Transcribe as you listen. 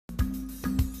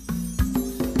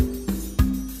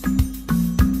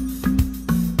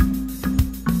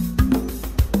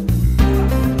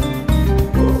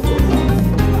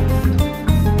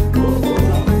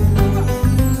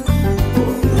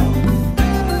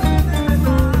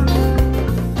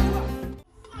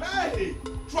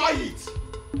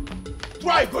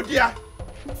Try, go there.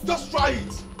 Just try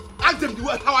it. Ask them the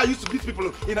way how I used to beat people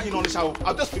in Onisha.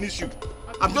 I'll just finish you.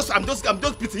 I'm just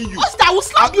beating you. Oscar, I will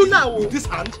slap you now. With this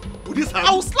hand? With this hand?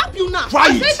 I will slap you now. Try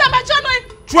it.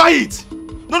 Try it.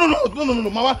 No,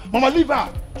 Mama, leave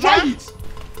her. Try it.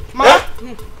 Mama.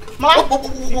 Mama.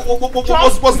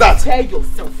 What's that? Prepare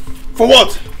yourself. For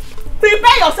what?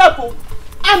 Prepare yourself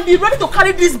and be ready to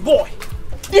carry this boy,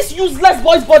 this useless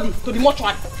boy's body to the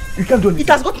mortuary. You can't do anything. It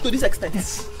has gotten to this extent.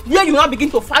 Yes. Where you now begin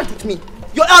to fight with me.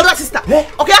 Your elder sister. Yeah.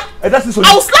 Okay? Elder sister.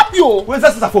 I will slap you. Where's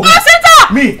that sister for? My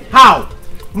sister! Me? How?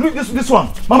 This one.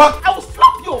 Mama. I will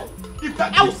slap you.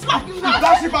 I will slap you now. If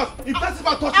that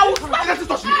sister touch I will slap you.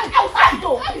 touch me. I will slap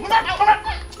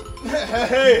you.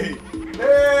 Hey.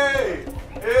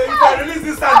 If I release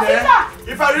this hand,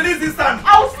 If I release this hand,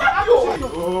 I will slap you.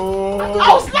 Oh.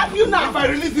 I will slap you now. If I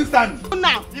release this hand.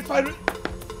 Now. If I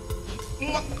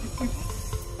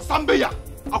Sambeya.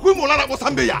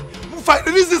 If I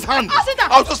release this hand,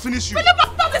 I'll just finish you.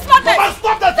 Stop this madness. Mama,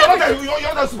 stop that.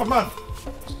 You're not Superman.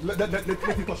 Let it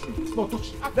touch me. No,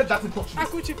 touch. Let that thing touch me.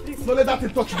 Akuchi, please. No, let that thing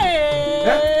touch me.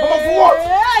 Mama, for what?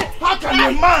 How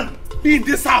can a man be in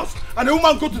this house and a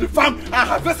woman go to the farm and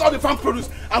harvest all the farm produce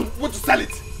and want to sell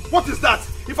it? What is that?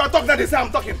 If I talk that, they say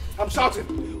I'm talking. I'm shouting.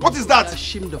 What is that? You're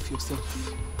ashamed of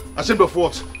yourself. Ashamed of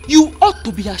what? You ought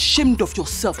to be ashamed of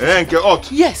yourself.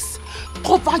 Ought? Yes.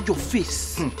 Cover your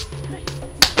face.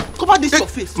 Cover this your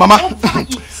face. Mama. Cover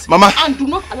it. Mama. And do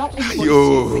not allow anybody to see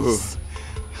your face.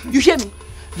 You hear me?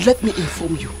 Let me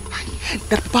inform you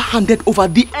that Papa handed over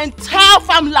the entire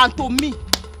farmland to me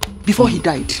before he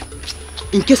died.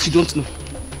 In case you don't know.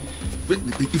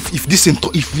 If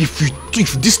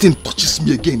this thing touches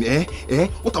me again,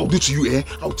 what I'll do to you,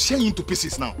 I'll tear you into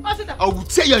pieces now. I will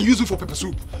tear you and use you for pepper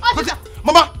soup.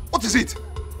 Mama, what is it?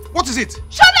 What is it?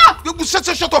 Shut up!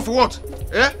 Shut up for what?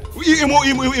 Shut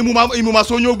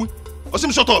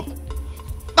up.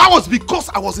 That was because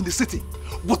I was in the city.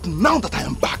 But now that I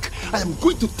am back, I am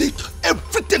going to take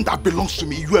everything that belongs to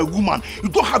me. You are a woman. You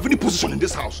don't have any position in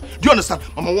this house. Do you understand?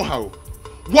 Mama,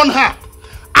 want her.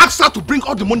 Ask her to bring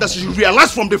all the money that she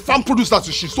realized from the farm produce that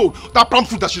she sold, that palm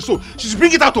fruit that she sold. She should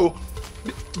bring it out, oh.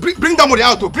 Bring that money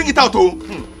out, oh. Bring it out, oh.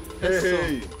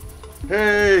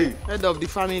 Hey. Head of the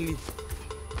family.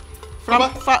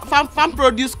 Farm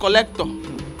produce collector.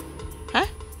 Huh?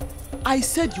 I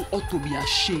said you ought to be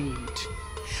ashamed.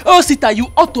 Oh, Sita, you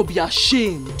ought to be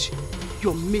ashamed.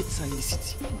 Your mates are in the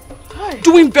city. Hi.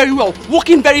 Doing very well,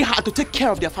 working very hard to take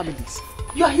care of their families.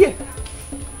 You are here.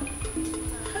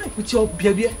 With your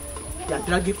baby, you are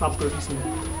dragging farm produce now.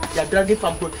 You are dragging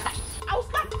farm produce. I will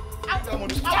stop. I will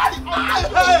stop you now. I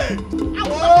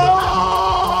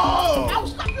will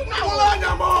stop you now.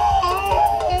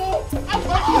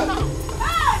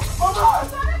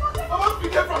 Mama, be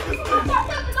there from this place.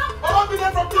 Mama, be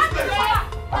there from this place.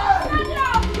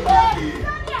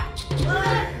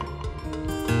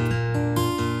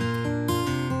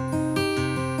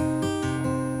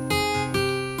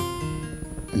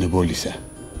 Nebolisa,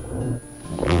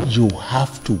 you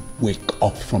have to wake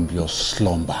up from your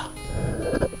slumber.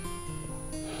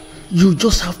 You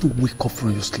just have to wake up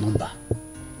from your slumber.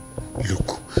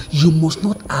 Look, you must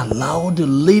not allow the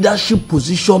leadership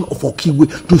position of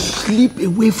Okiwe to slip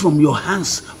away from your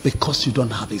hands because you don't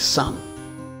have a son.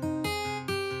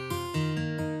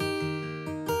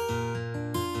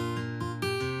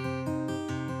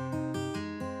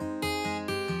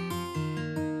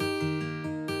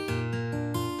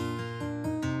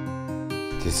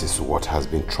 This is what has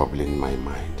been troubling my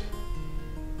mind.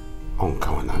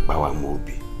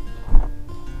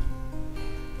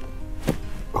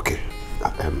 Okay,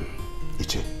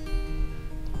 Iche,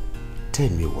 tell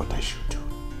me what I should do.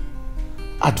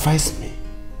 Advise me.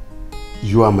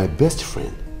 You are my best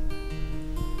friend.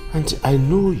 And I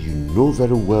know you know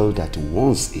very well that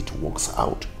once it works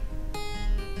out,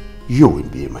 you will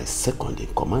be my second in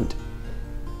command.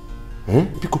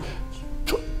 Because,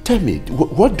 tell me,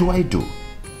 what do I do?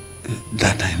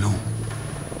 That I know.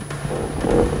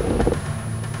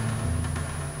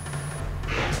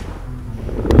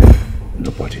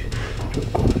 Nobody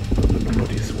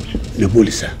is watching.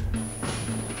 Nebolisa,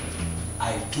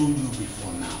 I told you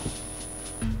before now.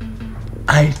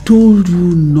 I told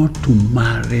you not to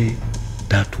marry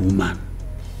that woman.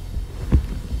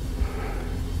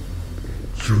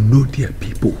 You know their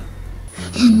people.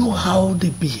 You know how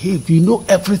they behave. You know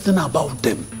everything about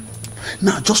them.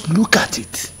 Now just look at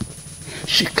it.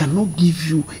 She cannot give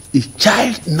you a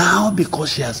child now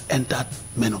because she has entered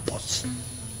menopause.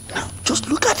 Now just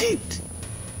look at it.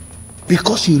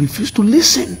 Because you refuse to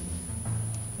listen.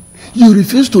 You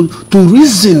refuse to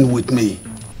reason with me.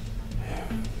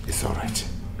 It's all right.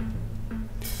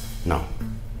 Now,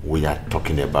 we are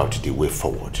talking about the way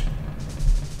forward.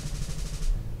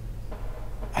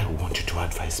 I want you to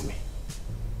advise me.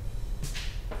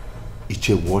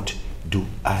 Iche, what do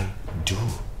I do?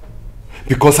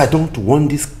 Because I don't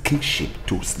want this kingship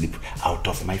to slip out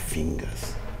of my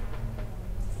fingers.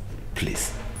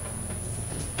 Please.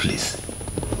 Please.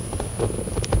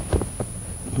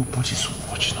 Nobody's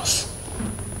watching us.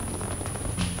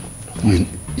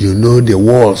 You know the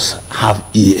walls have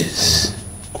ears.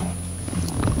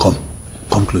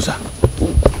 Come closer.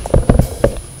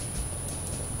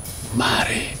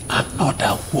 Marry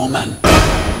another woman.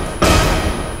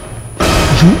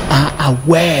 You are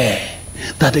aware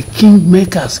that the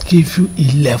kingmakers give you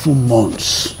 11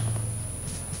 months.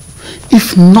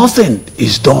 If nothing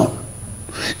is done,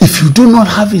 if you do not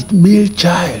have a male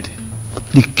child,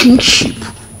 the kingship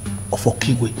of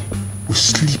Okigwe will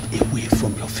slip away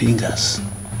from your fingers.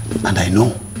 And I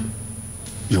know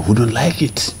you wouldn't like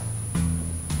it.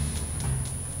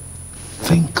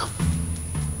 Think.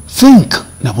 Think,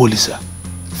 Nabolisa.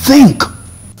 Think.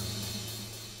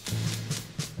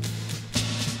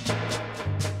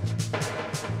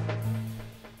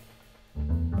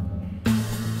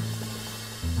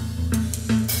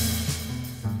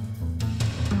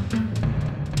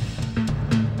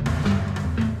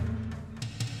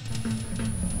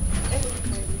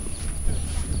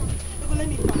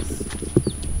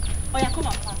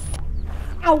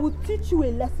 I will teach you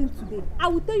a lesson today. I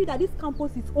will tell you that this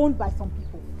campus is owned by some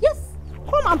people. Yes,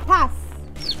 come and pass.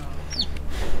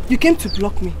 You came to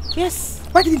block me? Yes.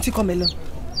 Why didn't you come alone?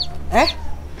 Eh?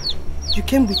 You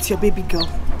came with your baby girl.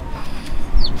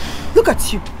 Look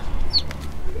at you.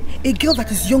 A girl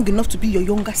that is young enough to be your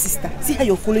younger sister. See how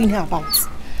you're following her about.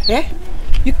 Eh?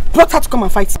 You brought her to come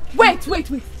and fight. Wait. Is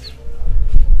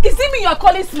it me you're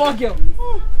calling small girl?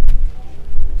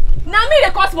 Now me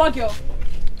they call small girl.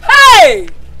 Hey!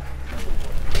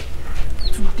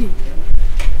 Today,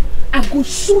 I go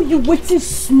show you wetin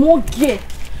small girl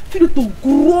fit to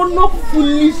grown up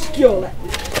foolish girl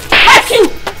like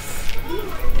you.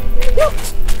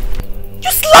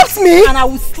 You slapped me? And I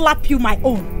will slap you my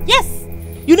own. Yes.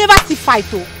 You never see fight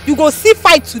though. You go see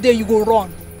fight today, you go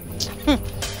run.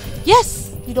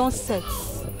 Yes, you don't sex.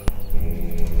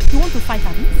 You want to fight,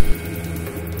 Abby?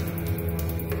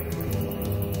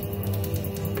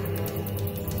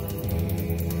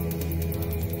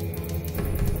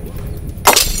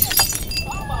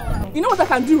 You know what I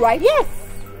can do, right? Yes.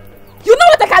 You know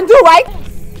what I can do, right?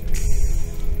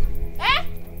 Eh?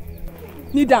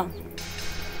 Kneel down.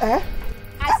 Eh?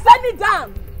 I said kneel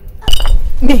down.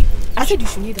 Me? I said you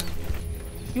should kneel down.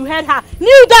 You heard her.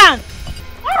 Kneel down.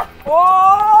 Ah.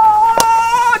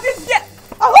 Oh, this girl.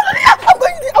 I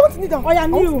want to kneel down. Oh, yeah,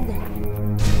 kneel.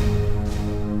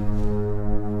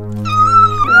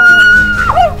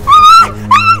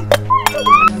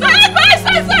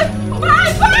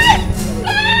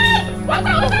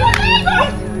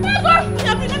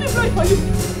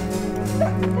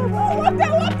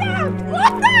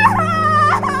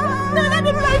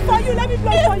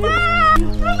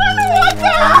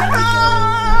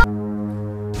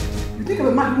 You think I'm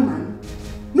a mad woman?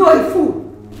 No, a fool.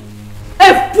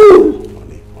 A fool!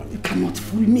 You cannot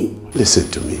fool me. Listen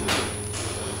to me.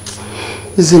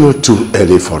 Is it not too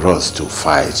early for us to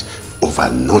fight over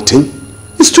nothing?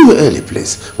 It's too early,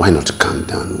 please. Why not calm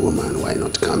down, woman? Why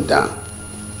not calm down?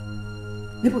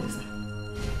 Nebuchadnezzar,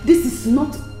 this is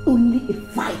not only a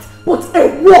fight, but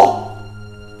a war.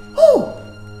 Oh!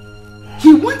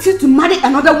 He wants you to marry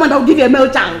another one that will give you a male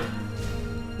child.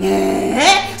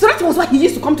 So that was why he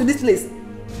used to come to this place.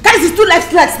 Carries his 2 life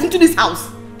slugs into this house.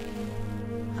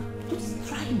 Just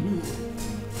try me.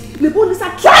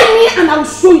 Nebuchadnezzar, try me and I will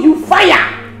show you fire.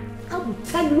 I will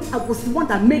tell you I was the one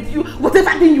that made you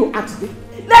whatever thing you are today.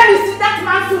 Let me see that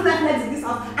man so that legs in this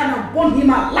house and I'll burn him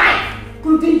alive.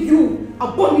 Including you.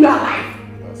 I'll burn you alive.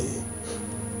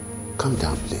 Calm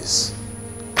down, please.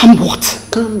 Calm what?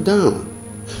 Calm down.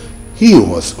 He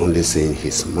was only saying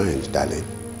his mind, darling.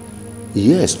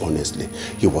 Yes, honestly,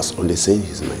 he was only saying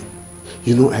his mind.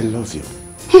 You know, I love you.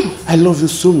 I love you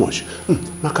so much.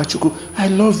 Makachuku, I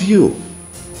love you.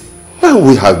 Well,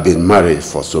 we have been married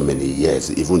for so many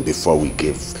years, even before we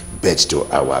gave birth to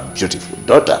our beautiful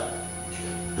daughter.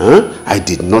 I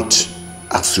did not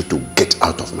ask you to get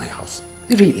out of my house.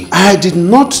 Really? I did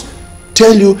not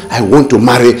tell you I want to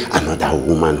marry another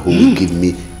woman who will give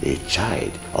me a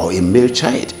child or a male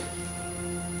child.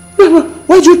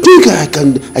 Why do you think I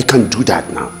can do that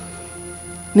now?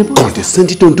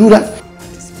 Condescending to do that?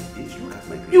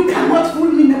 You cannot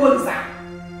fool me, Nebuchadnezzar.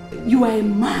 You are a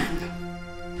man.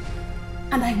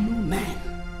 And I know man.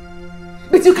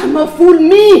 But you cannot fool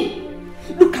me.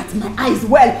 Look at at my eyes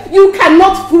well. You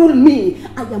cannot fool me.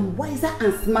 I am wiser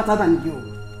and smarter than you.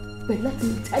 But let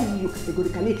me tell you,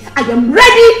 categorically, I am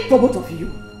ready for both of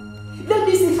you. Let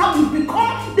me see how you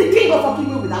become the king of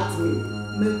Okimo without me.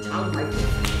 No child, my friend.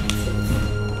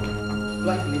 Do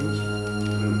I blame you?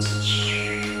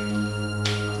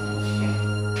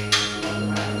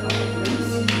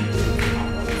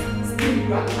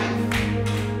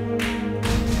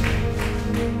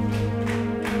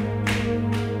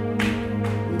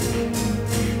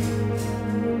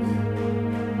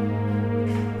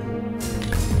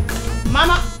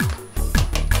 Mama!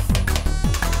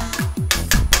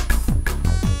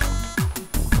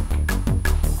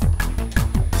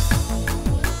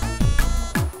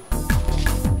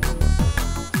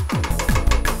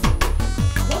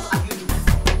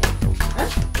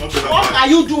 What are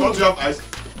you doing? Don't you have eyes?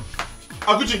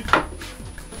 Akuchi!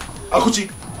 Akuchi!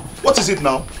 What is it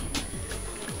now?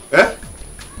 Eh?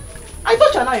 I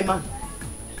thought you are not a man.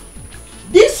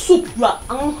 This soup you are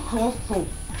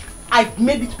I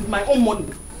made it with my own money,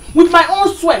 with my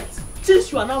own sweat.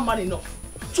 Since you are now man enough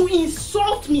to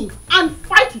insult me and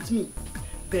fight with me,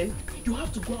 then you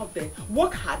have to go out there,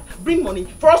 work hard, bring money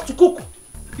for us to cook.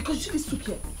 Because you see this soup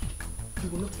here, you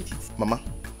will not eat it. Mama,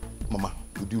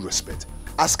 with due respect,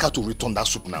 ask her to return that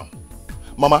soup now.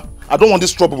 Mama, I don't want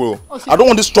this trouble. I don't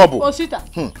want this trouble. Osita,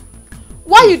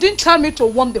 why you didn't tell me to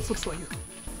warm the food for you?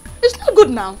 It's not good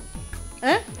now.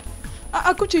 Eh?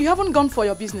 Akuchi, you haven't gone for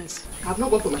your business. I have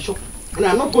not gone for my shop, and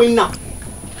I am not going now.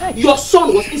 Your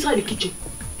son was inside the kitchen,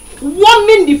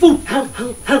 warming the food,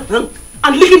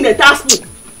 and licking the entire spoon.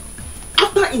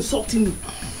 After insulting me,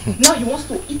 now he wants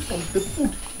to eat from the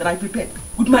food that I prepared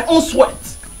with my own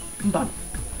sweat. Mbam,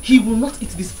 he will not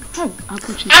eat this food.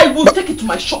 I will take it to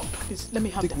my shop. Please, let me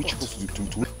have the pot.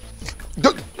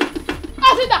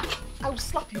 Asida, I will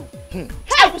slap you.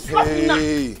 I will slap you now.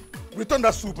 Return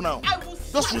that soup now.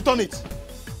 Just return it.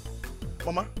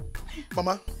 Mama,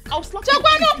 I'll slap you.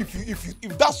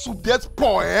 If that soup gets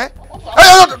poor, eh?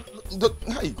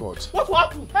 Hey, God. What will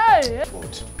happen? Hey!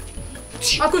 God.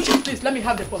 Akuchi, please, let me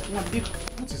have the pot. What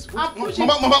is Mama,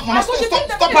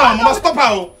 stop her. Mama, stop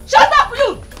her. Shut up,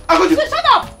 you! Akuchi. Shut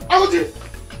up! Akuchi.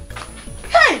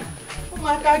 Hey! Oh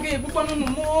my God, hey!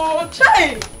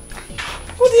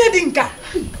 Who did you think?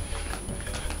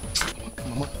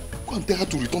 Mama, go and tell her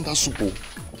to return that soup.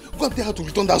 Go and tell her to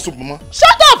return that soup, Mama.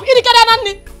 Shut up! Every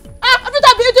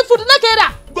time you eat food,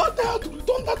 go and tell her to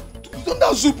return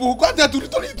that soup. Go and tell her to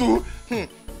return it too.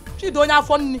 She don't have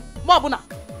fun.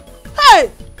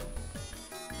 Hey!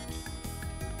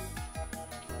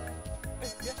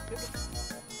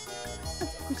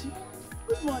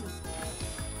 Good morning.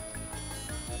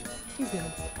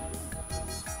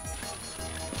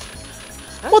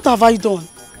 What have I done?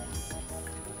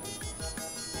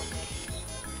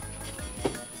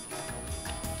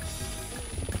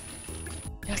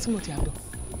 That's what you have done.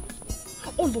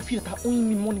 All of you that are owing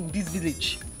me money in this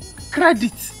village.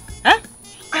 Credit. Eh?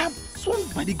 I have sworn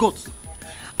by the gods.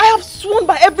 I have sworn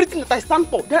by everything that I stand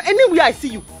for. That anywhere I see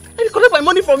you, I will collect my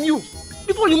money from you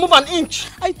before you move an inch.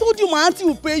 I told you my auntie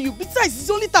will pay you. Besides, it's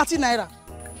only 30 naira.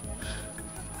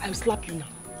 I will slap you now.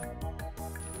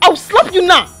 I will slap you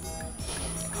now.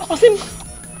 I think,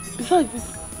 besides,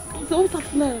 it's only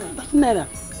 30 naira.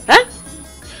 Eh?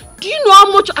 Do you know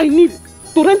how much I need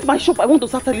to rent my shop? I want to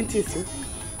start selling things. Eh?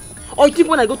 Or you think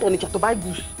when I go to Onitsha to buy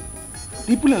goods,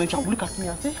 people in Onitsha will look at me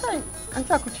and say, hey,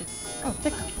 Auntie Akuchi, oh,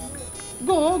 take it.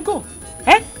 Go.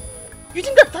 Eh? You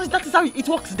think that is how it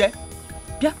works there?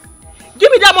 Yeah? Give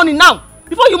me that money now,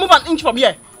 before you move an inch from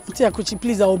here. Auntie Akuchi,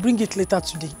 please, I will bring it later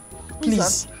today.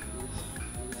 Please.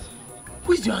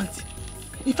 Who is your auntie?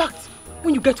 In fact,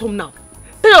 when you get home now,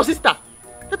 tell your sister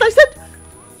that I said,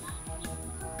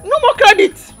 no more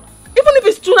credit. Even if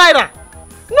it's 2 naira,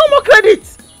 no more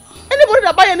credit. Anybody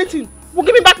that buy anything will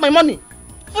give me back my money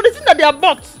for the thing that they have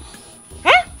bought.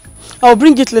 Eh? I'll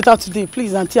bring it later today,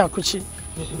 please, Auntie Akuchi.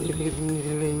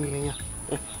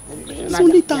 It's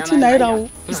only 30 naira.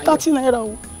 It's 30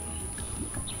 naira.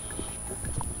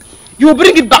 You will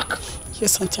bring it back?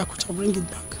 Yes, Auntie Akuchi, I'll bring it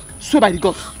back. Swear by the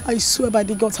gods. I swear by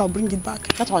the gods, I'll bring it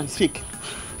back. That one is fake.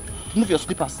 Move your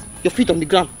slippers, your feet on the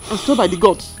ground, and swear by the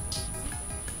gods.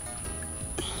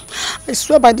 I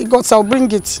swear by the gods, I'll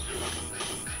bring it.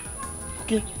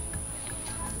 Okay.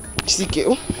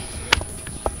 Chike,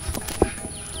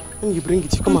 when you bring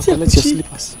it, you come and collect your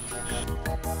slippers.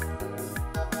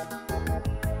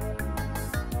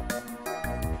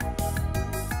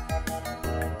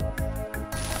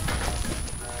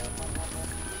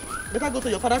 Better go to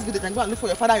your father's village and go and look for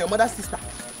your father and your mother's sister.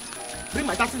 Bring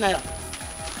my 30 naira.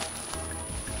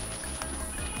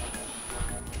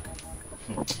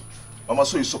 Mama,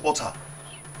 so you support her?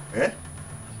 Eh?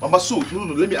 Mama, so,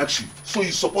 no, let me ask you. So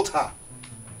you support her?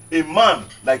 A man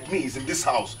like me is in this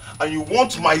house and you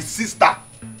want my sister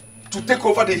to take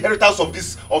over the inheritance of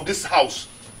this house.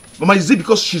 Mama, is it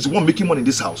because she's the one making money in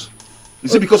this house?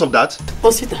 Is it because of that?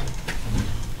 Osita,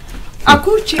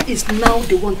 Akuchi is now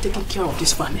the one taking care of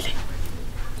this family.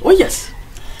 Oh yes.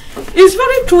 It's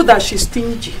very true that she's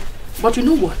stingy. But you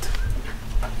know what?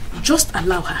 Just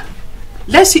allow her.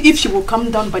 Let's see if she will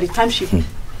come down by the time she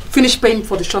finish paying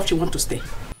for the shop she wants to stay.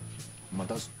 Mama,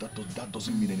 that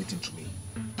doesn't mean anything to me.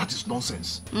 That is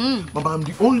nonsense. Mama, I'm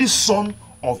the only son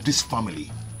of this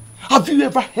family. Have you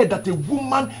ever heard that a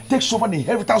woman takes over the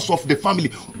inheritance of the family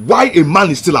while a man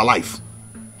is still alive?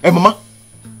 Eh, Mama?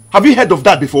 Have you heard of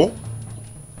that before?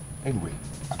 Anyway,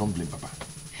 I don't blame Papa.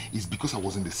 It's because I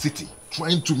was in the city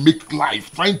trying to make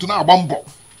life, trying to know Bambo.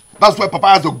 That's why Papa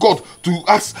has the God to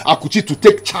ask Akuchi to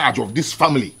take charge of this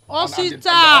family. Osita!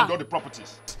 And all the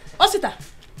properties. Osita,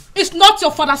 it's not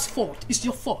your father's fault. It's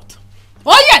your fault.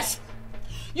 Oh yes!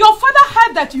 Your father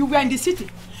heard that you were in the city,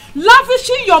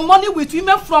 lavishing your money with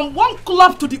women from one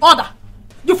club to the other.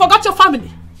 You forgot your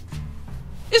family.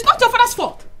 It's not your father's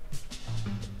fault.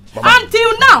 Mama.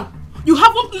 Until now, you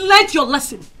haven't learned your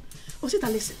lesson.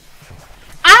 Osita, listen.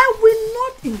 I will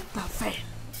not interfere.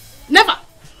 Never.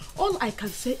 All I can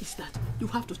say is that you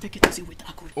have to take it easy with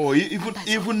Akuri. Oh,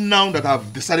 even now that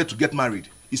I've decided to get married,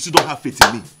 you still don't have faith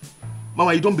in me.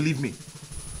 Mama, you don't believe me?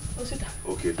 Osita.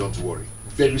 Okay, don't worry.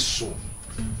 Very soon.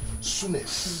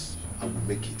 Soonest, I will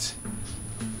make it.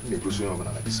 Like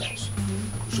this house.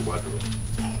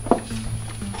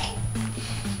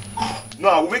 No,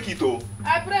 I will make it, oh.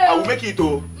 I pray. I will make it,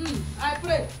 oh. I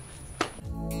pray.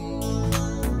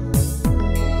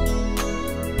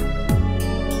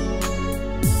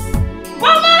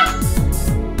 Mama!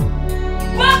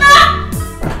 Mama!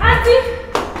 Auntie!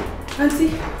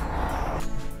 Auntie!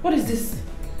 What is this?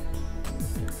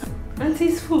 Auntie,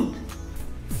 it's food.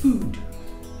 Food.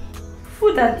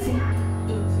 Food, Auntie.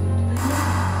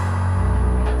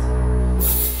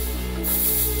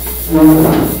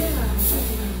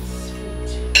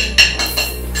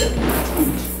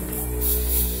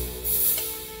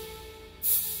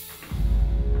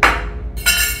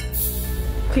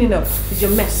 Clean up. It's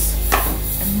your mess.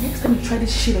 And next time you try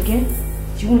this shit again,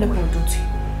 you won't know what I'll do to you.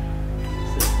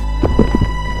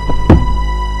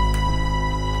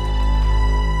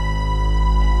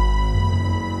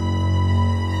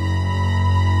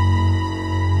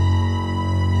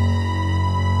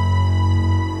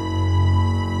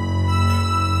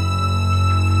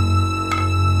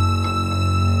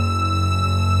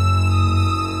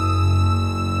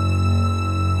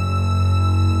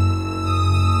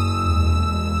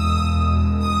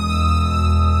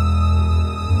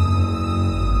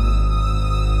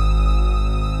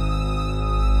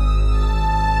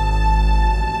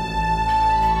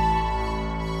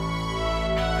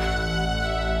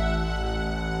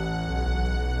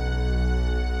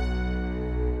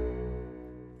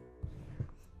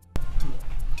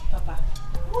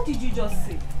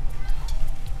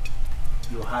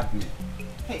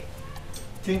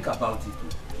 Think about it.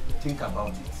 Think about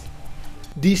it.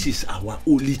 This is our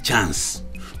only chance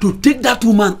to take that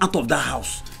woman out of that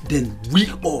house. Then we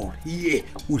all here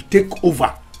will take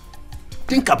over.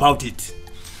 Think about it.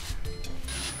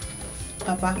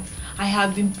 Papa, I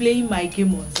have been playing my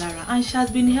game on Zara and she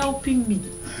has been helping me.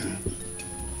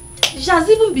 She has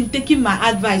even been taking my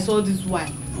advice all this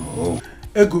while. Oh.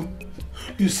 Ego,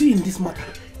 you see, in this matter,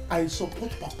 I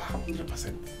support Papa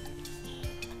 100%.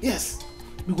 Yes,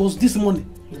 because this money,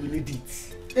 we need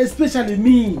it. Especially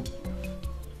me.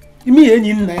 Me, I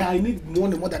need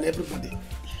money more than everybody.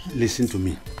 Listen to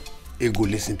me. Ego,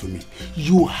 listen to me.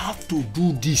 You have to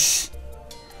do this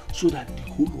so that the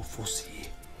whole of us here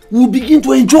will begin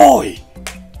to enjoy.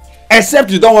 Except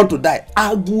you don't want to die.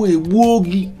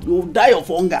 You'll die of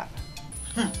hunger.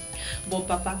 But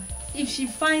Papa, if she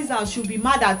finds out, she'll be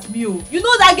mad at me. You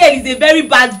know that girl is a very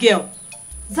bad girl.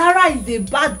 Zara is a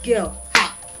bad girl.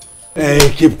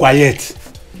 Hey, keep quiet.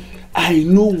 I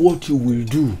know what you will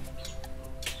do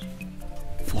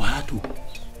for her to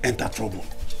enter trouble.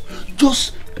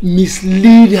 Just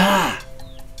mislead her.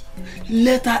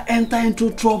 Let her enter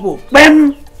into trouble.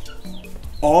 Bam!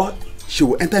 Or she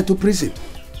will enter into prison.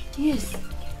 Yes.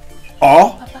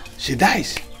 Or Papa, she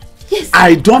dies. Yes.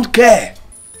 I don't care.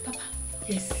 Papa,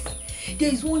 yes.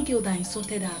 There is one girl that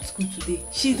insulted her at school today.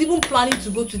 She's even planning to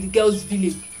go to the girls'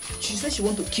 village. She said she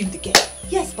wants to kill the girl.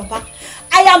 Yes, Papa.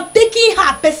 I am taking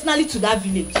her personally to that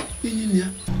village.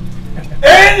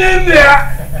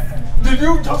 Did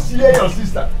you just hear your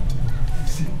sister?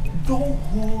 See, don't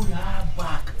hold her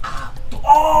back at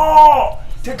all.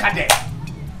 Take her there.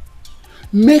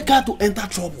 Make her to enter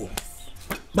trouble.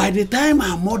 By the time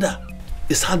her mother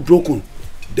is heartbroken,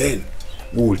 then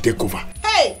we will take over.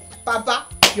 Hey, Papa,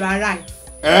 you are right.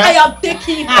 I am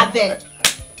taking her there.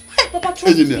 Hey, Papa,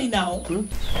 trust me now.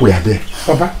 We are there.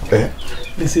 Papa,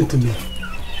 listen to me.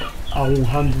 I will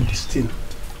handle this thing.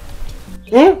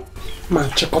 Man,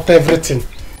 check out everything.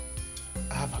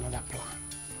 I have another plan.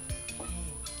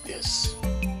 Yes.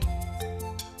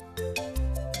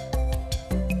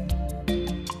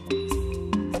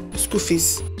 School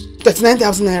fees.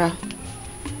 39,000 naira.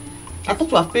 I thought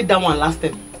we have paid that one last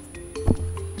time.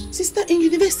 Sister, in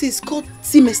university it's called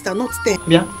semester, not term.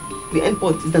 Yeah. The end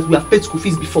point is that we have paid school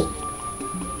fees before.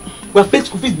 We have paid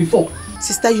school fees before.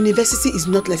 Sister, university is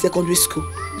not like secondary school.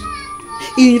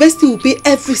 In university we pay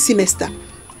every semester.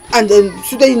 And then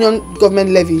student union government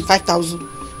levy 5,000.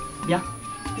 Yeah.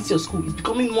 This your school is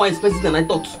becoming more expensive than I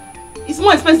thought. It's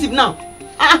more expensive now.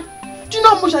 Do you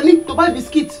know how much I need to buy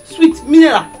biscuits, sweet,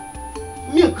 mineral,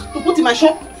 milk to put in my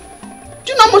shop?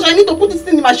 Do you know how much I need to put this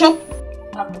thing in my shop?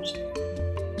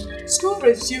 School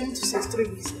resumed since 3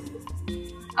 weeks ago,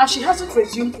 and she hasn't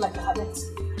resumed like I hadn't.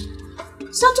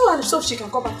 Settle her so she can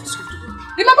go back to school today.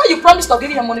 Remember you promised to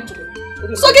give her money today.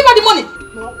 So give her the money.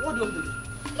 No, what do you want to do?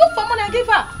 Look for money and give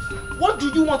her. What do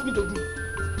you want me to do?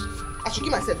 I should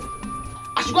give myself.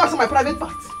 I should go answer my private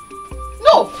parts.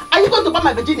 No, are you going to buy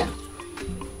my Virginia?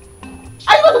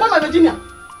 Are you going to buy my Virginia?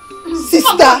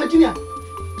 Sister! Virginia.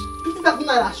 50,000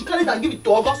 naira. I should carry it and give it to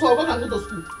Ogo so Ogo can go to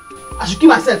school. I should give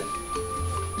myself.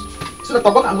 So that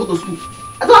Ogo can go to school.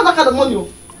 I don't have that kind of money.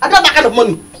 I don't have that kind of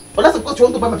money. But that's because you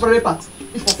want to buy my private parts.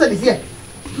 If for sale is here.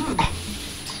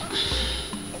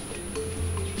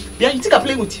 Yeah, you think I'm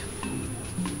playing with you?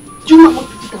 Do you know how much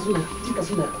 50,000 naira?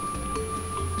 50,000 naira.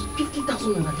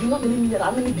 50,000 naira. Do you know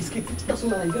how many biscuits? 50,000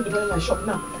 naira is going to buy in my shop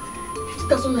now.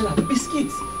 50,000 naira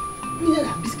biscuits.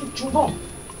 Mineral biscuit chewing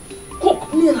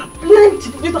Coke, mineral, plenty.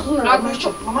 50,000 naira in my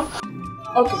shop, Mama.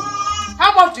 Okay.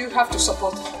 How much do you have to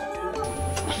support?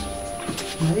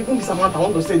 Even this amount I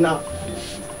want to say now.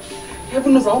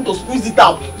 Heaven knows I want to squeeze it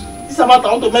out. This amount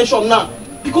I want to mention now.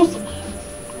 Because,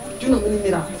 do you know how many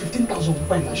mineral? 15,000 we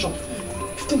buy in my shop.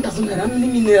 15,000 naira, how many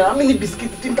mineral, how many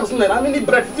biscuits? 15,000 naira, how many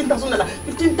bread? 15,000 naira,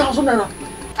 15,000 naira.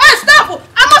 Hey, stop!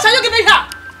 How much are you giving her?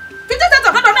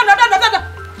 15,000.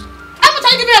 How much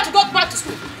are you giving her to go back to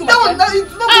school? That one,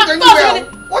 it's not going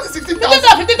anywhere. What is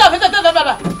 15,000?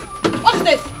 15,000. What is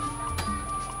this?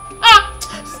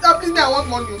 Sister, please, I want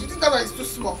money. 15,000 is too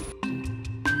small.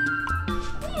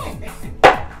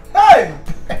 Hey!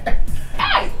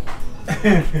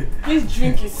 This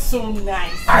drink is so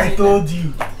nice. I told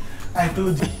you.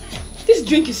 This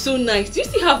drink is so nice. Do you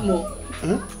still have more?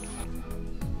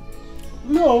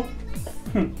 No.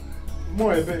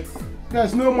 More I bet.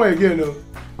 There's no more again, no.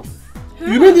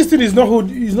 You mean this thing is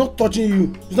not touching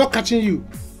you, it's not catching you.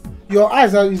 Your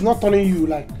eyes is not turning you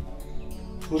like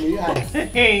only eyes.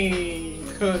 Hey,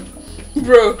 God.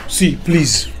 Bro. See,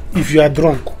 please, if you are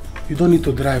drunk, you don't need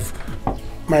to drive.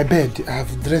 My bed, I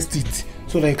have dressed it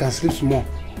so that you can sleep small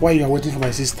while you are waiting for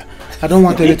my sister. I don't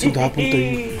want anything to happen to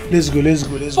you. Let's go.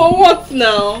 For what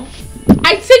now?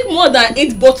 I take more than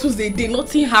 8 bottles a day,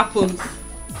 nothing happens.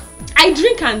 I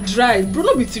drink and drive. Bro,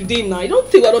 not be today now. I don't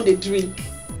think I don't drink.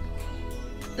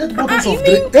 8 bottles of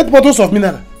drink? 8 bottles of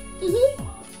mineral?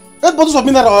 8 bottles of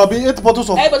mineral or 8 bottles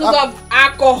of... 8 bottles of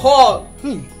alcohol.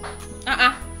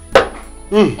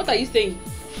 What are you saying?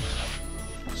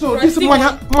 So this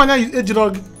mania is age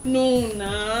drug? No,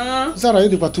 nah. Zara, you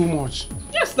do too much.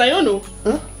 Yes, now you know.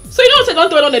 Huh? So you don't say don't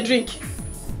throw it on the drink.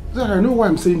 Zara, I know why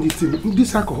I'm saying this thing.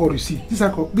 This alcohol, you see,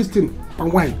 this thing,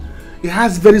 and wine, it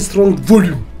has very strong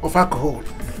volume of alcohol.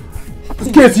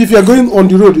 In case if you are going on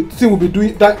the road, the thing will be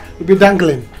doing that, will be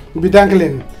dangling.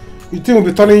 The thing will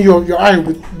be turning your eye,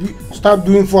 will start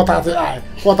doing 430 eye.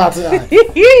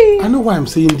 I know why I'm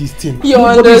saying this thing. You're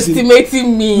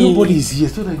underestimating me. Nobody is here,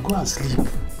 so then go and sleep.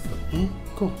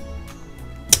 Go.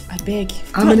 I beg.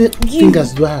 How many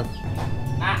fingers do I have?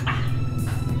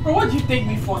 Bro, what do you take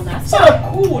me for now? So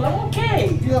I'm cool, I'm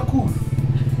okay. You are cool.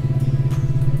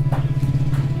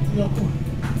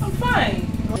 I'm fine.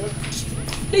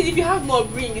 Please, if you have more,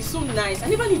 bring. It's so nice. I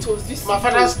never knew it was this. My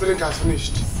father's drink has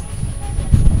finished.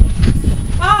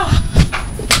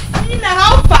 Nina,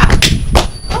 how far?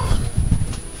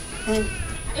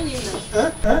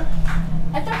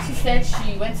 I thought she said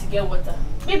she went to get water.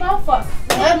 Babe, how far?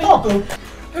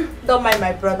 Don't mind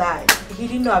my brother. He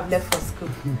didn't know I've left for school.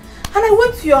 And I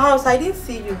went to your house. I didn't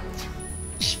see you.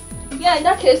 Yeah, in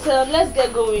that case, let's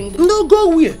get going. No,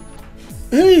 go where?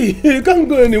 Hey, you can't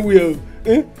go anywhere.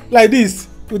 Like this.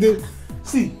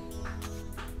 See.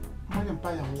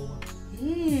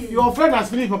 Your friend has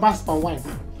finished Papa's palm wine.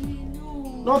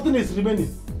 Nothing is remaining.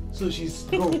 So she's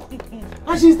drunk.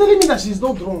 And she's telling me that she's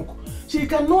not drunk. She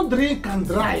cannot drink and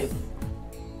drive.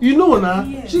 You know now?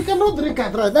 Yes. She cannot drink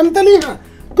and drive. I'm telling her,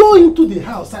 go into the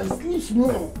house and sleep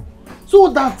small. So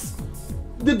that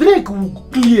the drink will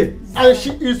clear. And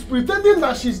she is pretending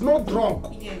that she's not drunk.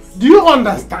 Yes. Do you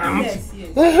understand? Yes,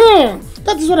 yes.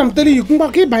 That is what I'm telling you. Come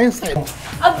back by inside.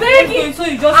 I beg you. So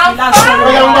you just relax.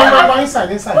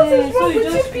 Inside. What is wrong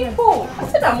with you people? I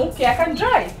said I'm okay. I can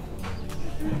drive.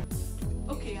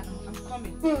 Okay, I'm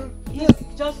coming. Yes,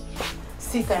 just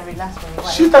sit and relax for a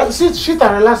while. Sit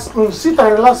and relax. Sit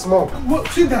and relax more.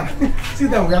 Sit down. Sit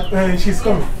down. She's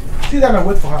coming. Sit down and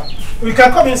wait for her. We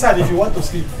can come inside if you want to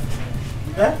sleep.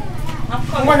 Eh? I'm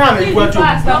coming. Please,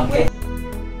 fast, okay.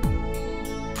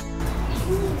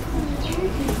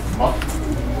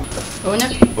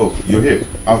 Oh, you're here.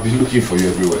 I've been looking for you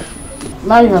everywhere.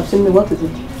 Now you have seen me. What is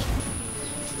it?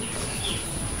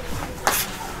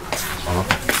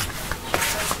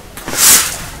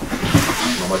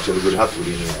 Mama, we'll have to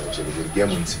get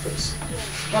money first.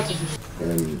 What is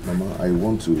it? Mama, I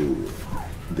want to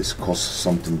discuss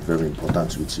something very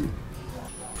important with you.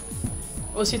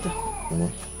 Osita.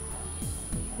 Mama.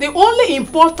 The only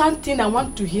important thing I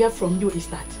want to hear from you is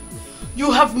that you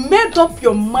have made up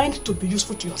your mind to be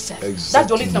useful to yourself. Exactly. That's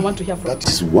the only thing I want to hear from you. That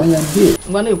is why I'm here.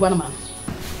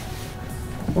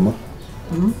 Mama,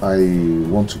 I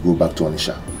want to go back to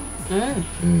Onisha.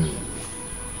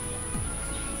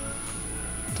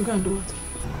 To go and do what?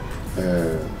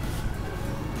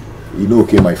 You know,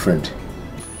 okay, my friend.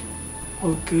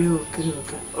 Okay.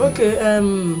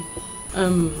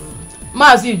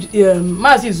 Mazi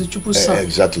Zuchupu's son.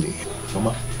 Exactly.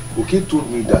 Mama, okay told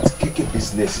me that KK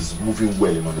business is moving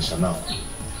well in Onisha now.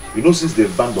 You know, since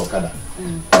they've banned Okada,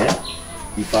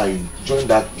 if I join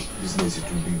that business, it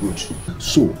will be good.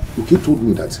 So, okay told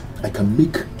me that I can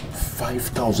make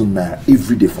 5,000 naira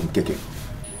every day from KK.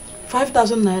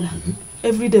 5,000 naira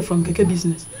every day from KK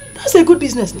business. That's a good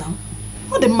business now.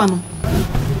 What a man.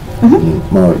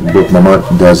 But Mama,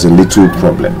 there's a little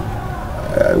problem.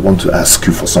 I want to ask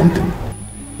you for something.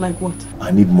 Like what?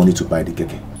 I need money to buy the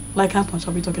KK. Like how much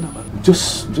are we talking about?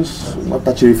 Just not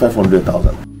actually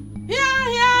 500,000.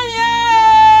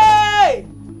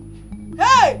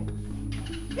 Hey!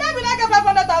 Yeah, we like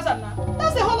 500,000 now.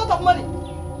 That's a whole lot of money.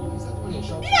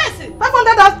 Yes,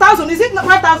 500,000. Is it not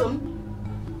 5,000?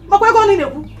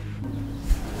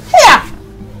 Here!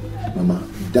 Mama,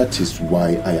 that is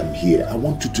why I am here. I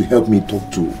want you to help me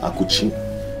talk to Akuchi.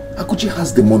 Akuchi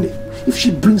has the money. If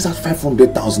she brings out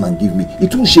 500,000 and give me,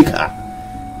 it won't shake her.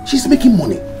 She's making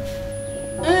money.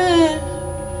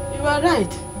 You are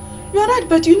right. You are right,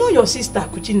 but you know your sister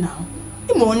Akuchi now.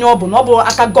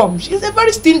 She's a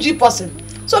very stingy person.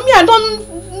 So me, I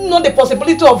don't know the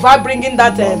possibility of her bringing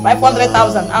that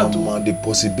 500,000 out. Mama, the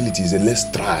possibility is let's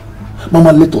try.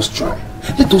 Mama, let us try.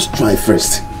 Let us try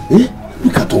first.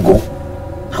 Look at Ogo.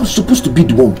 I'm supposed to be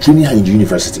the one training her in the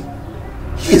university.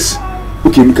 Yes.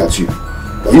 Okay, look at you.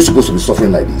 Are you supposed to be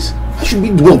suffering like this? I should be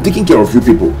the one taking care of you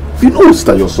people. You know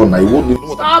that your son, I won't know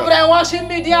what Stop brainwashing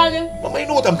me, Diane. Mama, you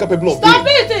know what I'm capable of doing.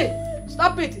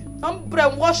 Stop it. Don't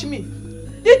brainwash me.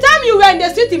 The time you were in the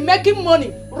city making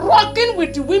money, rocking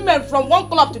with the women from one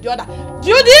club to the other. Do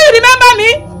you remember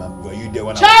me? Mama, were you there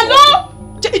when Chalo?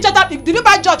 Did you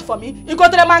buy judge for me? You go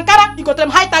to the Mankara, you go to the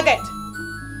high target.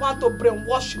 Want to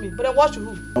brainwash me? Brainwash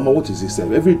who? Mama, what is this?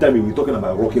 Every time you were talking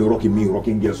about rocking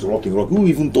girls, rocking. Who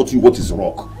even taught you what is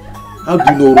rock? How do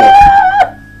you know rock?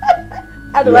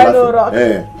 How do I know rock?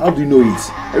 How do you know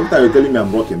it? Every time you're telling me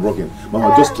I'm rocking.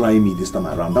 Mama, just try me this time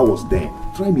around. That was then.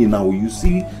 Try me now. You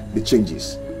see the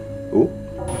changes. Oh?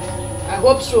 I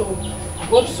hope so.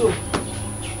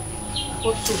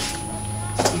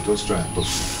 Just try and talk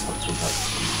to her.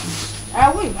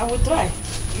 I will try.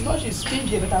 You know she's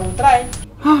stingy, but I will try.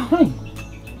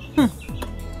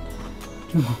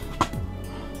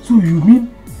 So you mean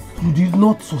you did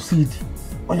not succeed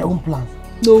on your own plans?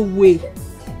 No way.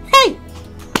 Hey!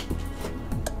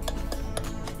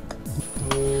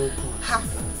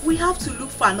 We have to look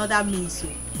for another means.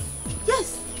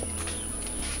 Yes.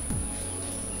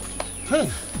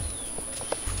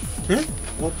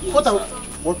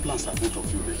 What plans are both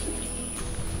of you making?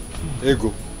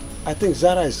 Ego, I think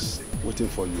Zara is waiting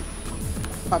for you.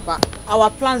 Papa, our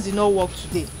plans did not work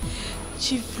today.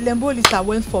 Chief Lembolisa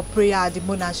went for prayer at the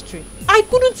monastery. I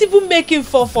couldn't even make him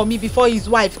fall for me before his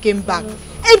wife came back.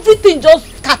 Everything just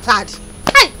scattered.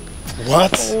 Hey!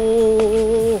 What?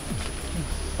 Oh.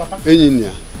 Papa?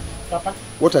 Enyinya, Papa?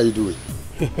 What are you doing?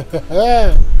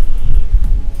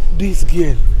 This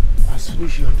girl has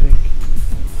finished your drink.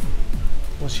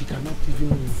 But she cannot even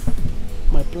move.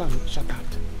 my plan shattered.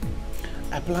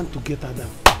 I plan to get her down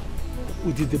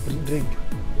with the drink.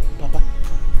 Papa,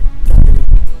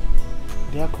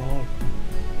 the alcohol.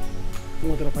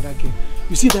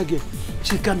 You see that girl?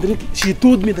 She can drink. She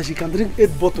told me that she can drink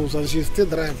 8 bottles and she still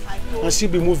drive. And she'll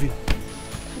be moving.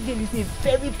 That girl is a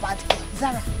very bad girl.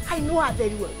 Zara, I know her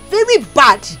very well. Very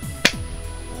bad.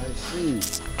 I see.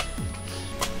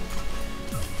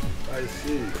 I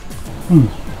see.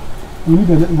 We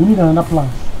need another plan.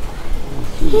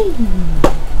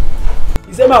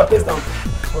 You say my place down.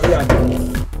 Oh yeah.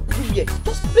 Everywhere.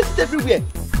 Just place it everywhere.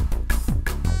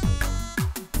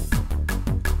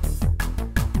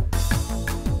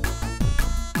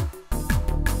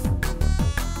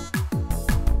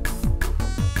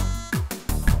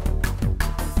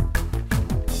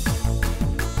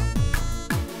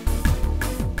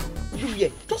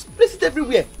 Just place it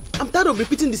everywhere. I'm tired of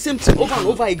repeating the same thing over and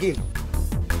over again.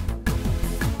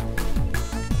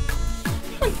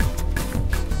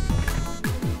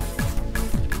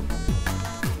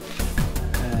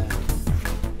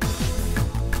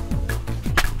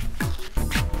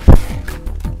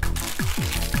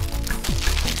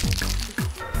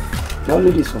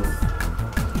 Only this one.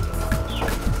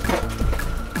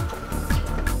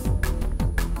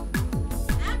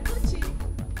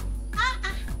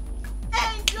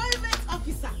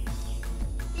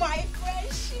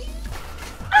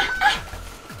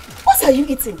 What are you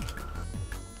eating?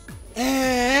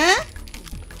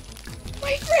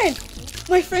 My friend,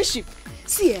 my friendship.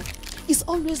 See, it's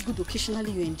always good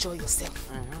occasionally you enjoy yourself.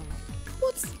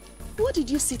 What did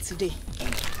you see today?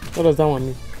 What does that one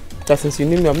mean? That since you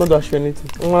need me, I'm not dashed you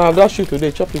anything. I'll dash you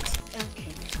today, chop it.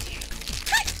 Okay.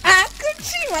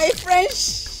 Kuchi, my friend.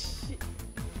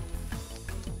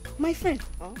 My friend.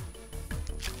 Huh?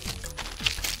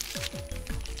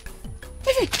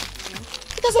 My friend,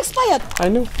 it has expired. I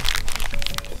know.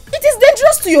 It is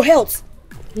dangerous to your health.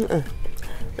 The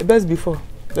best before.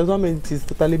 Does not mean it is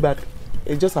totally bad.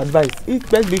 It's just advice. Eat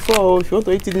best before. If you want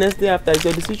to eat it next day after, it's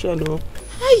your decision. No.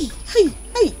 Hey,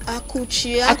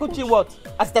 Akuchi what?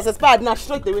 As it has expired now,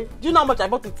 straight away. Do you know how much I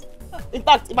bought it? In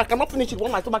fact, if I cannot finish it,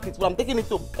 when my stomach is full, I'm taking it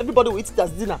home. Everybody will eat it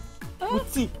as dinner.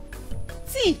 With tea.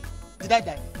 Tea? Did I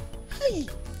die? Hey,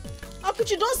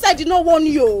 Akuchi, don't say I did not warn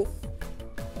you.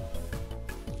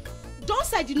 Don't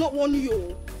say I did not warn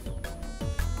you.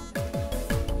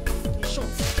 Shut.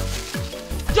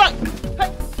 Joy!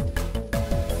 Hey!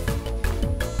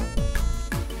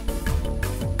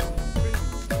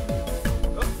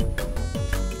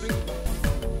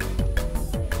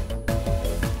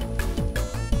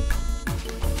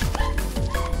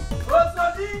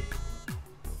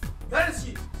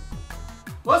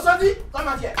 Come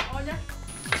out here. Oh, yeah.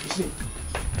 Listen.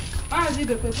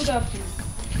 Good afternoon.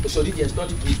 So there's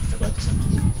nothing good about this.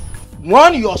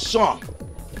 Warn your son.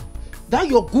 That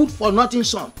your good for nothing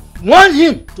son. Warn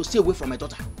him to stay away from my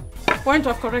daughter. Point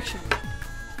of correction.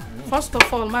 First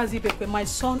of all, Mazibepe, my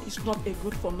son is not a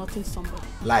good for nothing somebody.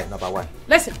 Lie number one.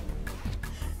 Listen.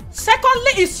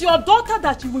 Secondly, it's your daughter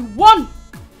that you will warn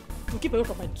to keep away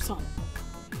from my son.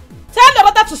 Tell your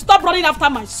daughter to stop running after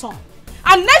my son.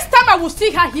 And next time I will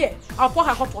see her here, I'll pour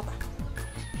her hot water.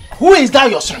 Who is that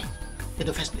your son? In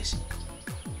the first place.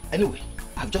 Anyway,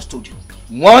 I've just told you.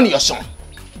 Warn your son.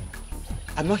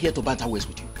 I'm not here to banter ways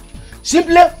with you.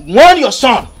 Simply warn your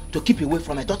son to keep away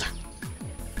from my daughter.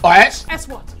 Or else? Else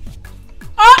what?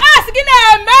 Or else,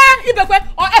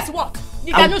 or else what?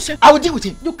 I will deal with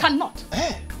him. You cannot.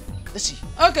 Let's see.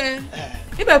 Okay.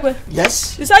 Ibekwe.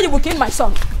 Yes? You said you will kill my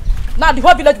son. Now the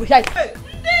whole village will hear it. Hey.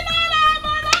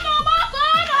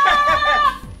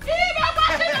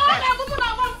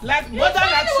 Like mother,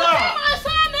 like son.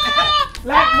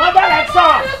 Like mother, like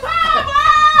son.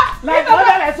 Like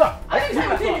mother, like son.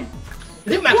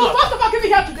 Leave my clothes. First of all, give me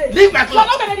here today. Leave my clothes. You are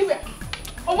not going anywhere.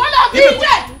 Oh, what are you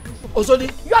doing? Osodi.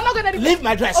 You are not going anywhere. Leave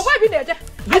my dress. Oh, why be there?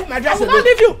 Leave my dress. I will not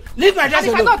leave you. Leave my dress.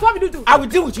 And if I don't, what will you do? I will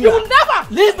deal with you. You will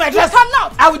never. Leave my dress. You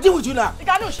cannot. I will deal with you now. You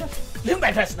cannot. Leave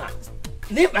my dress now.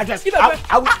 Leave my dress.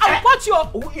 I will punch you.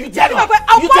 You dare not.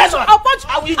 I'll punch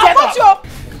you. I'll punch you.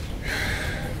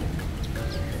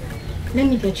 Let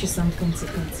me get you something to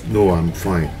eat. No, I'm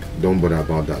fine. Don't bother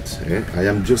about that. I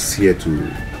am just here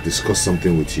to discuss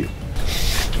something with you.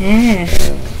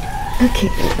 Okay.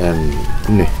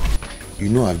 Ne, you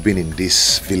know I've been in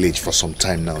this village for some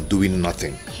time now, doing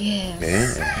nothing. Yes.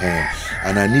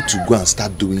 And I need to go and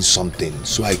start doing something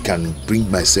so I can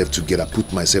bring myself together,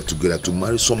 put myself together to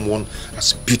marry someone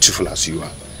as beautiful as you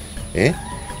are.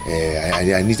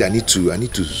 I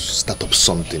need to start up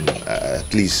something,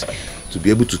 at least to be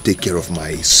able to take care of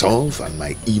myself and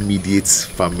my immediate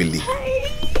family.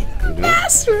 You know?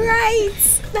 That's right.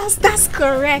 That's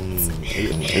correct.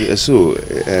 So,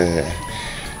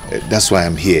 that's why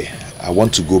I'm here. I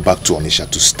want to go back to Onitsha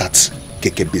to start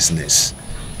keke business.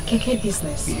 Keke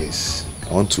business? Yes.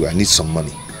 I need some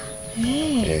money.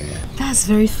 Hey, that's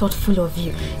very thoughtful of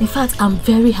you. In fact, I'm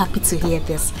very happy to hear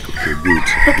this. Okay, good.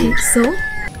 Okay, so?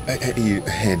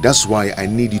 That's why I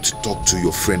need you to talk to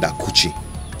your friend Akuchi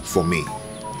for me.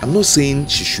 I'm not saying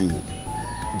she should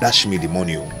dash me the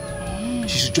money.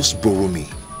 She should just borrow me.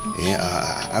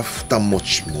 After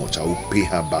much, I will pay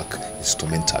her back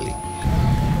instrumentally.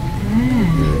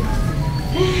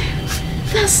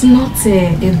 That's not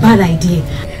a bad idea.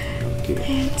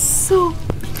 Okay. So,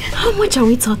 how much are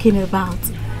we talking about?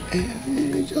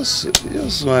 Just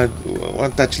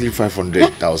actually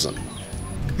 500,000.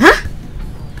 Huh?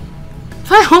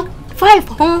 500?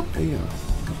 Yeah,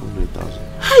 500,000.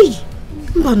 Hey,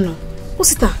 Mbano,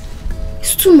 what's that?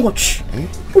 It's too much.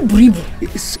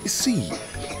 See,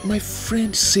 my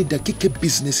friend said that keke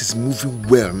business is moving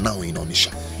well now in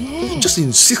Onitsha. Just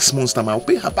in 6 months' time, I'll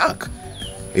pay her back.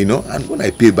 And when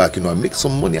I pay back, I make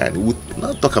some money and we'll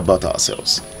not talk about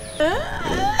ourselves.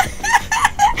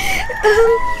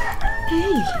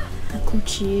 Hey,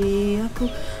 Akuchi,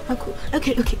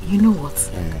 okay, you know what?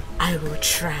 I will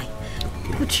try.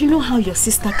 But you know how your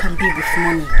sister can be with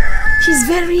money. She's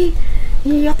very... I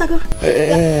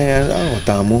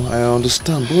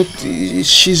understand, but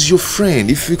she's your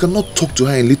friend. If you cannot talk to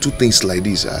her in little things like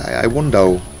this, I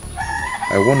wonder.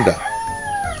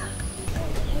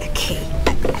 Okay,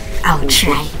 I'll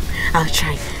try.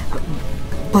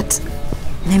 But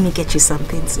let me get you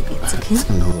something to eat, okay?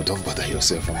 No, don't bother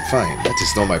yourself. I'm fine. That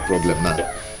is not my problem now.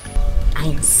 I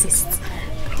insist.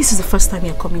 This is the first time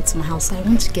you're coming to my house, so I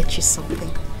want to get you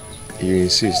something. You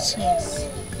insist? Yes.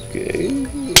 Okay.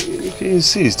 If you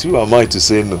insist, who am I to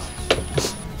say no?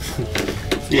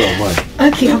 Who am I?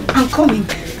 Okay, I'm coming.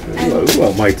 Who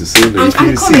am I to say no? I'm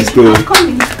coming.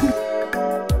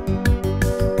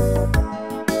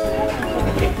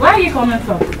 Where are you coming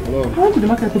from? Hello. I went to the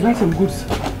market to buy some goods.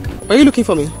 Are you looking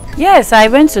for me? Yes, I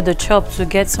went to the shop to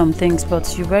get some things,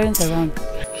 but you weren't around.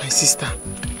 My sister,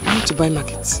 I need to buy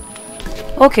markets.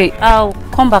 Okay, I'll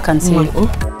come back and see you.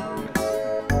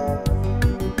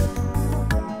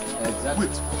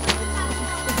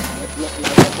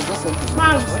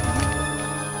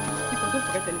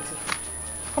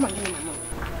 Come and give me my money.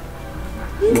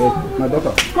 No, my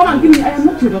daughter. Come and give me. I am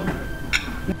not your daughter.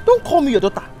 Don't call me your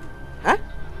daughter. Huh?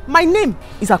 My name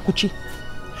is Akuchi.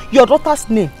 Your daughter's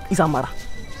name is Amara.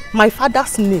 My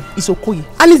father's name is Okoye.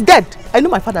 And he's dead. I know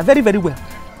my father very, very well.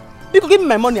 You can give me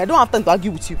my money. I don't have time to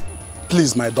argue with you.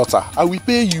 Please, my daughter. I will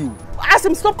pay you. Ask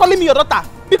him, stop calling me your daughter.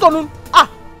 Because,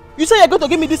 you say you're going to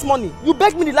give me this money. You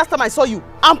begged me the last time I saw you.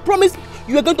 And promised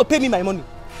you were going to pay me my money.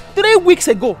 3 weeks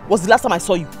ago was the last time I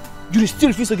saw you. You still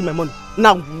refuse to give my money.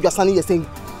 Now you're standing here saying,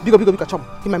 Big chum,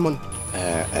 give my money.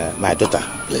 My daughter,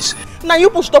 please. Now you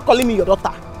push stop calling me your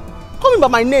daughter. Call me by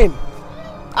my name.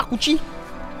 Akuchi.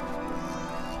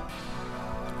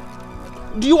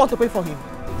 Do you want to pay for him?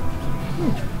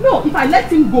 No, if I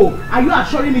let him go, are you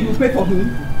assuring me you'll pay for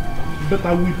him? But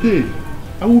I will pay.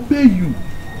 I will pay you.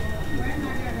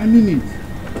 I mean it.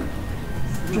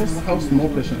 Just have small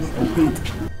patience. I'll pay it.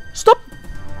 Stop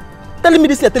telling me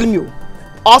this, you're telling me.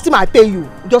 Ask I pay you.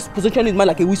 Just position his mind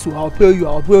like a whistle. I'll pay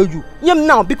you. Yeah,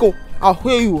 now, because I'll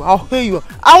pay you. I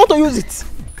want to use it.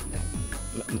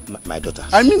 My daughter.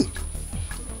 I mean,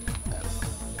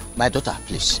 my daughter,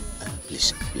 please.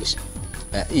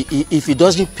 If he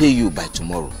doesn't pay you by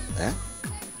tomorrow,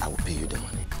 I will pay you the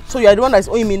money. So you are the one that is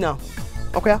owing me now,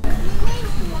 okay?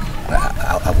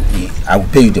 I will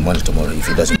pay you the money tomorrow if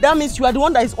he doesn't. That means you are the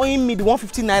one that is owing me the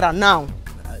 150 naira now.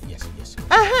 Yes.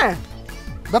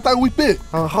 But I will pay.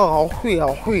 I'll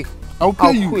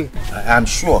pay you. I'm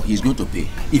sure he's going to pay.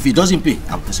 If he doesn't pay,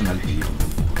 I'll personally pay you.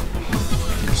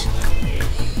 Please.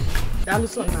 That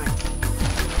looks so nice.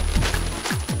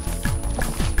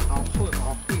 I'll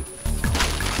pay.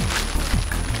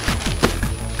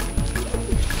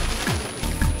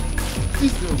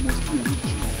 This girl must be a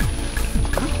witch.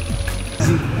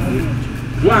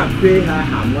 Go and pay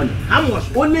her money. How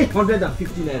much? Only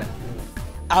 150 naira.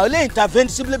 I only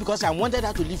intervened simply because I wanted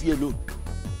her to leave you alone.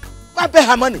 Go and pay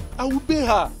her money. I will pay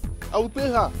her.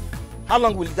 How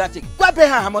long will that take? Go and pay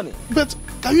her money. But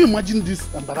can you imagine this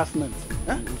embarrassment?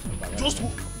 Just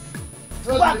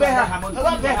go and pay her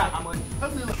money.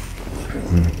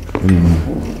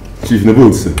 Chief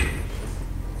Nebulse.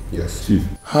 Yes. Chief.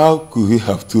 How could he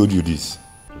have told you this?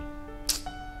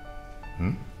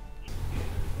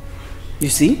 You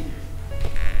see?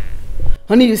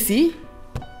 Honey, you see?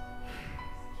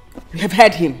 We have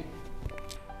heard him.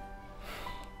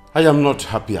 I am not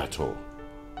happy at all.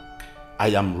 I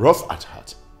am rough at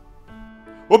heart.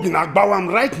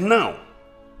 Obinagbawam right now.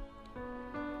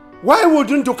 Why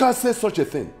wouldn't Nduka say such a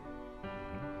thing?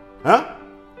 Huh?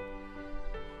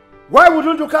 Why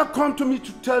wouldn't Nduka come to me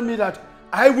to tell me that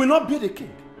I will not be the king?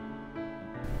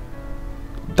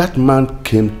 That man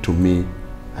came to me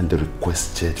and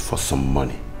requested for some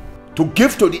money to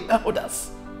give to the elders.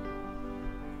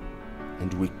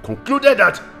 And we concluded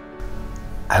that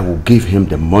I will give him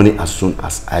the money as soon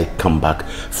as I come back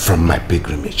from my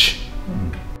pilgrimage.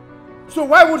 So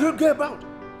why would you go about?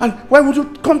 And why would you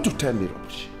come to tell me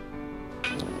rubbish?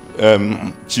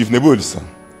 Chief Nebulisa,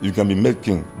 you can be made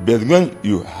king, but when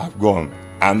you have gone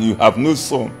and you have no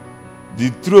son, the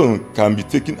throne can be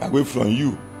taken away from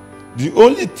you. The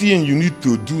only thing you need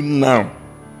to do now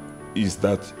is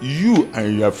that you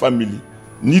and your family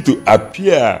need to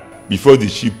appear before the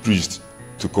chief priest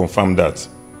to confirm that.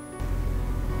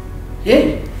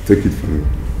 Yeah. Take it from me.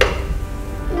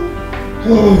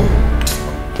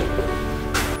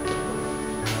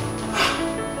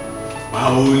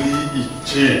 Maoli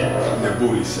Iche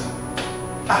Nebulisa.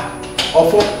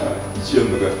 Ofo. Iche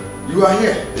Nduka. You are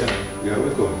here. Yeah, you are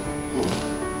welcome.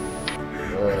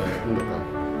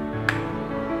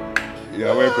 You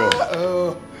are welcome.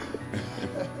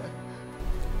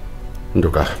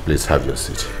 Nduka, please have your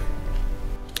seat.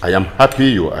 I am happy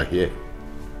you are here.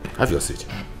 Have your seat.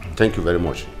 Thank you very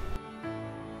much.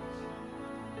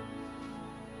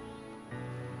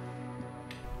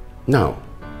 Now,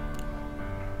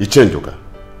 Iche Nduka,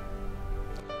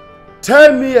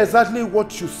 tell me exactly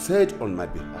what you said on my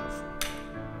behalf.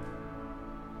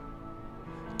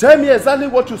 Tell me exactly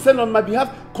what you said on my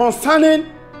behalf concerning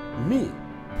me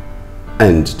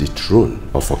and the throne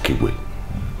of Okigwe.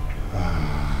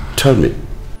 Tell me.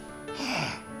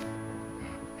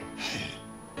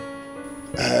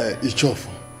 Ichofo.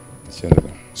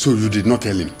 So you did not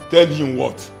tell him? Tell him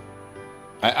what?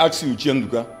 I asked you,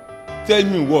 Chenduka. Tell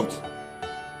me what?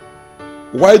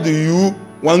 Why do you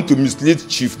want to mislead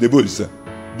Chief Nebulisa?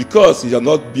 Because he has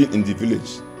not been in the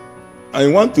village. I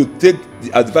want to take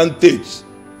the advantage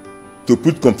to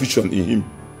put confusion in him.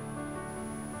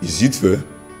 Is it fair?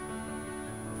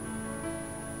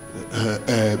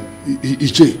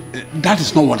 Iche, that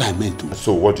is not what I meant to.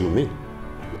 So what do you mean?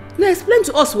 Now explain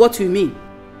to us what you mean.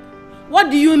 What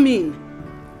do you mean?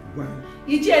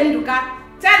 Iche Nduka,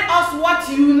 tell us what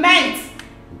you meant.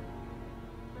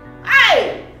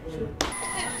 Hey!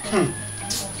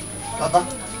 Papa,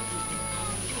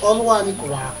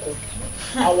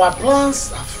 our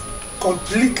plans have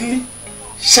completely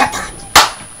shattered.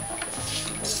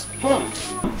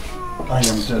 I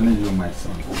am telling you, my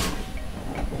son.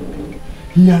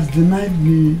 He has denied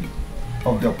me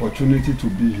of the opportunity to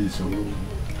be his own.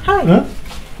 Hi. Huh?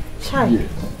 Hi. Yes.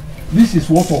 This is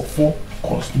what Ofo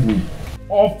cost me.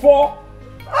 Ofo?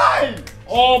 Hi!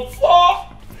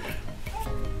 Ofo!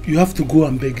 You have to go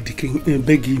and beg the king,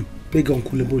 beg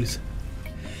Uncle Nebulisa.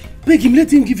 Beg him,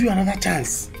 let him give you another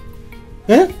chance.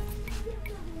 Eh?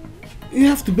 You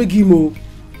have to beg him. Oh.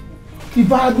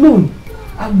 If I had known,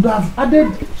 I would have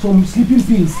added some sleeping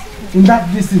pills in that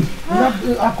thing, in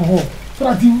that alcohol, so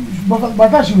that by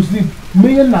the time she will sleep,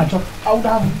 I would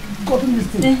have gotten this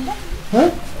thing.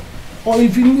 Huh? Or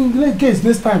if in case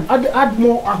next time, add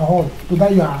more alcohol to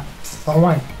that your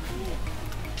wine.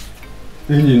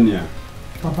 Engineer,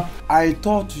 Papa, I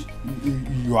thought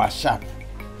you are sharp.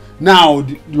 Now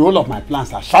the whole of my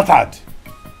plans are shattered.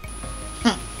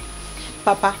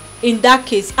 Papa, in that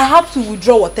case, I have to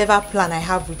withdraw whatever plan I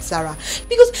have with Sarah.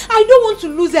 Because I don't want to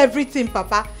lose everything,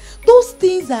 Papa. Those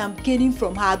things I am gaining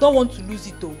from her, I don't want to lose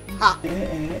it though.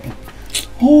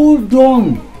 Hold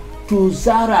on to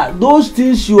Sarah. Those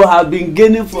things you have been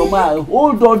gaining from her,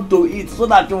 hold on to it so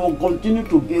that you will continue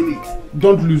to gain it.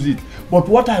 Don't lose it. But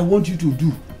what I want you to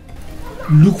do,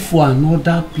 look for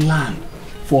another plan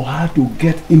for her to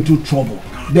get into trouble.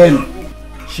 Then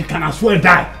she can as well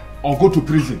die or go to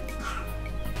prison.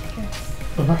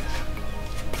 Papa,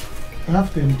 I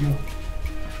have to endure.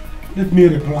 Let me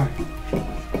reply.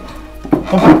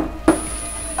 Papa,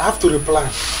 I have to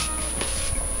reply.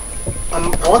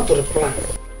 I want to reply.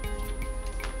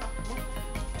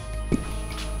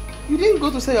 You didn't go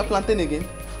to sell your plantain again?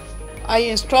 I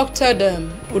instructed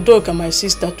Udoka, my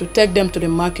sister, to take them to the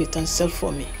market and sell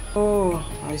for me. Oh,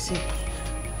 I see.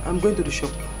 I'm going to the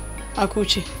shop.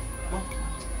 Akuchi,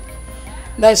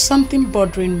 there is something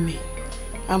bothering me.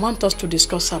 I want us to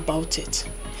discuss about it.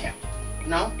 Here.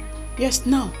 Now? Yes,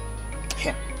 now.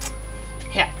 Here.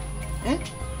 Here. Eh?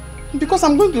 Because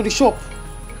I'm going to the shop.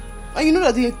 And you know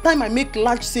that the time I make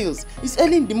large sales is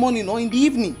early in the morning or in the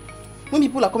evening. When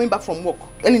people are coming back from work,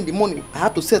 early in the morning, I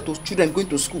have to sell to children going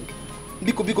to school.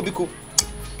 Biko.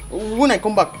 When I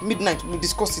come back, midnight, we'll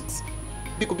discuss it.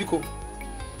 Biko.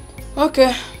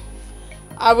 Okay.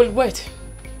 I will wait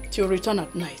till you return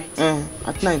at night.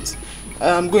 At night.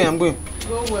 I'm going.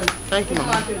 Go well. Thank you,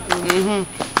 Mama.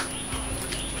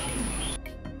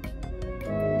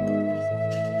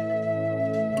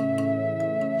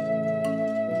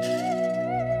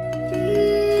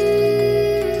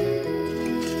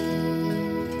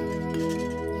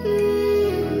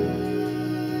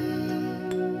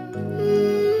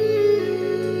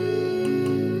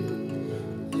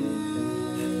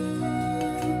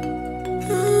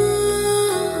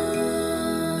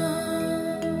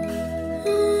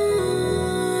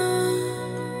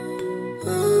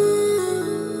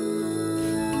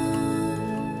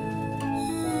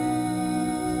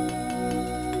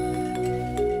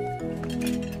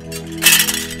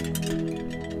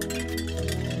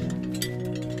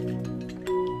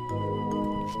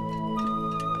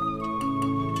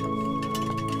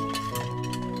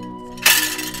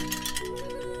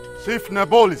 Chief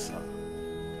Nebolisa,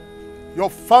 your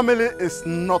family is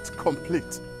not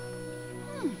complete.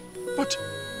 But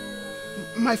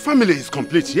my family is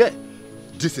complete, yeah.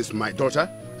 This is my daughter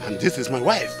and this is my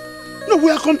wife. No, we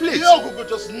are complete. Yogugu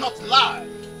does not lie.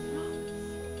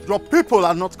 Your people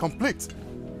are not complete.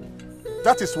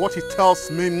 That is what he tells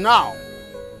me now.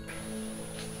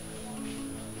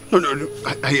 No,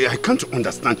 I can't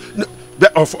understand. No,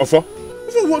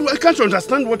 I can't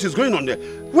understand what is going on there.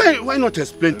 Why not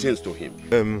explain things to him?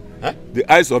 The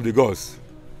eyes of the gods,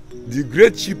 the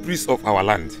great chief priest of our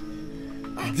land.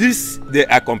 This, they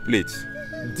are complete.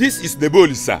 This is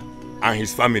Nebolisa and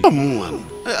his family.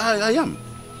 I am.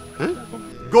 Huh?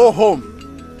 Go home.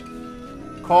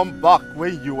 Come back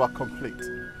when you are complete.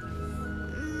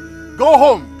 Go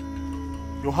home.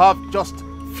 You have just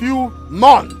few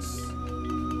months.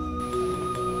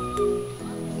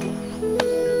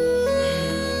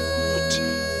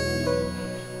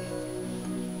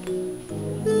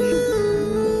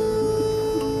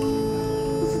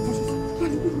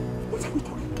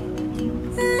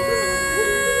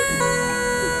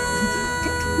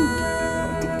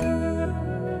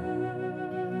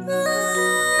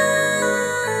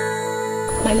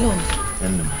 My lord,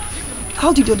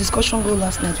 how did your discussion go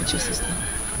last night with your sister?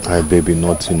 Hi baby,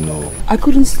 nothing, no. I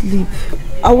couldn't sleep.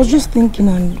 I was just thinking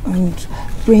and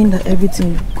praying that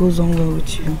everything goes on well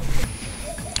with you.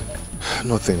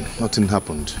 Nothing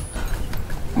happened.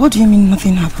 What do you mean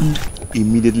nothing happened?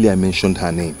 Immediately I mentioned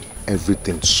her name,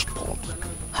 everything spun.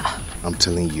 I'm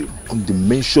telling you, on the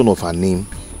mention of her name,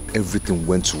 everything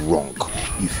went wrong.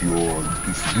 If you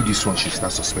do this one, she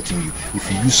starts suspecting you.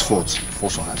 If you use force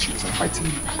on her, she'll start fighting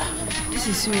you. This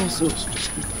is serious.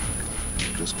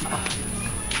 Just quick.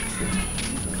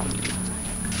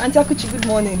 Auntie Akuchi, good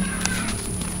morning.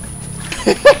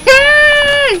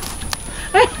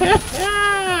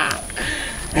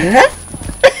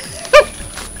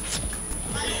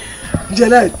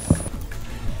 Janet.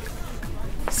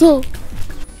 So,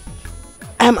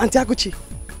 I am Auntie Akuchi.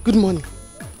 Good morning.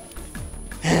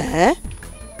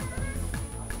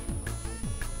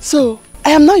 So,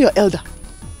 I am now your elder.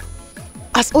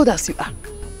 As old as you are.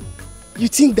 You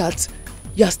think that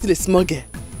you are still a small girl.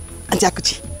 Auntie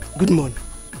Akuchi, good morning.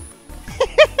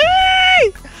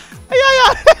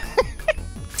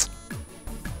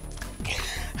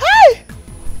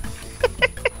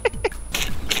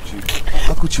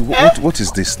 Akuchi, what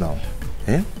is this now?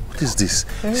 What is this?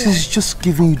 She's just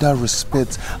giving you that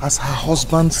respect as her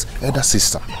husband's elder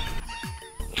sister.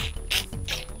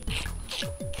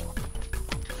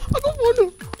 I don't want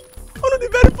to. I want to be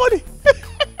very funny.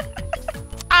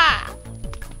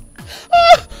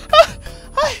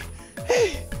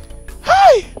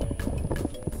 Hi.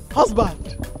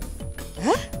 Husband.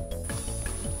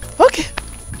 Okay.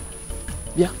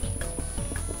 Yeah.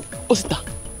 Osita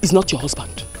is not your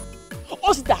husband.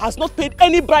 Osita has not paid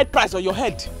any bride price on your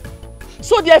head.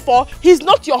 So therefore, he's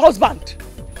not your husband.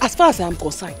 As far as I am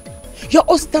concerned, you're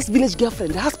Osita's village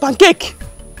girlfriend that has pancake.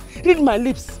 Read my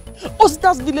lips.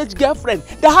 Osita's village girlfriend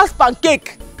that has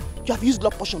pancake. You have used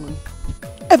love potion on me.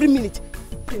 Every minute.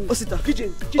 Osita.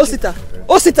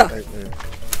 Osita.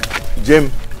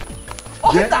 Jem.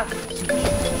 Osita.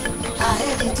 I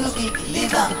had it too big,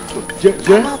 leave am.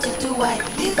 Jem. I'm too wide,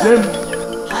 leave am.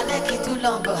 I like it too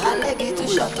long, I like it too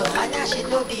short. I she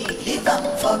no big, leave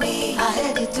am for me. I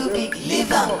had it too big,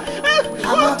 leave am.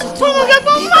 I'm too wide,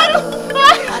 leave am.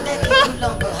 I like it too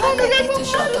long, I like it too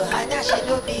short. I she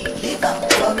no big, leave am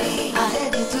for me. I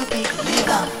had it too big, leave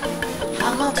am.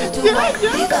 I'm too wide,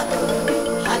 leave am.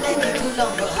 I like it too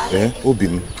long,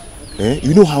 Obim,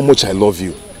 you know how much I love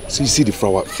you. So you see the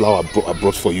flower I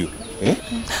brought for you.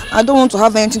 I don't want to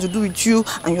have anything to do with you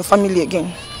and your family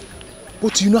again.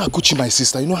 But you know Akuchi, my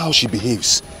sister, you know how she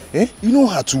behaves. Eh? You know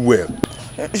her too well.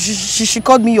 She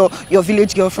called me your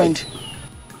village girlfriend.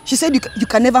 She said you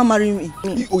can never marry me.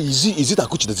 Oh, is it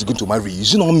Akuchi that is going to marry you?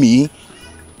 Is it not me?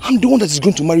 I'm the one that is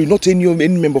going to marry you, not any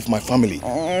member of my family.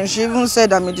 She even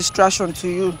said I'm a distraction to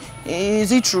you.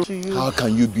 Is it true to you? How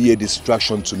can you be a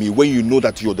distraction to me when you know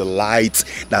that you're the light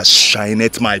that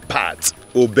shineth my path?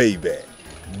 Oh, baby.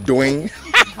 Doing?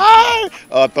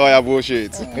 Oh, Toya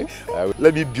bullshit.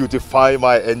 Let me beautify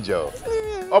my angel.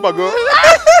 Oh my God.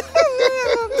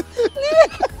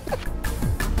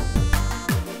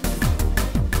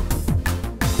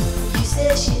 You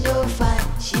say she no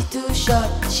fine, she too short,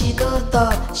 she no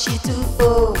tall, she too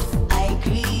old. I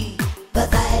agree, but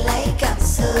I like her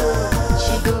so.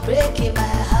 She go breaking my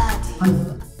heart.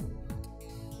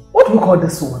 What do we call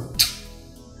this one?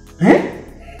 Eh?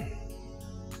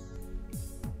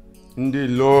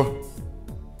 Ndilo,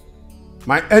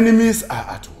 my enemies are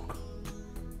at work.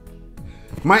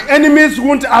 My enemies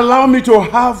won't allow me to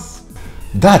have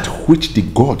that which the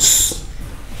gods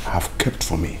have kept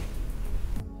for me.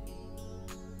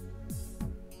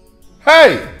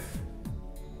 Hey!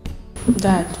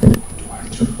 Dad,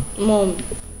 Mom,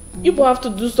 you both have to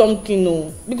do something,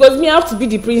 no? Because me, I have to be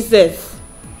the princess.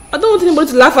 I don't want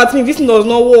anybody to laugh at me if this does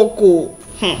not work, oh.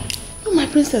 No, my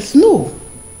princess, no.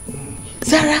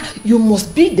 Sarah, you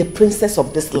must be the princess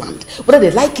of this land, whether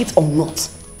they like it or not.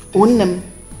 Own them.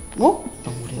 No?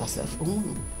 Don't worry yourself. Own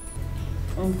them.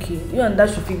 Okay, you and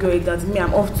Dad should figure it out. Me,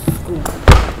 I'm off to school.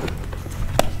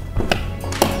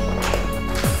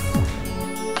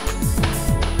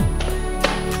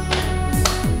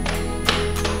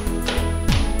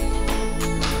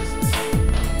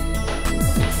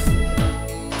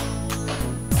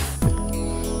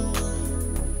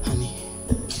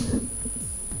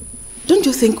 Don't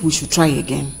you think we should try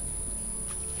again?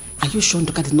 Are you sure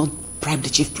Ndoka did not bribe the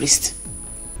chief priest?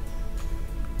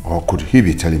 Or could he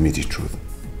be telling me the truth?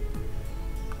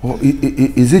 Or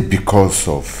is it because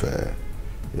of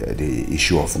the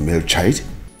issue of male child?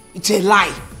 It's a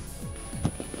lie.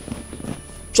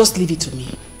 Just leave it to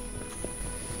me.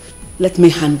 Let me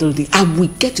handle this. I will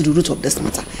get to the root of this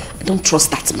matter. I don't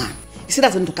trust that man. You see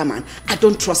that Ndoka man? I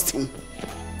don't trust him.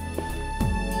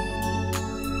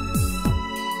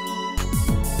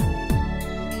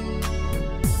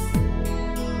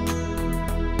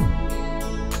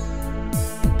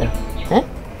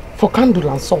 For candle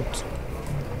and salt.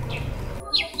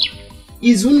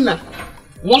 Izuna,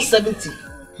 170.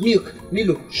 Milk,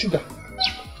 Milo, sugar.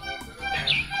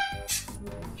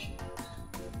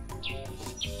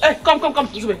 Hey, come,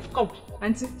 Zube, come.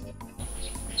 Auntie.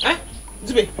 Eh?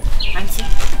 Zube. Auntie.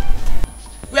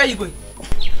 Where are you going?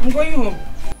 I'm going home.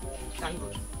 Thank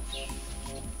God.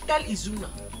 Tell Izuna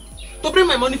to bring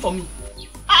my money for me.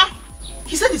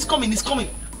 He said he's coming.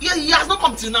 Yeah, he has not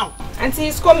come till now. Auntie,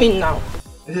 he's coming now.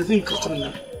 I think he's coming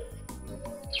now.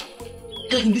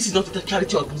 Tell him this is not a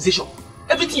charity organization.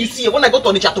 Everything you see here, when I go to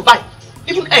Onitsha to buy,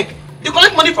 even egg, they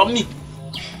collect money from me.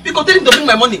 Because tell him to bring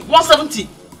my money, 170.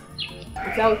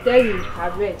 I'll tell you,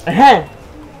 I've read.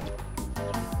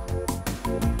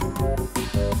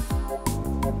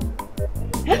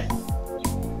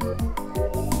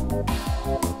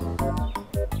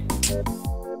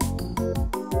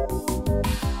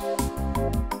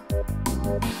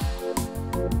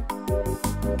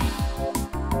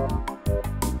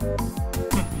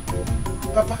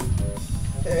 Papa.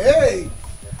 Hey!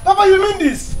 Papa, you mean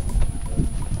this?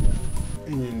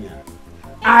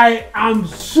 I am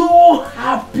so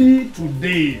happy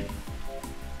today.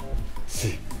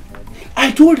 See,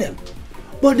 I told them,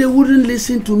 but they wouldn't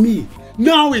listen to me.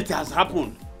 Now it has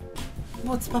happened.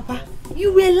 But Papa,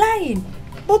 you were lying.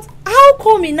 But how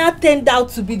come it now turned out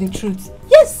to be the truth?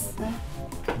 Yes.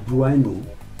 Do I know?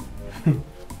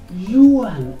 You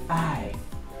and I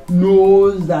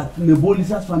knows that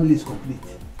Nebolisa's family is complete.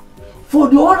 For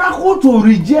the oracle to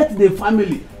reject the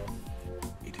family,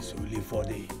 it is only for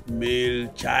the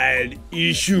male child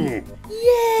issue.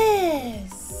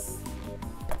 Yes.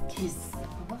 Yes.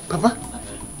 Papa,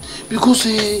 because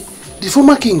the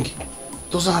former king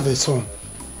doesn't have a son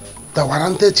that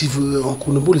warranted Chief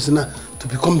Uncle Nebolisa to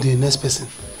become the next person.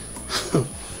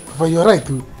 Papa, you're right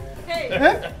too.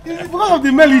 Hey. It's because of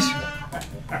the male issue.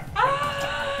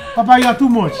 Papa, you are too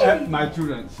much. My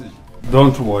children, see.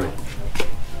 Don't worry.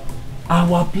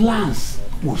 Our plans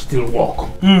will still work.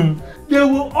 They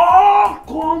will all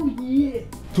come here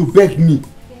to beg me.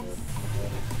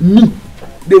 Me,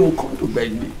 they will come to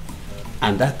beg me.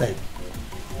 And that time,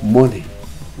 money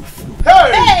will flow.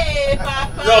 Hey,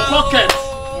 Papa! Your pocket,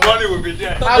 money will be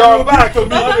there. Your bag,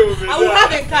 money will be there. I will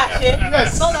have a cash, eh?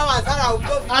 Yes. No, that one, I will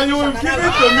go. And you will give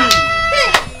it to me.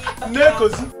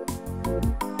 Nekozi.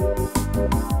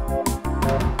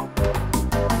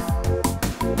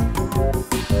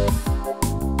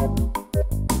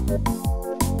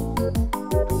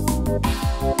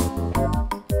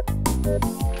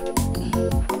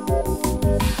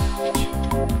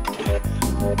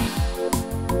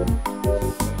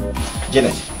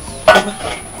 Janet,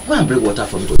 go and bring water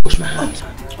for me to wash my hands.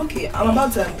 Oh, okay, I'm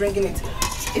about to bringing it.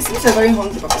 It seems you're very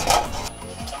hungry, Papa.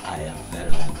 I am very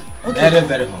hungry. Okay. Very,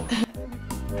 very hungry.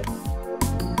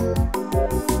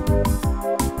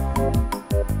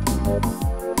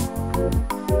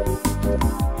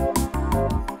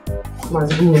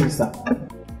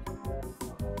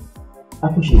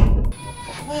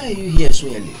 Why are you here so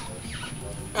early?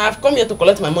 I've come here to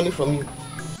collect my money from you.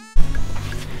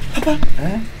 Papa,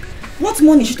 what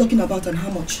money is she talking about and how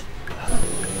much?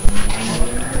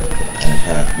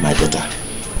 My daughter,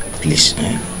 please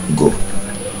go.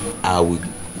 I will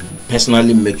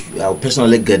personally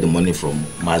get the money from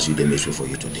Mazu the Mesue for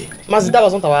you today. Mazu, that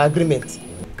was not our agreement.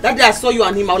 That day I saw you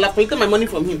and him, I would have collected my money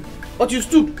from him. But you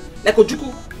stood like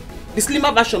Ojuku, the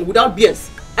slimmer version without beers.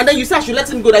 And then you said I should let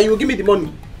him go, that you will give me the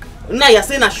money. Now you're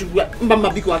saying I should give me my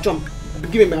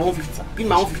 150. Give me my 150.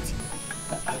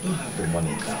 I don't have the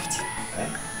money now.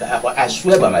 I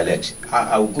swear by my legs,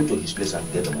 I will go to his place and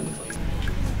get the money for you.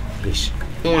 Please.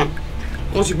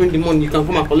 Once you bring the money, you can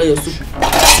come and collect your soup.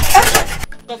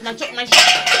 Because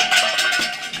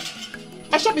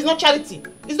my shop is not charity.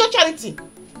 It's not charity.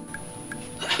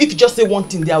 If you just say one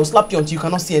thing there, I will slap you until you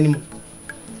cannot see anymore.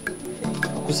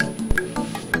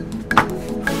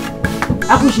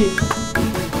 Akushi.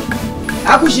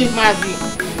 Mazi.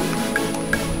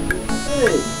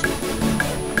 Hey.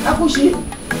 Akushi.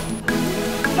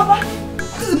 Papa,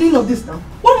 what is the meaning of this now?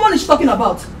 What money is she talking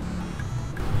about?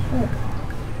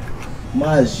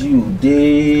 Mazu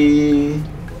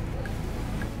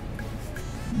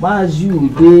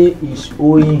is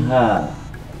owing her.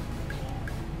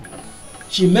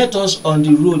 She met us on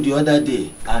the road the other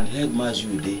day and heard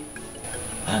Mazu Day.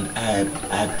 And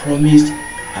I promised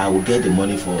I will get the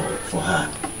money for her.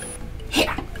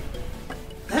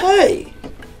 Hey!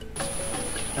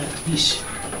 Please,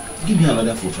 give me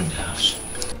another food from the house.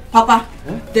 Papa,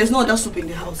 there's no other soup in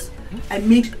the house. I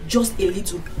made just a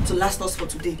little to last us for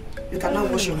today. You can now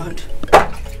wash your hand.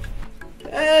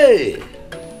 Hey!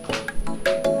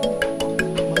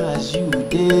 Mazu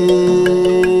Day.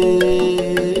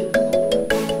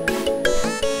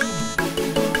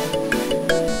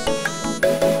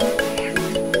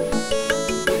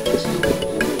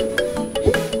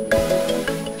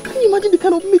 Imagine the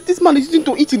kind of meat this man is using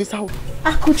to eat in his house.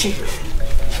 Akuchi,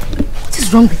 what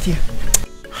is wrong with you?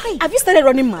 Hi. Have you started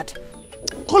running mad?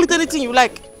 Call it anything you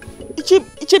like.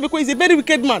 Ichebeko is a very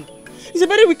wicked man. He's a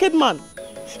very wicked man.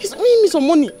 He's owing me some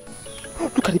money.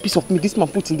 Look at the piece of meat this man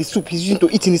put in the soup he's using to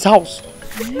eat in his house.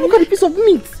 Look at the piece of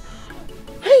meat.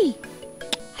 Hey,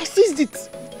 I seized it.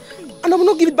 And I will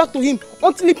not give it back to him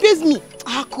until he pays me.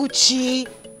 Akuchi.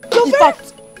 In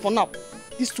fact, for now,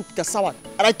 this soup is sour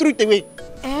and I threw it away.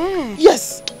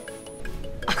 Yes.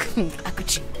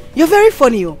 Akuchi, you're very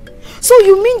funny. So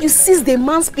you mean you seized the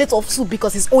man's plate of soup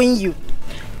because he's owing you?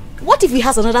 What if he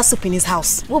has another soup in his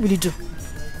house? What will you do?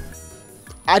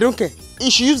 I don't care. He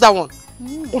should use that one.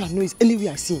 All I know is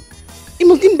anywhere I see him, he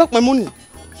must give me back my money.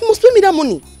 He must pay me that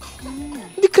money.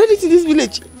 The credit in this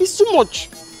village is too much.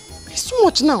 It's too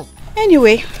much now.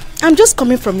 Anyway, I'm just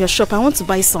coming from your shop. I want to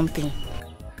buy something.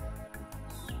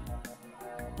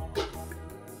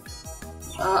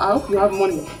 I hope you have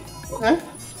money.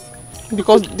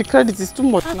 Because the credit is too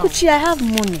much now. Akuchi, I have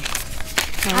money.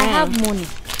 I have money.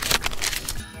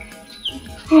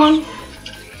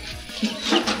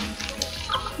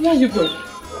 Where are you going?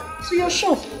 To your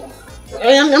shop.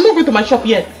 I'm not going to my shop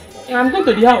yet. I'm going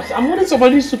to the house. I'm holding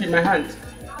somebody's soup in my hand.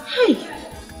 Hi.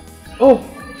 Oh,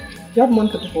 you have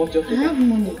money to pay for what you're doing? I have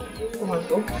money. Come on,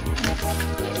 go.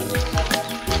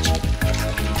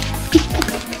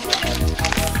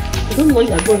 I don't know where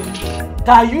you're going.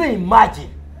 Can you imagine?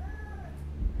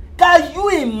 Can you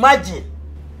imagine?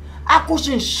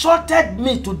 Akushi insulted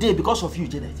me today because of you,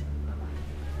 Janet.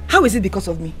 How is it because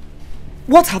of me?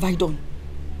 What have I done?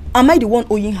 Am I the one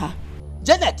owing her?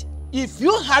 Janet, if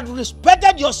you had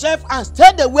respected yourself and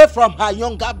stayed away from her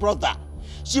younger brother,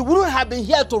 she wouldn't have been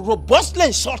here to robustly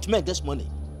insult me this morning.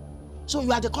 So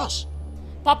you are the cause.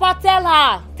 Papa, tell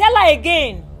her. Tell her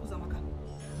again.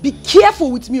 Be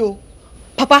careful with me, oh.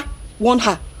 Papa, warn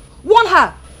her. Warn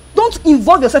her. Don't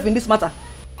involve yourself in this matter.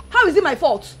 How is it my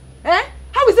fault?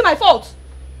 How is it my fault?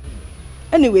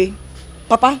 Anyway,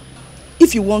 Papa,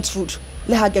 if you want food,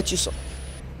 let her get you some.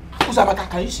 Uzabaka,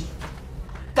 can you see?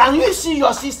 Can you see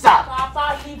your sister?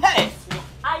 Papa, hey.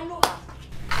 I know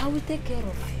I will take care of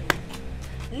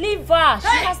her. Leave her.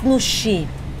 She has no shame.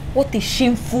 What a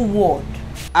shameful word.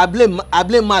 I blame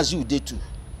Maz you day too.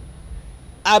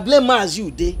 I blame Maz you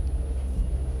day.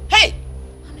 Hey!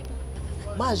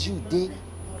 Maz you day.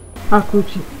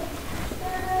 Akuchi,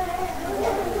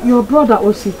 your brother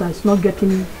Osita is not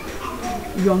getting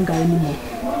younger anymore.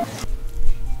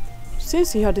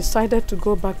 Since he had decided to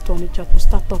go back to Onitsha to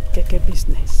start up keke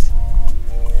business,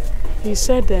 he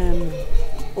said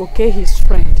okay, his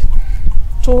friend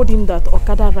told him that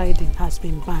Okada riding has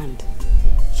been banned.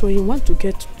 So he want to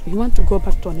go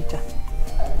back to Onitsha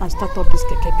and start up this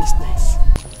keke business.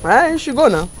 Alright, you should go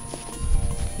now.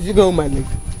 You should go with my leg.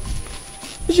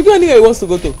 You should go anywhere he wants to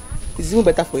go to. It's even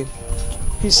better for him.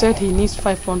 He said he needs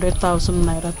 500,000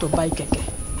 naira to buy keke.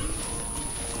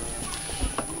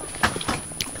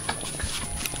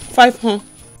 500.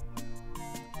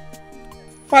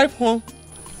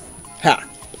 Ha!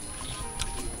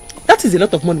 That is a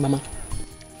lot of money, Mama.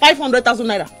 500,000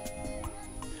 naira.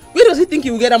 Where does he think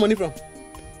he will get that money from?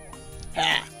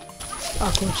 Ha!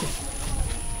 Akoche,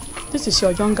 this is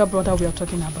your younger brother we are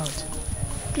talking about.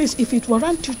 Please, if it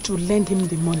warrants you to lend him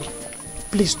the money,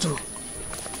 please do.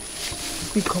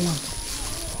 Come on.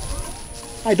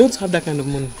 I don't have that kind of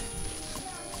money.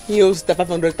 He owes the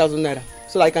 500,000 naira.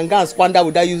 So I can go and squander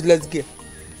with that useless gear.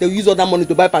 They will use all that money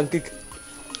to buy pancake.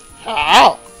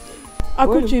 How?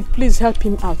 Akuchi, please help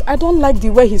him out. I don't like the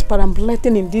way he's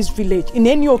perambulating in this village. In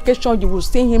any occasion, you will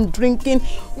see him drinking,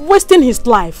 wasting his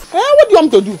life. What do you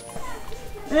want me to do?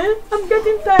 I'm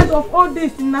getting tired of all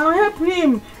this. Now help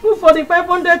him. Look for the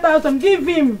 500,000. Give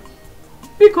him.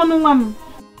 Pick on him.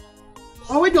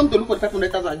 Where do you want to look for the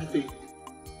 500,000 I give to you?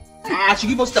 She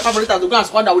give us the 500,000 to go and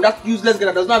squander with that useless girl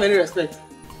that does not have any respect.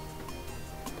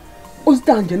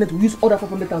 Osita and Janet will use all that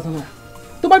 500,000 naira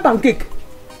to buy pancake.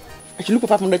 I should look for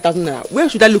 500,000 naira. Where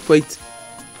should I look for it?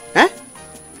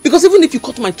 Because even if you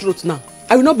cut my throat now,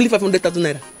 I will not believe 500,000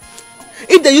 naira.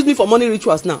 If they use me for money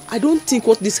rituals now, I don't think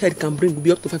what this head can bring will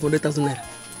be up to 500,000 naira.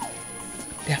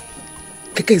 Yeah.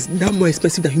 Keke is now more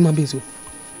expensive than human beings.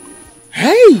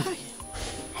 Hey!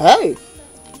 Hey!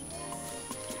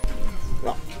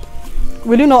 No.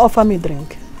 Will you not offer me a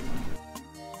drink?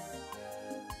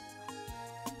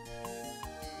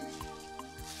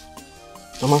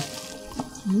 Mama,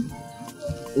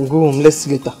 go home, let's see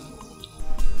later.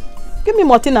 Give me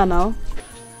Martina now.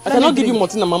 I cannot give you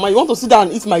Martina, Mama. You want to sit down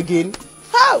and eat my gain?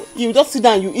 How? You just sit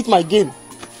down and you eat my gain.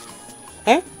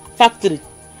 Factory,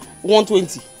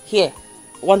 120. Here,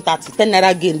 130. 10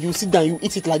 naira gain. You sit down, you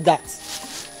eat it like that.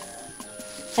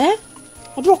 I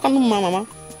don't know, Mama.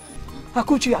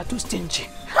 Akuchi, you are too stingy.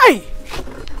 Hey!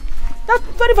 That's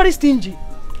very, very stingy.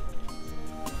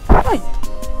 Hey!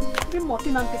 Give me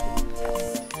Martina and take it.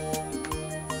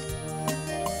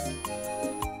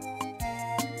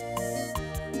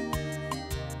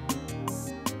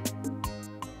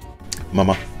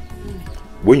 Mama,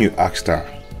 when you asked her,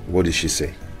 what did she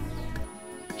say?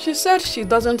 She said she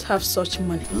doesn't have such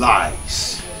money.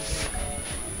 Lies.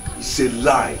 It's a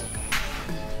lie.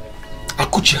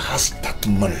 Akuchi has that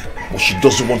money, but she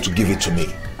doesn't want to give it to me.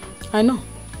 I know.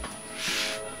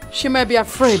 She may be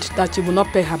afraid that you will not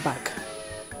pay her back.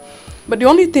 But the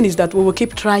only thing is that we will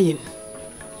keep trying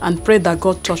and pray that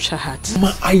God touch her heart.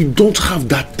 Mama, I don't have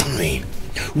that time.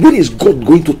 When is God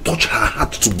going to touch her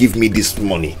heart to give me this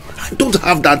money? I don't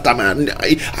have that time.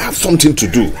 I have something to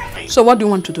do. So what do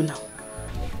you want to do now?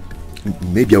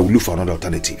 Maybe I will look for another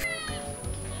alternative.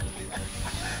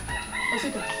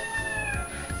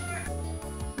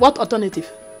 What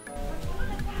alternative?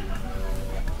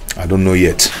 I don't know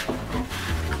yet.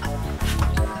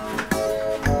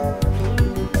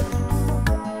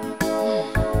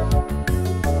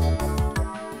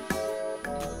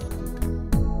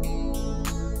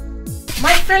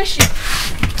 My friendship.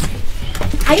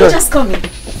 Are you just coming? I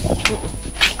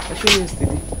saw you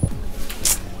yesterday.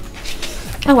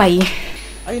 How are you?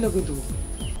 Are you not going to work?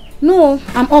 No,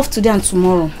 I'm off today and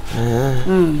tomorrow.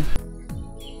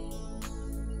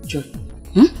 Joy.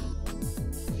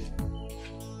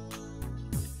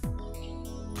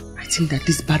 I think that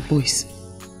these bad boys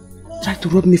tried to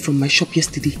rob me from my shop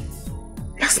yesterday.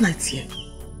 Last night here.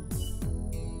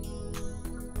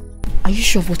 Are you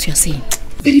sure of what you're saying?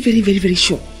 Very, very, very, very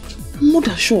sure. I'm more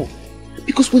than sure.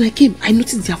 Because when I came, I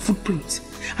noticed their footprints.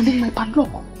 And then my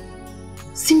padlock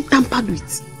seemed tampered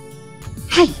with.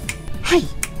 Hi.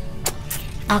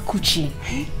 Akuchi,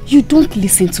 you don't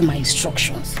listen to my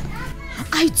instructions.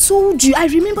 I told you, I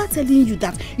remember telling you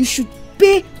that you should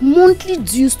pay monthly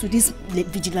dues to these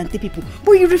vigilante people.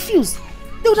 But you refused.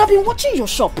 They would have been watching your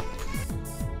shop.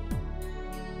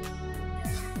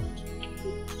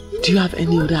 Do you have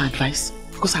any other advice?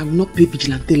 because I will not pay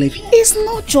vigilante levy. It's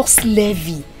not just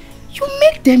levy. You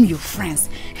make them your friends.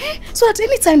 So that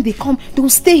anytime they come, they will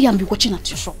stay here and be watching at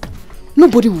your shop.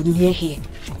 Nobody will near here.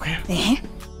 Okay.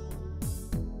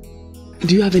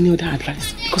 Do you have any other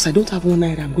advice? Because I don't have 1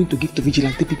 naira I'm going to give to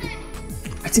vigilante people.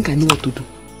 I think I know what to do.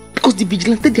 Because the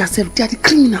vigilante themselves, they are the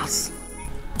criminals.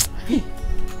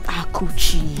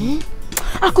 Akuchi.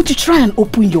 Akuchi, try and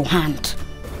open your hand.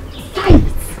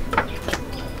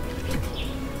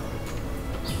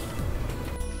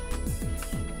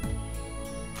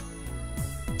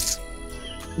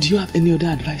 Do you have any other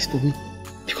advice for me?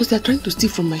 Because they are trying to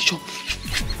steal from my shop.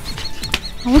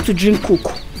 I want to drink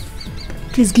Coke.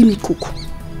 Please give me Coke.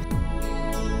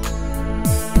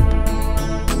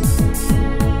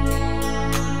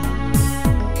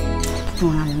 No,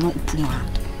 I'm not opening your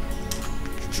hand.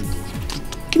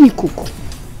 Give me Coke.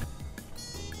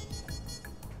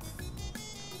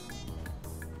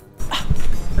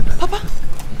 Papa,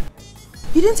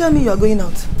 you didn't tell me you are going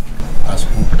out. As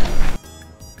who?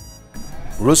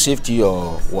 Road safety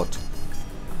or what?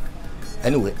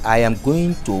 Anyway, I am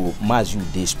going to Mazu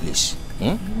this place.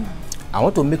 I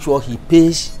want to make sure he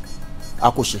pays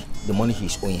Akoshi the money he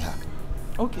is owing her.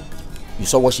 Okay. You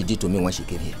saw what she did to me when she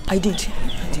came here. I did.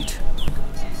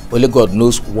 Only God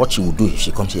knows what she will do if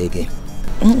she comes here again.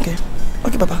 Okay.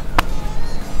 Okay, Papa.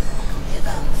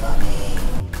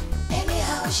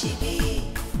 Anyhow she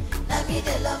be, na me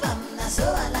the love am, na so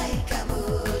I like am.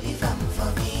 Leave am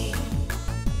for me,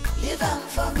 leave am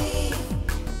for me.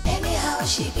 Anyhow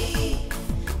she be,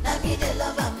 na me the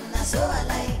love am, na so I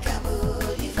like am.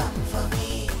 Leave am for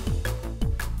me.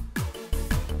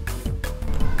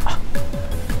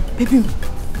 Baby,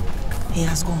 he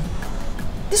has gone.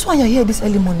 This one you're here this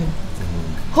early morning.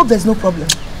 Hope there's no problem.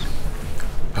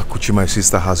 Akuchi, my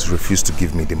sister, has refused to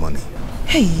give me the money.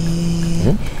 Hey,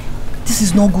 this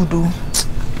is not good though.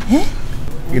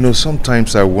 You know,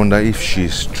 sometimes I wonder if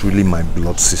she's truly my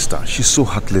blood sister. She's so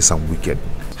heartless and wicked.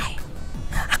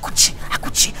 Akuchi,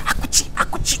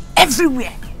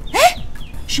 everywhere.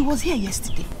 She was here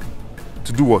yesterday.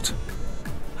 To do what?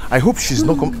 I hope she's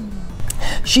not come.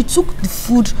 She took the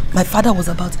food my father was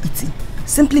about eating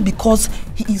simply because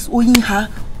he is owing her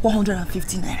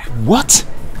 150 naira. What?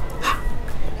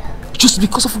 Just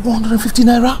because of 150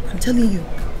 naira? I'm telling you,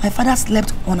 my father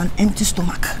slept on an empty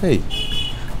stomach. Hey.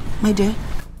 My dear,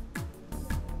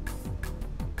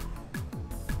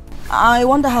 I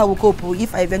wonder how I will cope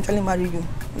if I eventually marry you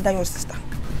without your sister.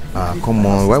 Ah, come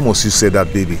on. Why must you say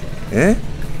that, baby?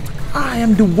 I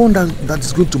am the one that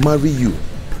is going to marry you.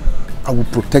 I will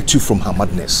protect you from her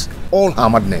madness. All her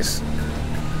madness.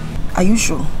 Are you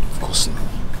sure? Of course not.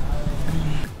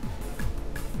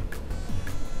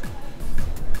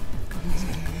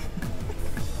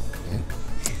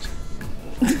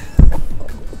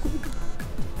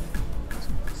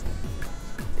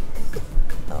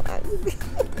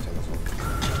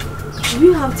 Do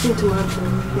you have tin tomato?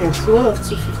 Yes. What of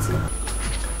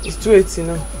 250? It's 280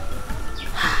 now.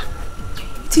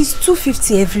 It is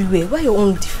 250 everywhere. Why your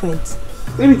own different?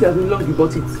 Maybe it has been long you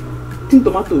bought it. Tin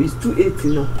tomato is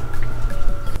 280 now.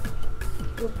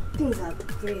 Things are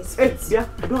very expensive. Hey, yeah,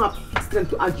 I don't have strength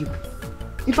to argue.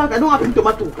 In fact, I don't have tin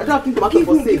tomato. I don't have tin tomato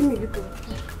for sale. Give me.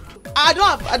 I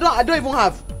don't even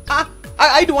have.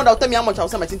 Are you the one that will tell me how much I will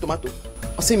sell my tin tomato?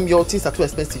 I'll say your things are too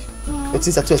expensive. Your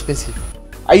things are too expensive.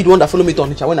 Are you the one that followed me to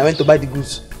Onitsha when I went to buy the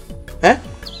goods?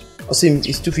 I'll say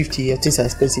it's 250, your things are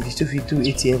expensive. It's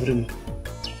 280 everywhere.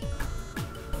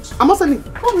 I'm not selling.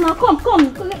 Come now, come.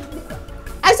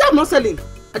 I said I'm not selling.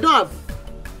 I don't have.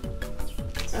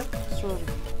 Sorry.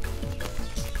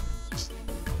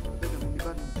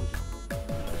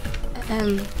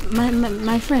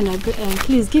 My friend,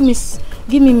 please give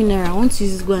me mineral. I want to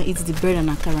just go and eat the bread and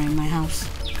akara in my house.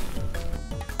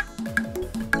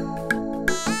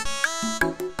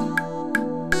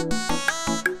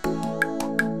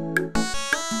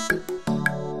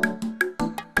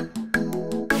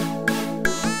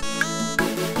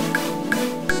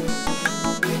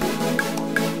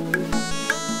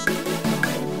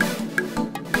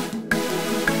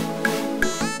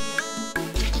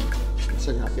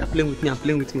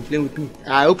 Playing with me.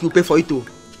 I hope you pay for it too.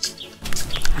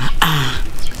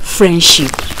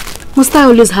 Friendship. Must I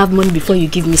always have money before you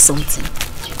give me something?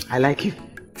 I like you.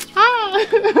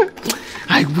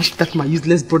 I wish that my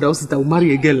useless brother or sister will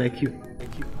marry a girl like you.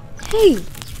 Hey,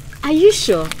 are you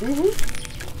sure?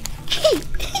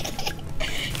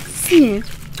 See,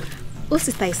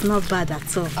 Osita is not bad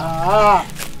at all.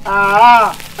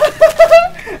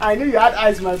 I knew you had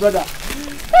eyes, my brother.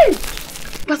 Hey,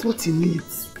 that's what he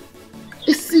needs.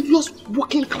 A serious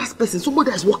working class person, somebody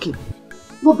that is working.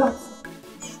 Not that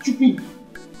stupid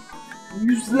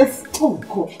useless. Oh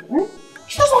God. Eh?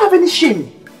 She doesn't have any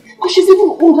shame. Because she's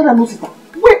even older than Osita.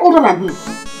 Way older than him.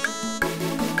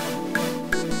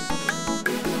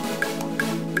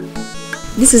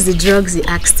 This is the drugs he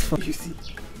asked for. You see?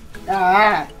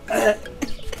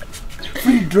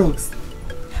 Free drugs.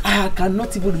 I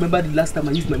cannot even remember the last time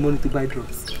I used my money to buy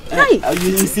drugs.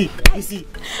 You see?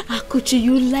 Akuchi,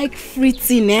 you like free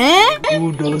thing, eh?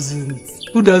 Who doesn't?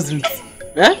 Who doesn't?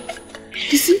 Eh?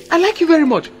 You see, I like you very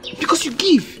much because you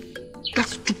give. That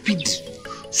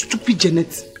stupid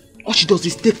Janet. All she does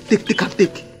is take and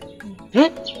take. Eh?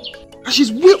 And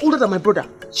she's way older than my brother.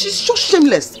 She's so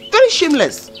shameless, very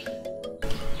shameless.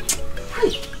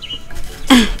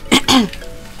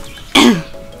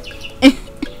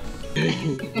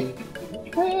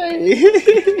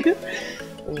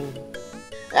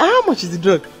 How much is the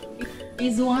drug?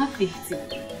 It's 150.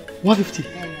 150?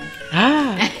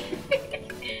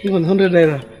 Even 100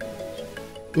 naira.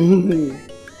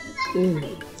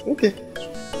 Okay.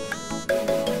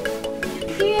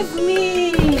 Give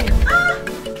me.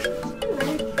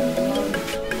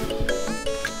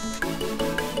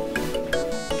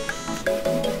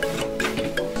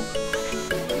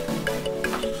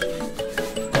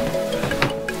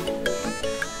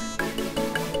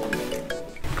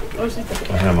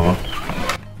 Hi, Mama.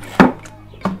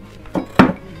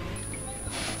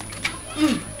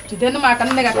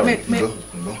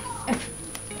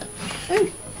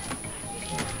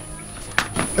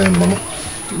 Mama,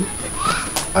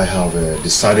 I have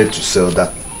decided to sell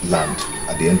that land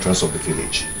at the entrance of the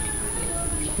village.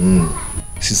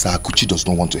 Since Akuchi does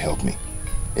not want to help me,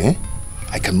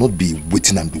 I cannot be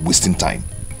waiting and be wasting time.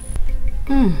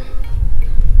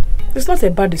 It's not a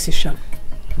bad decision.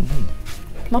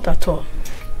 Not at all.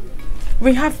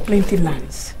 We have plenty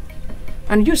lands.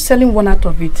 And you selling one out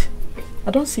of it, I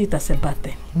don't see it as a bad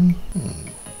thing.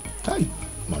 Hi,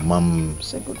 my mom.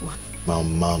 It's a good one.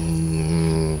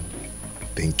 Mom,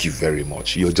 thank you very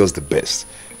much. You're just the best.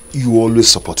 You always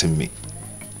supporting me.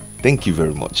 Thank you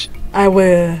very much. I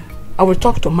will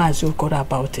talk to Mazi Okoda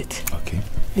about it. Okay.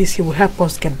 This will help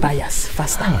us get buyers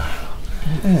faster.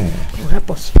 It will help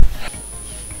us.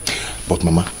 But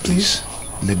Mama, please,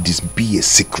 let this be a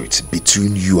secret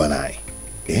between you and I.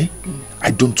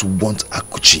 I don't want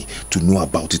Akuchi to know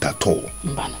about it at all.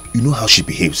 Mbano. You know how she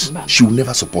behaves. Mbano. She will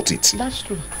never support it. That's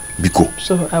true. Biko.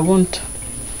 So I won't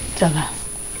tell her.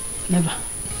 Never.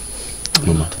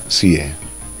 Mama, see,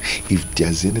 if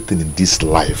there's anything in this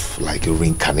life like a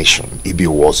reincarnation, Ibi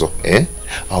Wazo, I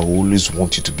always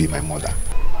want you to be my mother.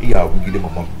 Yeah, we'll give them a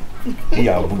mom.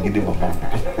 Yeah, we'll give them a mom.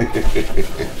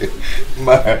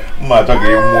 Ma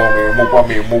talking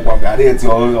more. I didn't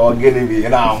all getting me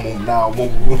now. You must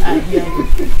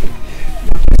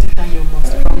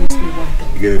promise me one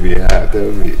thing.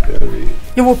 Tell me.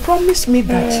 You will promise me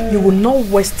that you will not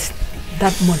waste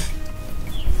that money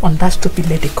on that stupid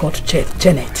lady called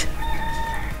Janet.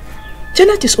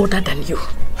 Janet is older than you.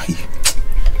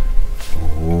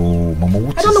 Oh, Mama,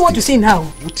 what I don't know what to say now.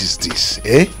 What is this,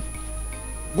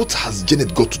 What has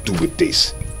Janet got to do with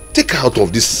this? Take her out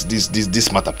of this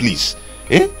matter, please.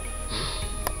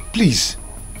 Please.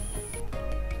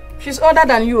 She's older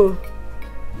than you.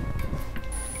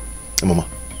 Mama,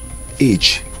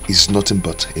 age is nothing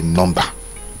but a number.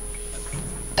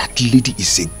 That lady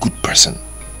is a good person.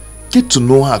 Get to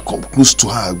know her, come close to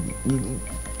her.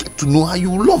 Get to know her,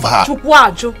 you love her.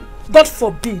 Chukwajo, God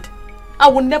forbid. I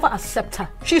will never accept her.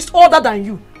 She's older than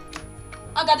you.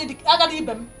 Agadi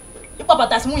ibem. Papa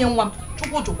that's mu yan wam.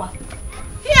 Chukwajo.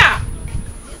 Here.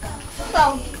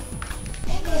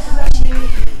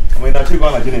 When I check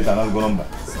on a Janet and I'll go number.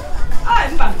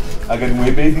 Mba. Agadi mo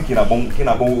ebe kina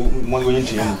bon mo yin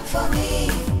chi yan.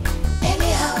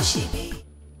 Anyhow she be.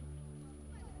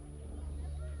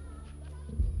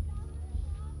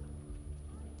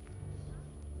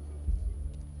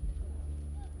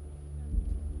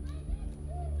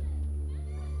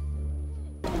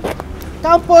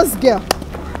 Campus girl.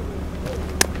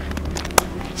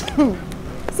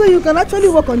 So you can actually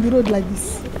walk on the road like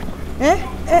this.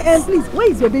 And please, where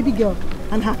is your baby girl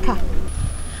and her car?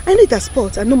 I need a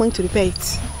spot and no money to repair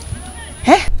it.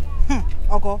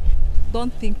 Ogo,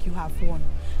 don't think you have won.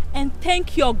 And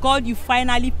thank your God you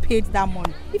finally paid that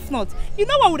money. If not, you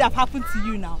know what would have happened to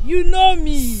you now. You know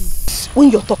me.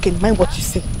 When you're talking, mind what you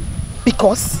say.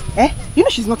 Because, you know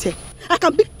she's not here. I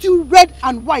can beat you red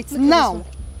and white now.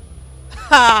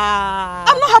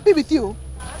 I'm not happy with you.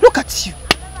 Look at you.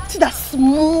 See that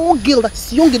small girl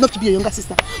that's young enough to be your younger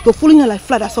sister. You're following her like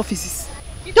fly as offices.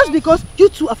 Just because you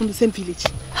two are from the same village.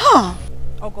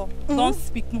 Ogo, don't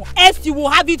speak more. Else you will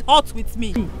have it hot with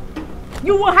me.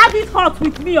 You will have it hot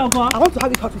with me, Ogo. I want to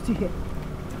have it hot with you here.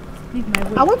 Leave my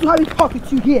way. I want to have a talk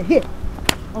with you here.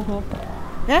 Ogo.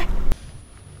 Eh?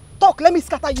 Talk, let me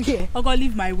scatter you here. Ogo,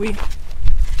 leave my way.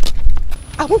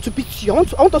 I want to beat you. I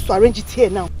want us to arrange it here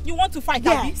now. You want to fight,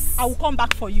 Yes. Abi? I will come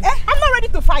back for you. Eh? I'm not ready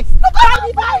to fight.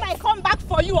 Anytime I come back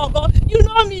for you, Ogo, you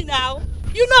know me now.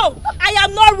 You know, I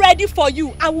am not ready for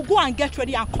you. I will go and get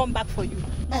ready and come back for you.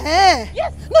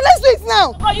 Yes. No, let's do it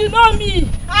now. Oh, you know me.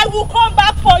 I will come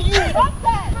back for you.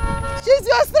 She's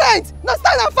your strength. No,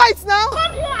 stand and fight now.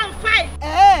 Come here and fight.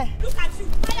 Look at you.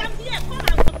 I am here. Come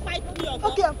and fight me, Ogo.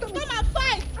 Okay, I'm coming. Come and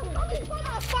fight. Come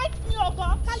and fight me,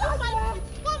 Ogo. Can you fight me?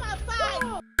 Come and fight.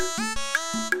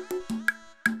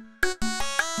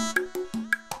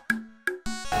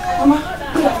 Mama,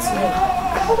 good afternoon.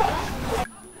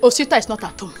 Osita is not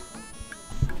at home.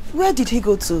 Where did he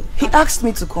go to? He asked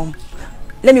me to come.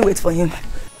 Let me wait for him.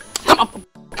 Come on.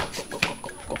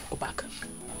 Go back.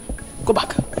 Go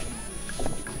back.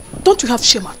 Don't you have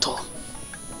shame at all?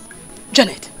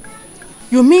 Janet,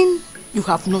 you mean you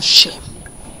have no shame?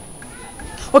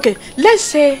 Okay, let's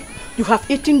say you have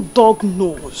eaten dog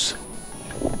nose.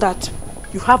 That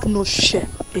you have no shame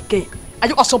again. Are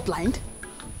you also blind?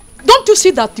 Don't you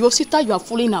see that the Osita you are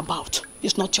fooling about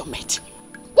is not your mate?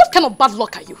 What kind of bad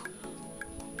luck are you?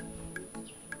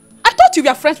 I thought you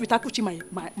were friends with Akuchi,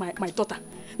 my daughter.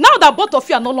 Now that both of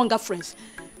you are no longer friends,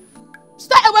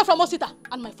 stay away from Osita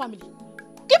and my family.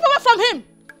 Keep away from him.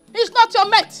 He's not your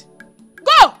mate.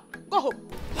 Go! Go home.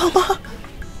 Mama!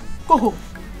 Go home.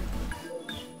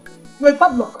 You're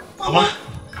bad luck. Mama!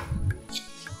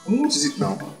 What is it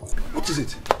now? What is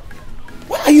it?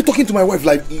 Why are you talking to my wife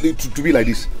like to be like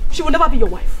this? She will never be your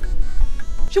wife.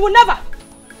 She will never.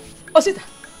 Osita,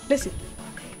 listen.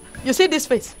 You see this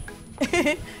face?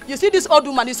 You see this old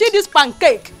woman? You see this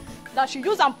pancake that she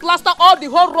used and plaster all the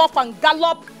whole rough and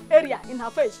gallop area in her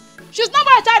face? She's not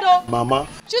my child, oh. Mama.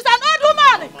 She's an old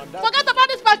woman. Forget about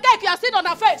this pancake you are seeing on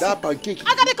her face. That pancake.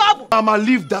 Agadi. Mama,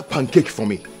 leave that pancake for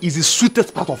me. It's the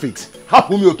sweetest part of it.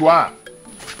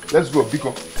 Let's go,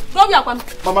 Biko. Go here, Kwame.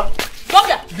 Mama. Go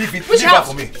here. Leave it. Which leave house?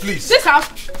 that for me, please. This house.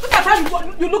 Look at how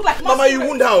you look like. Mama, you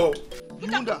won't down.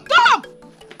 You won't down. Go home.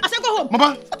 I said go home.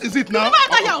 Mama, what is it now?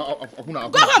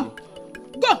 Go home.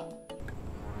 Go.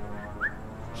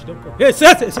 She don't come.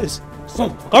 Yes.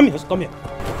 Son, come here. Come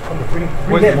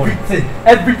bring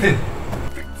everything.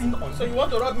 So you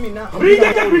want to rob me now? Bring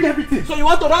everything. So you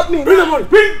want to rob me? Bring the money.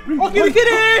 Bring.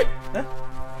 Okirikiri!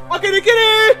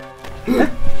 Okirikiri!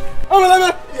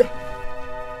 Oh,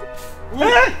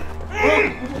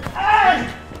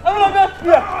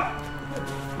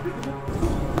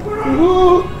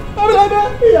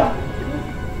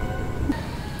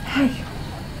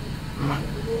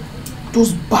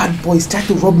 those bad boys tried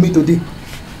to rob me today.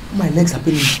 My legs are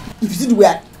paining me. If you see the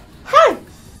way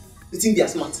they think they are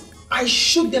smart. I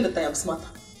showed them that I am smarter.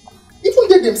 Even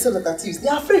they themselves that are thieves, they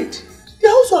are afraid. They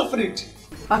are also afraid.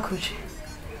 Akuchi,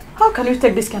 how can you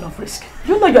take this kind of risk?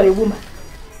 You know you are a woman.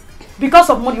 Because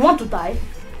of money, you want to die?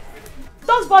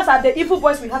 Those boys are the evil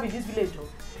boys we have in this village.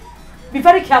 Be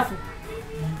very careful.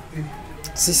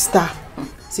 Sister,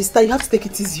 you have to take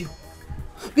it easy.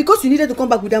 Because you needed to come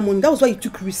back with that money, that was why you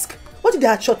took risk. What if they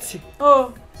had shot you?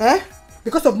 Oh.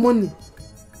 Because of money.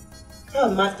 Oh,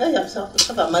 man, tell yourself to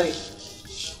start married.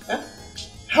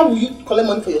 How will you collect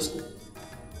money for your school?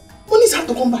 Money is hard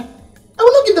to come by. I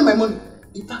will not give them my money.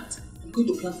 In fact, I'm going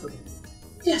to plan for them.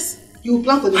 Yes, you will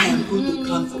plan for them. I am going to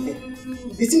plan for them.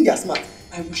 They think they are smart.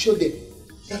 I will show them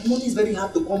that money is very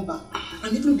hard to come by.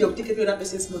 And even if they will take every other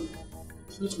person's money,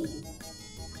 it's not my money.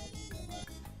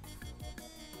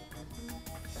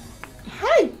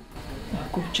 Hi!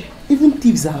 Akuchi. Even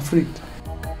thieves are afraid.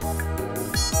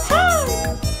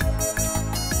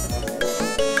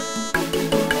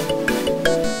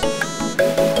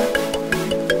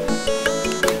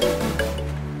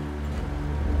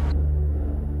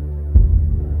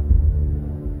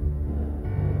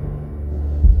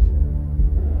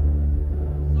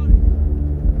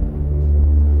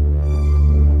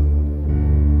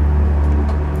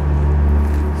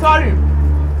 Sorry.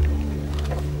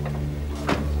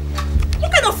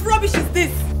 What kind of rubbish is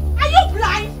this? Are you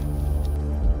blind?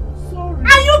 Sorry.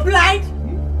 Are you blind?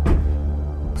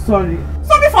 Sorry.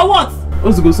 Sorry for what?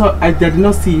 Ozugo, so I did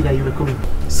not see that you were coming.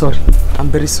 Sorry. I'm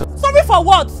very sorry. Sorry for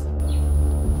what?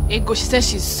 Ego, she said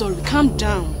she's sorry. Calm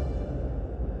down.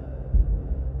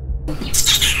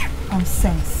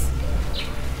 Nonsense.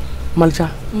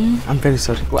 Malcha, I'm very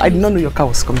sorry. Well, I did not know your car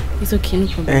was coming. It's okay, no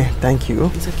problem. Thank you.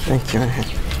 It's okay. Thank you.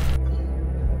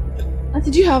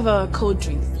 Did you have a cold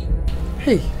drink?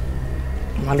 Hey,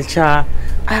 Malcha,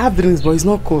 I have drinks, but it's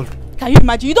not cold. Can you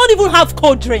imagine? You don't even have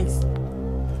cold drinks.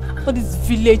 For these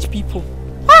village people.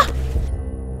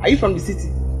 Are you from the city?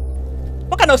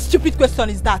 What kind of stupid question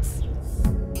is that?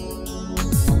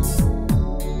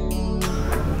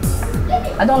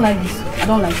 I don't like this. I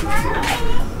don't like it.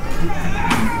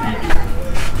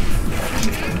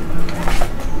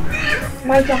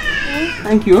 Malta.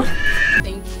 Thank you.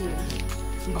 Thank you.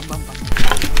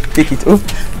 Take it. Oh,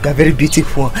 you are very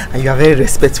beautiful and you are very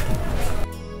respectful.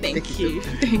 Thank you.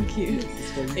 Thank you.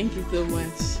 Thank you so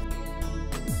much.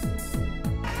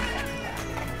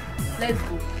 Let's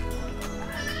go.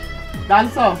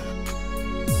 That's all.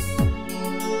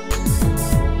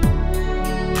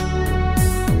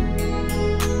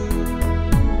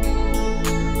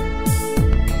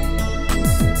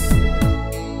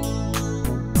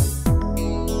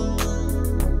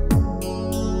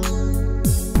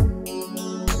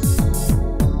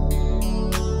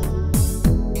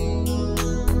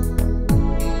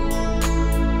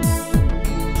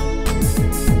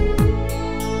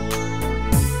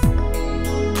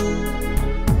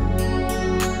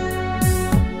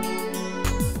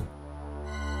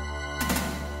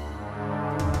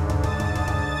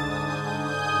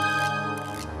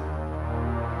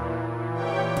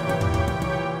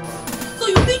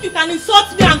 You can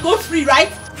insult me and go free,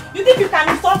 right? You think you can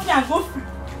insult me and go free?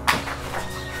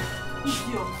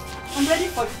 Idiot. I'm ready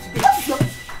for you today.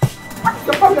 What is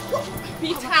your problem?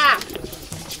 Beat her.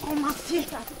 Come and see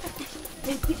her.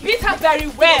 Beat her very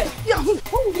well. Yeah, who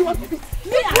do you want to beat?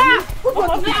 Beat her. Who do you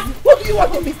want to beat? Who do you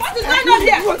want to beat? What is going on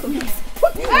here? Who do you want to beat? Who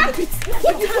do you want to beat? Who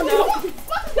do you want to beat?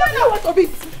 What is going on? Who do you want to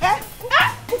beat?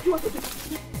 Who do you want to beat?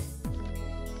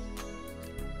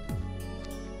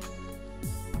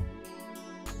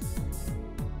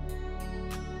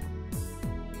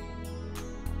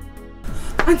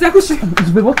 Auntie Akushi,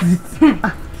 what is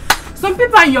it? Some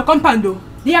people are in your compound though.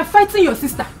 They are fighting your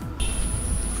sister.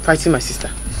 Fighting my sister?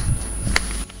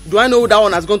 Do I know who that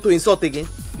one has gone to insult again?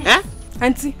 Eh?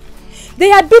 Auntie,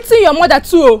 they are beating your mother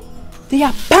too. They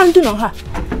are pounding on her.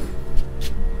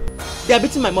 They are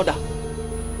beating my mother.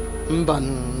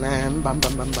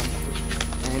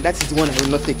 That is the one I will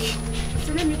not take.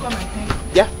 So let me come and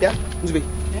tell you. Yeah. Nzube,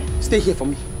 stay here for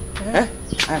me. I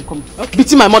am coming. Okay.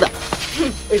 Beating my mother.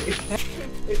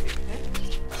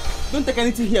 Don't take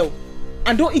anything here.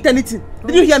 And don't eat anything.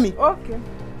 Did you hear me? Okay.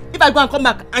 If I go and come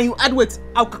back and you add weight,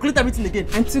 I'll calculate everything again.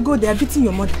 And to go, they are beating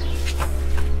your mother.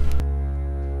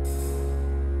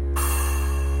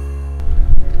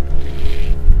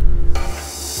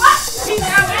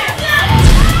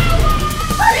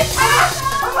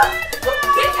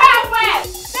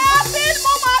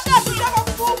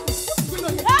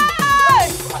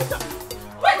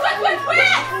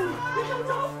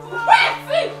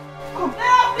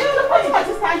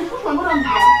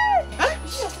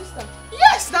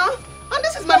 Yes, now. And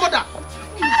this is my mother.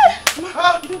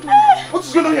 What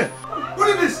is going on here? What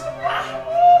is this?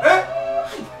 Eh?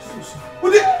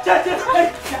 What is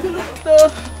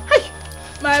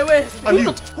My way. And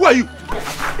you? Who are you?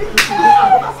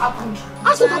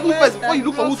 Ask what happened first before you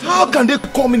look for who's. How can they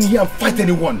come in here and fight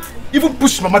anyone? Even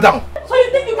push Mama down? So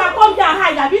you think you can come here and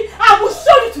hide, Abby? I will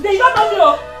show you today. You don't know me,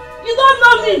 oh. You don't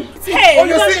know me. Hey, oh,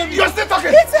 you're still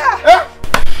talking? It's her. Eh?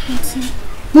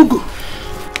 Mugo.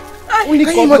 Only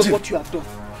Can God you knows imagine what you have done.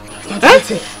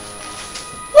 Eh?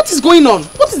 What is going on?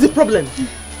 What is the problem?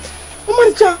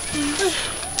 Omaricha.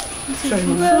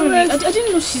 I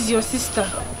didn't know she's your sister.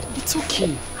 It's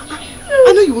okay.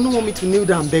 I know you will not want me to kneel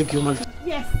down and beg you, man.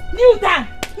 Yes, kneel down.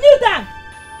 Kneel down.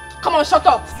 Come on, shut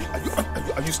up.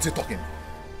 Are you still talking?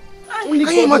 Only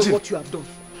Can you God knows imagine what you have done.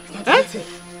 Eh?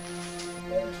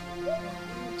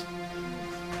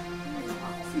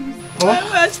 My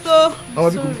waist, oh.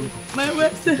 Sorry. My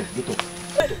waist. Get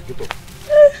up.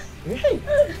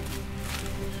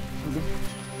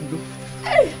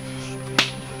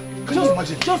 Can you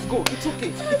imagine? Just go. It's okay.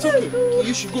 It's okay.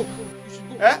 You should go.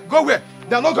 Eh? Go where?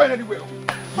 They are not going anywhere.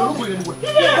 They are not going anywhere.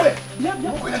 They're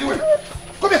not going anywhere.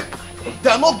 Come here. They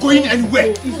are not going anywhere.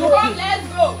 It's okay. Come, let's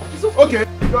go. It's okay.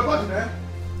 You are going, eh?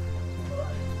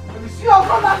 Let me see. I'll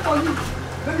come back for you.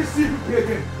 Let me see if you pay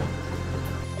again.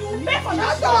 You will pay for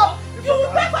this show. You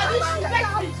will pay for this show.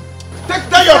 Take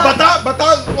your bata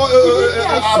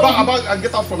and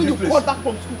get out from this place. Call back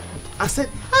from school. I said,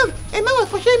 a man was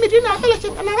for showing me during our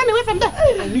fellowship and I ran away from there.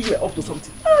 I knew you were up to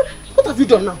something. What have you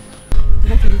done now?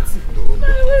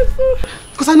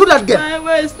 Because I know that girl. My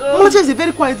waist, Mama is a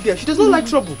very quiet girl. She does not like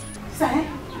trouble. Sir,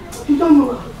 you don't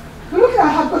know her. Look at her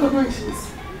husband of where she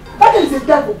is. That girl is a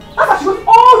devil. That's why she goes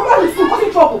all around the school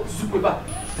causing trouble.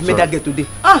 I met that girl today.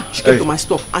 She came to my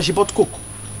store and she bought Coke.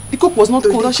 The Coke was not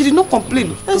cold and she did not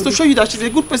complain. That's to show you that she's a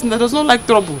good person that does not like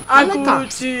trouble. I like her.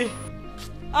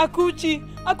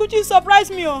 Akuchi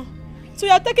surprised me, oh. So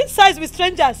you are taking sides with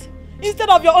strangers instead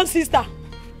of your own sister.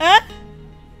 Eh?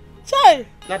 Chai!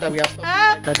 Now that we have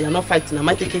stopped, that they are not fighting, am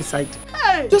I taking side?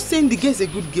 Hey! Just saying the girl is a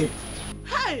good girl.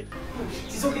 Hey!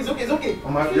 It's okay, it's okay, it's okay.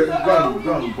 Mama,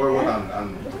 go and boil water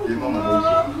and give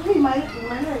Mama My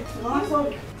leg. No,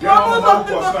 sorry.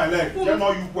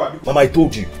 Mama, I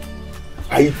told you.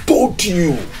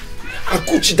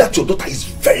 Akuchi, that your daughter is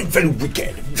very, very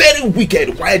wicked. Very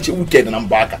wicked. Why is she wicked and I'm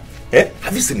back? Eh?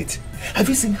 Have you seen it? Have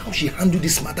you seen how she handled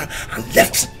this matter and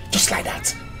left just like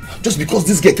that? Just because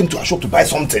this girl came to her shop to buy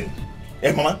something.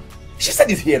 Eh, Mama? She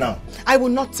said it here now. I will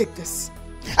not take this.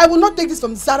 I will not take this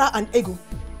from Zara and Ego.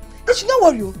 They should not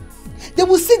worry. They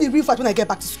will see the real fight when I get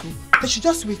back to school. They should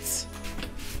just wait.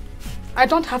 I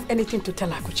don't have anything to tell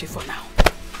Akuchi for now.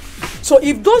 So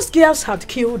if those girls had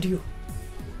killed you,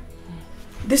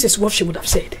 this is what she would have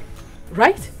said,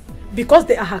 right? Because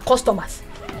they are her customers.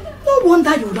 No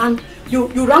wonder you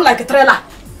ran like a trailer.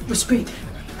 You speed.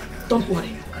 Don't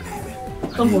worry.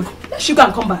 Don't worry. She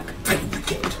can come back. Very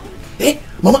wicked. Eh?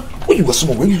 Mama, when you were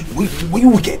small, were you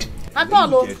wicked? At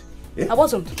all, yeah? I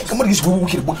wasn't. Come on, this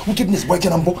wickedness, boy,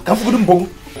 can I forget him?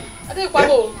 I didn't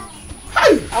go.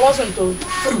 I wasn't told.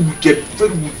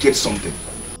 Very wicked something.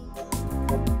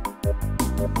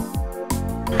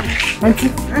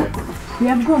 Auntie, we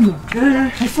have gone.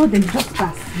 I saw them just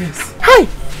pass. Yes. Hi!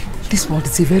 This world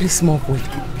is a very small world.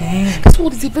 This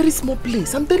world is a very small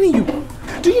place. I'm telling you.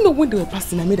 Do you know when they were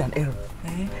passing, I made an error?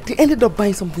 They ended up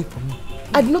buying something for me.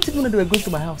 I did not even know they were going to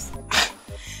my house.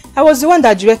 I was the one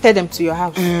that directed them to your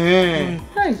house. Hey,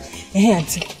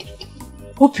 Auntie.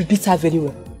 Hope you beat her very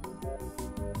well.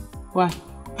 Why?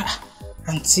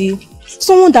 Auntie,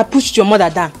 someone that pushed your mother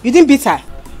down. You didn't beat her.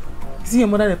 Is it your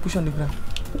mother that pushed on the ground?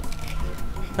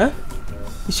 Huh?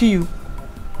 Is she you?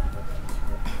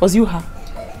 Was you her?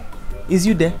 Is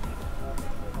you there?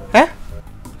 Huh?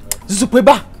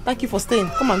 Zupeba! Thank you for staying.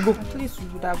 Come and go. At least you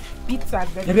would have beat her.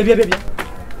 Baby.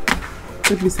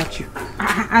 Let me search you.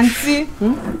 Auntie,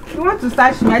 you want to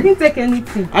search me? I didn't take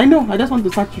anything. I know, I just want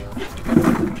to search you.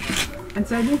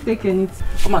 Auntie, I didn't take anything.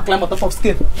 Come and climb on top of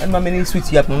scale. And how many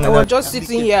sweets you have? I was just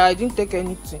sitting here, I didn't take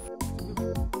anything.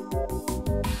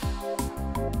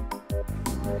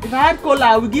 If I had cola,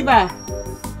 I would give her.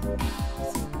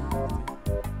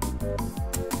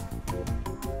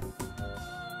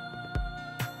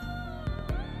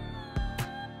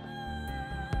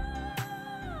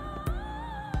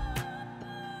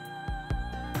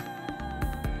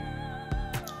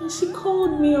 She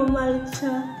called me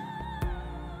Omalicha.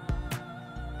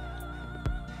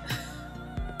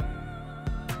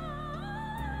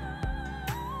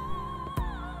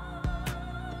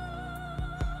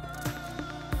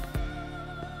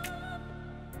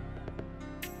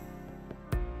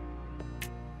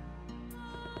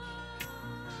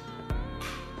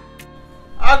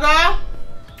 Aga!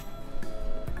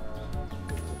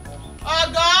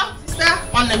 Sister!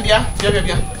 One them here.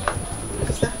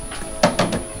 Sister.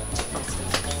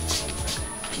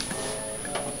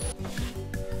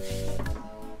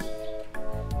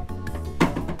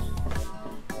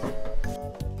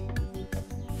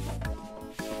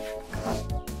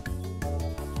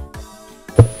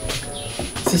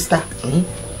 Sister,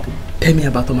 tell me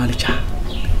about Omalicha.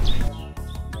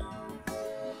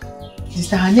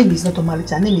 Sister, her name is not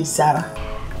Omalicha, her name is Zara.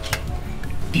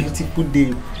 Beautiful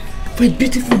day. For a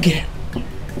beautiful girl.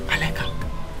 I like her.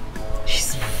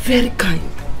 She's very kind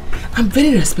and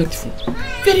very respectful.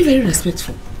 Very, very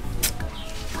respectful.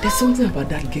 There's something about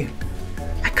that girl.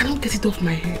 I cannot get it off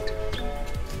my head.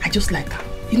 I just like her.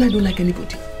 You know I don't like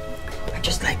anybody. I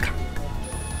just like her.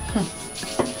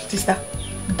 Sister,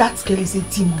 that girl is a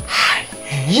demon.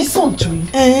 She's so untrained.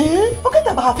 Forget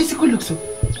about her physical looks.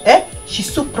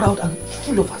 She's so proud and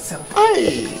full of herself.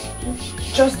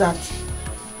 Just that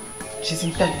she's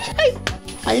intelligent.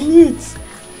 I knew it.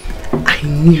 I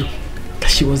knew that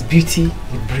she was beauty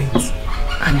with brains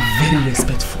and very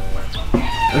respectful.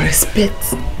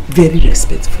 Very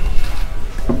respectful.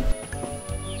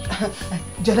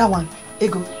 The other one,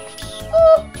 Ego.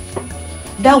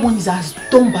 That one is as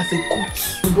dumb as a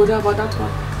goat. Don't bother about that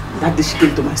one. That day she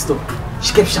came to my store.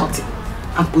 She kept shouting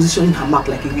and positioning her mouth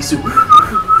like a whistle.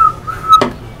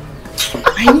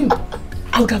 I knew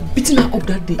I would have beaten her up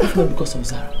that day if not because of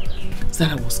Zara.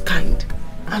 Zara was kind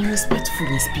and respectful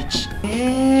in speech.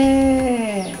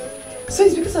 So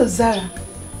it's because of Zara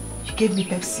you gave me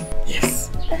Pepsi? Yes.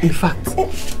 In fact,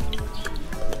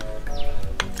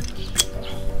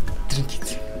 drink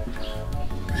it.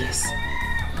 Yes.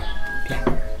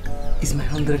 Yeah. It's my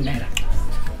 100 naira.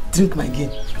 Drink my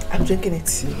game. I'm drinking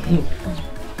it.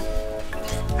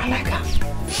 I like her.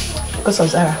 Because of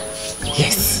Zara?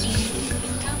 Yes.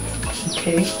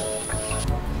 Okay.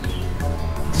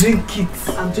 Drink it.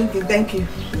 I'm drinking, thank you.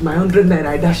 My 100 naira,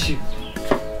 I dash you.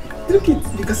 Drink it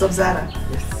because of Zara.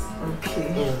 Yes.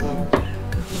 Okay.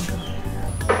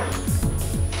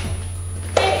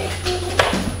 Hey,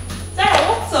 Zara,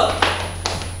 what's up?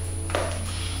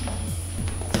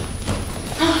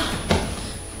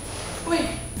 Wait,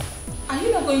 are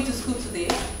you not going to school today?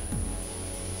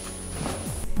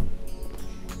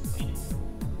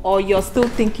 Or you're still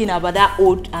thinking about that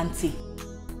old auntie?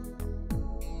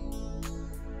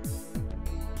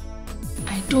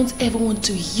 I don't ever want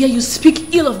to hear you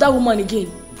speak ill of that woman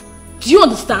again. Do you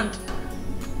understand?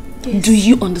 Yes. Do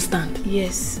you understand?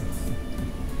 Yes.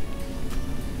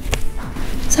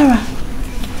 Sarah.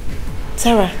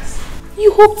 Sarah,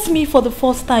 you hooked me for the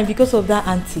first time because of that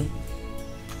auntie.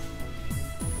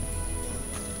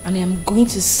 And I am going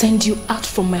to send you out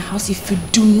from my house if you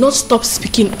do not stop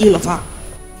speaking ill of her.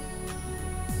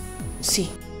 See,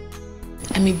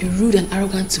 I may be rude and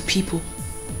arrogant to people,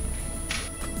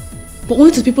 but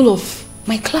only to people of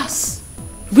my class,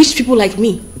 rich people like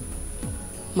me,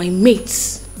 my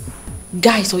mates,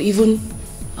 guys, or even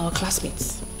our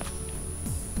classmates.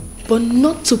 But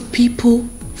not to people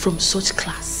from such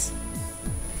class.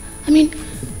 I mean,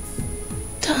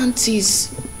 the auntie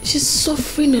she's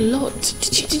suffering a lot.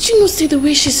 Did you not see the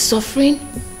way she's suffering?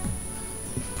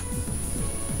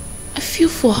 I feel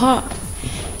for her.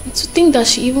 And to think that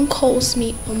she even calls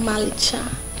me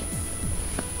Omalicha.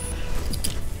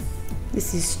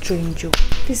 This is strange, oh.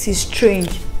 This is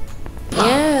strange.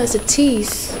 Yes, it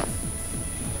is.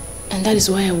 And that is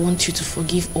why I want you to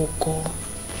forgive Oko.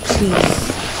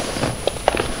 Please.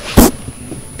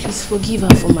 Please forgive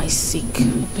her for my sake. I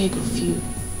beg of you.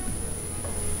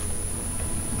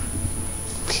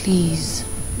 Please.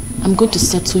 I'm going to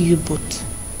settle you both.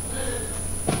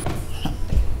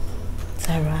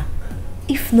 Sarah,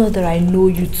 if not that I know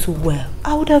you too well,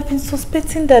 I would have been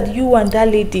suspecting that you and that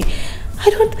lady, I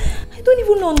don't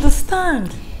even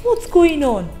understand. What's going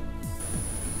on?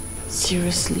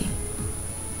 Seriously,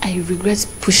 I regret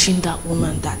pushing that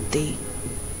woman that day.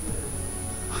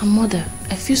 Her mother,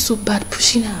 I feel so bad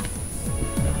pushing her.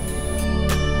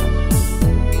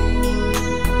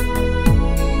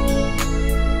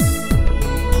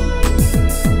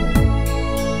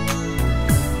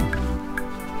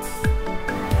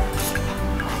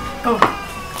 Oh,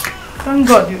 thank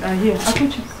God you are here. I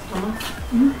put you.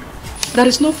 There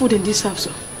is no food in this house,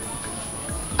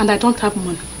 and I don't have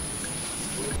money.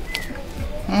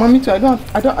 Mommy too, I don't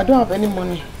have any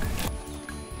money.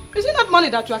 Is it not money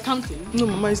that you are counting? No,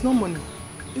 Mama, it's not money.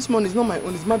 This money is not my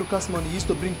own. It's Maduka's money. He used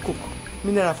to bring coke,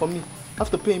 mineral for me. I have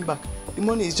to pay him back. The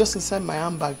money is just inside my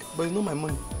handbag, but it's not my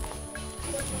money.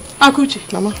 Akuchi.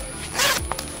 Mama.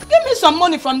 Give me some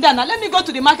money from there now. Let me go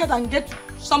to the market and get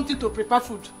something to prepare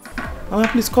food. Mama,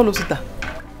 please call Osita.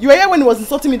 You were here when he was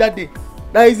insulting me that day.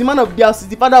 That he's the man of the house, he's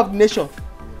the father of the nation.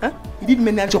 Huh? He did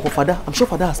many job for father. I'm sure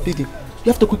father has paid him.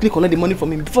 You have to quickly collect the money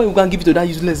from him before you go and give it to that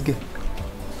useless girl.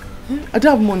 I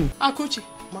don't have money. Akuchi,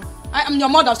 I am your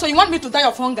mother, so you want me to die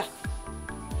of hunger?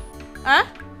 Huh?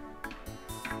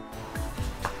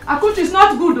 Akuchi is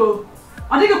not good though.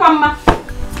 I think you come,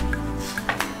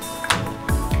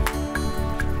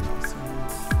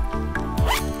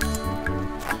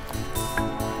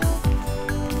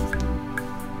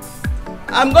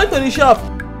 I'm going to the shop.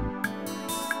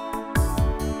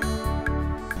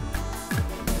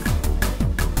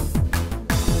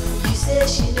 You say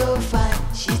she no fine,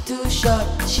 she too short,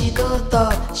 she no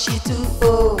tall, she too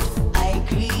old. I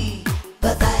agree,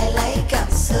 but I like her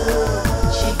so.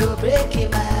 She go break in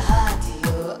my heart,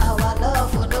 yo. Our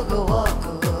love will no go walk,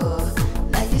 oh.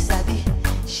 Now you sabi,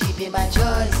 she be my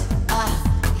choice.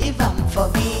 Leave am for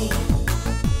me,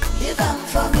 leave am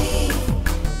for me.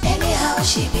 Anyhow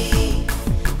she be.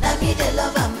 Now me the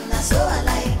love am, na so I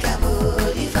like am,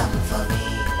 oh, leave am for me.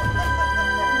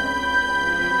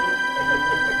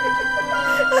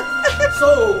 So,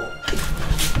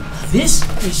 this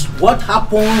is what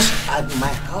happens at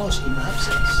my house in my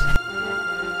absence.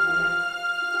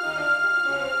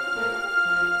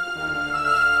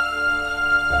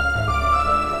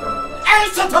 Hey,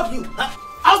 shut up you!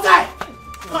 Outside!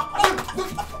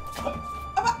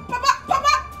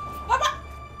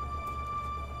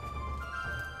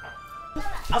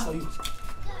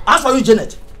 As for you,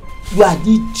 Janet, you are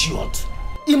the idiot.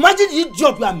 Imagine the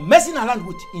idiot you are messing around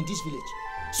with in this village.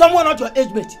 Someone not your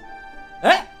age mate.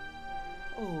 Eh?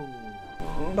 Oh.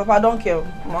 Papa, I don't care.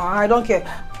 I don't care.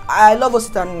 I love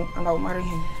Osita and I will marry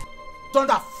him.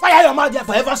 Thunder, fire your mouth there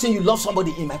for ever saying you love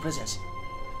somebody in my presence.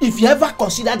 If you ever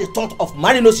consider the thought of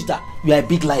marrying Osita, you are a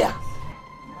big liar.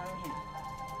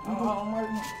 I'll marry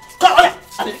him. Come on,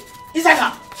 inside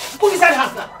her. Go inside the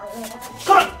house now.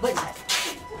 Come on, go inside.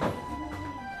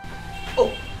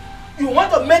 Oh, you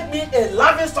want to make me a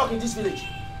laughing stock in this village?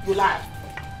 You lie.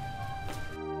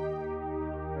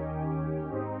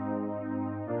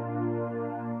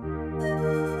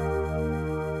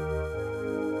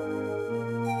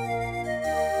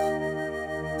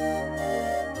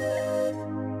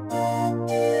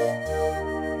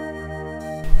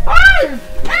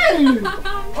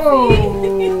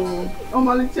 Oh,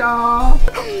 Malicha.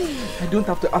 I don't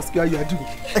have to ask you how you are doing.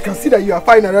 I can see that you are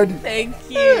fine already. Thank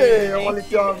you. Hey,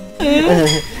 Malicha.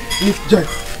 Look, Joy.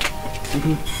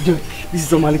 Joy,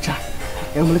 this is Malicha.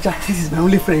 Malicha, this is my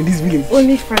only friend in this village.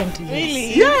 Only friend?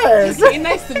 Really? Yes. Okay,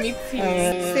 nice to meet you.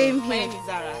 Same here. My name is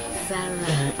Zara.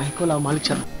 Zara. I call her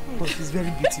Malicha. But she's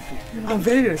very beautiful. I'm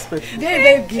very respectful. Very,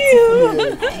 very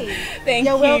beautiful. Hey. Thank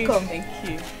You're you. welcome. Thank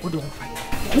you. What do I find?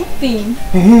 Good thing.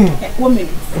 1 minute.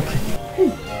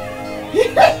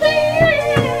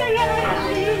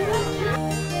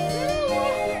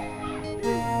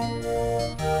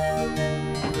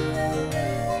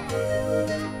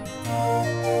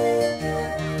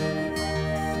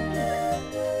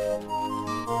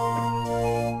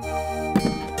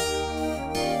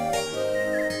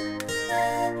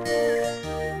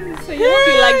 So you hope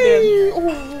you like them?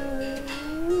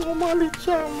 Oh,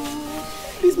 Malicha.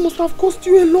 This must have cost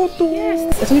you a lot, though.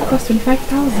 Yes, it only cost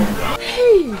 25,000.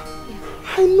 Hey,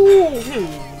 I know. Hey,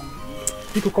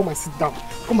 Pico, come and sit down.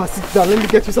 Come and sit down. Let me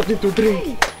get you something to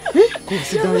drink. Hey, come and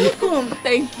sit down. Welcome.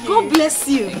 Thank you. God bless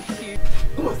you. Thank you.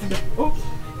 Come and sit down. Oh.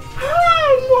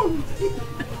 Hi, Mom.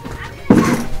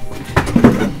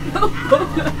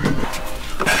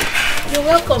 You're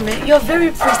welcome, man. You're very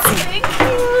pretty. Thank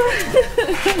you.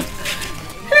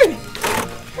 Hey.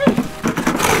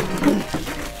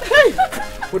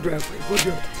 What do I find? What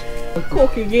do I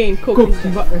Coke again. Coke. Let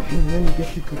me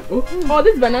get you Coke. Oh,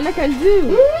 this banana can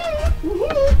do.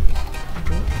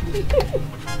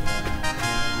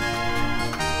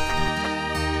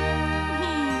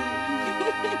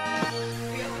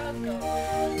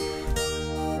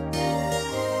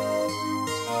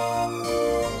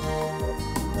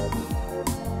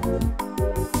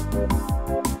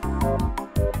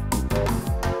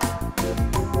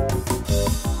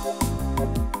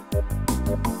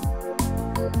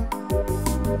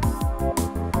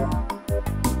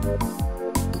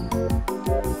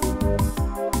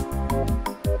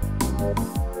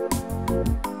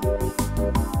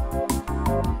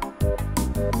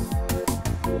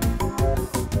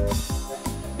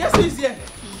 Guess who is here?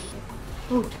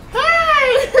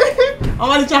 Hi!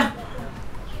 Amalicha!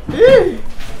 Hey!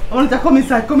 Amalicha, come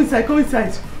inside, come inside, come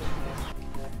inside.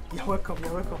 You're welcome,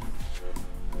 you're welcome.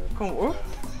 Come, oh.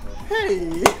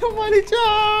 Hey, Amalicha!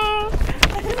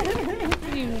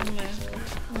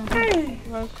 Hey!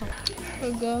 Welcome.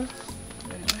 Oh, God.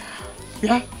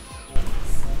 Yeah?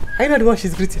 Are you not the one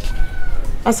she's greeting?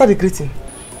 Answer the greeting.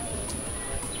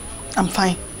 I'm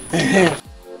fine.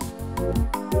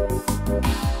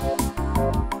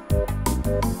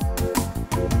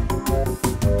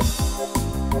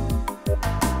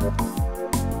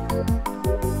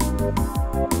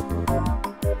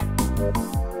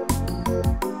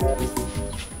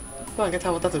 Go and get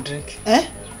her water to drink. Eh?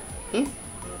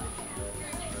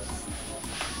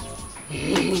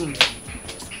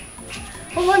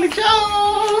 Oh, Malicha!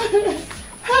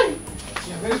 Hi!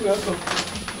 You're very welcome.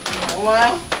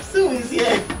 Wow, Sue is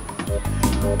here.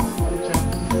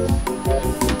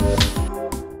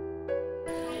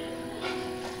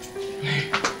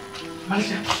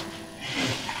 Malicha.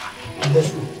 Let's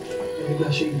go. Let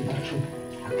me show you the bathroom.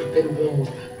 I prepared warm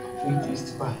water for you to use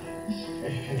to bath.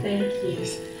 Thank you.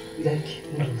 Yes, you like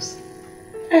noodles.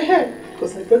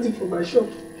 Because I brought it from my shop.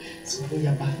 So when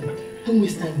you're bathing, don't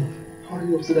waste time.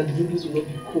 Hurry up so that the noodles will not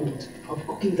be cold. I'll be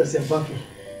cooking it as you're bathing.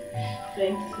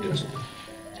 Thank you. Don't worry.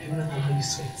 I will not allow you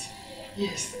sweat.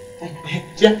 Yes.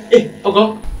 Yeah. Hey,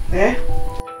 Ogo. Eh?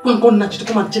 Go and call Nachi to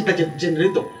come and check that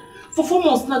generator. For 4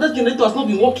 months now, that generator has not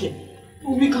been working.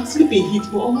 We can sleep in heat,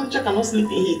 but Omacha cannot sleep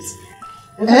in heat.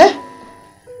 Eh?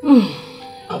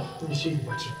 Come, let me show you the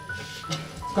battery.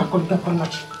 Go and call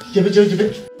Nachi.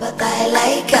 Jebe. But I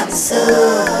like him so.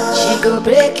 She go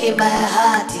break in my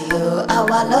heart, yo.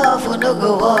 Our love will no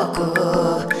go walk,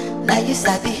 oh. Now you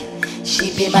sabi,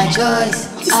 she be my choice.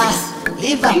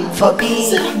 Leave him for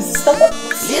me.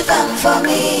 Leave him for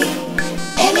me.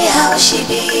 Anyhow she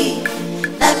be.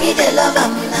 Now me the love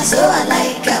him, now so I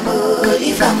like him, oh.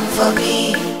 Leave him for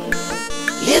me.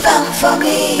 Leave him for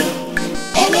me.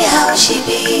 Anyhow she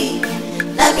be.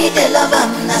 Now me the love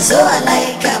him, now so I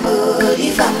like him, oh.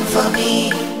 Leave him for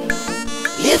me.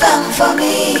 Leave him for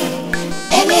me.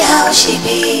 Anyhow she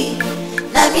be.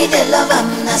 Now me the love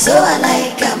him, now so I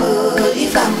like him, oh.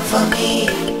 Leave him for me.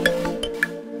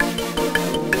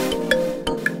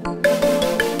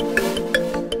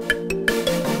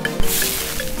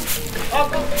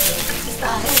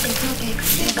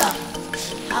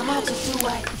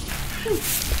 Don't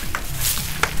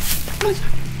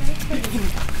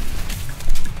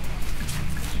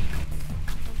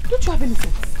you have any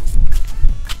sense?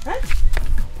 Eh?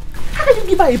 How can you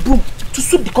give her a broom to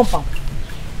sweep the compound?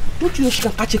 Don't you know she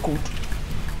can catch a cold?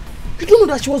 You don't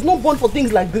know that she was not born for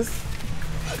things like this?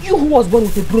 You who was born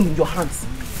with a broom in your hands,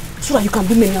 so that you can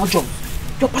do menial jobs.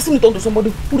 You're passing it on to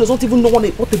somebody who doesn't even know what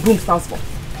a broom stands for.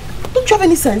 Don't you have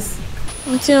any sense?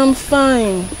 Auntie, I'm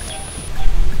fine.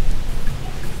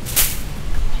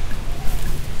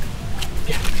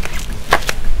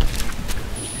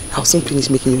 I'll soon finish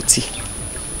making your tea.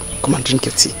 Come and drink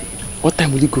your tea. What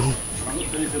time will you go home?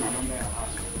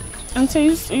 Auntie, are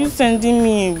you sending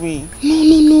me away?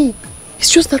 No. It's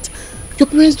just that your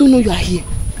parents don't know you are here.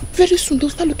 Very soon they'll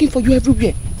start looking for you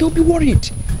everywhere. They'll be worried.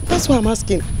 That's why I'm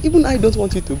asking. Even I don't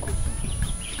want you to go.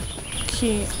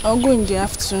 Okay, I'll go in the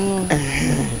afternoon.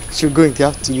 She'll go in the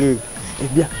afternoon.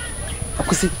 Ebia,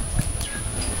 Akusi,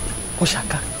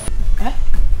 Oshaka. Eh?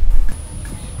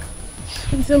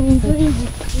 I'm very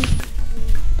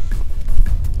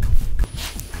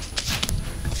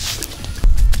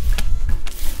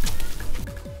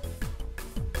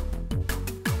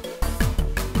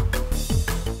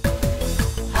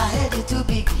too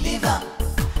big, leave am.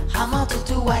 Her mouth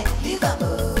too wide, leave am.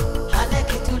 Her leg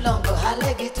is too long, her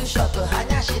leg is too short. Her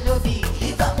nyash is no big,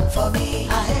 leave am for me.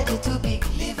 Her head is too big,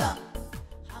 leave am.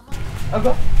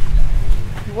 Aga,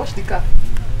 you wash the car.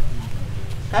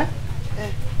 Huh?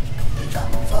 Leave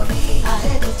am for me. Her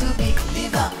head is too big,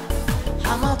 leave am.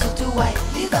 Her mouth too wide,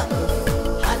 leave am.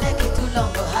 Her leg is too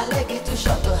long, her leg is too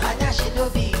short. Her nyash is no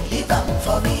big, leave am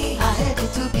for me. Her head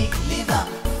is too big, leave am.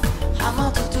 Her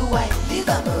mouth too wide, leave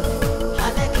am.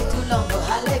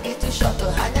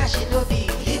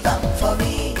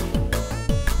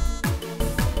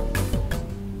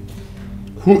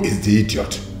 Who is the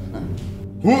idiot?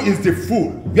 Who is the fool?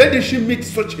 Where did she meet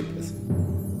such a person?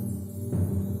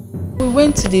 We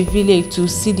went to the village to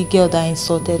see the girl that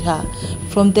insulted her.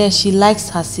 From there, she likes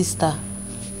her sister.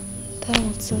 That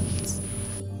was it.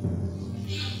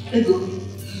 Ego,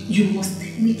 you must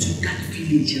take me to that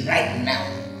village right now.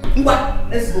 Ngwa,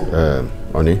 let's go.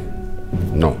 Oni,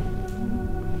 no.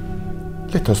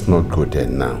 Let us not go there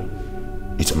now.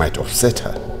 It might upset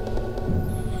her.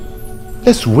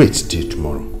 Let's wait till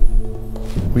tomorrow.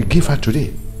 We give her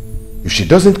today. If she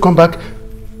doesn't come back,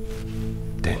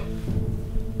 then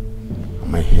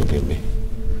am I hanging me?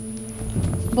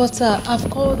 But I've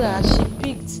called her, she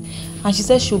picked, and she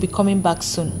said she'll be coming back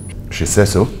soon. She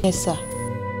says so? Yes, sir.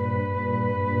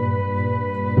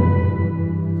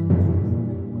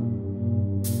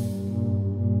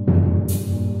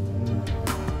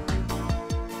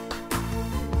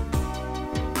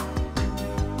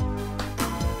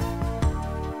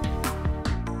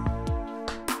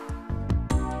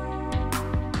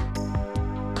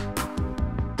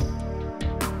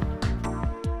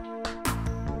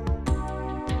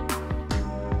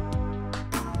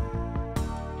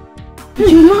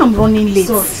 You know I'm running late.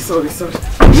 Sorry. Sorry.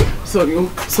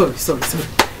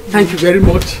 Thank you very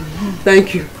much.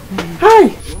 Thank you.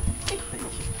 Hi.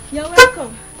 You're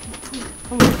welcome.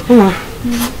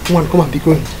 Come on, be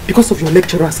going. Because of your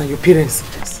lecturers and your parents.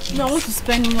 No, I want to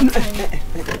spend more time.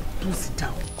 Don't sit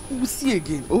down. We'll see you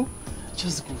again. Oh,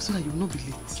 just go so that you will not be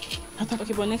late.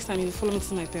 Okay, but next time you follow me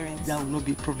to my parents. That will not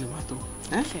be a problem at all.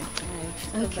 Eh? Okay.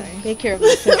 Okay. Take care of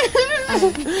yourself.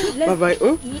 Bye-bye.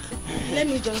 Oh. Let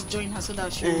me just join her so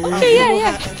that she will. Okay,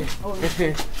 yeah.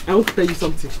 I want to tell you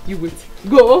something. You wait.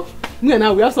 Go. Me and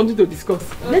I, we have something to discuss.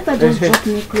 Let her just drop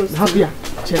me close. Happy.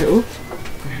 Oh.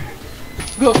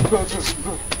 Go.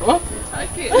 Oh.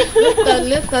 Okay.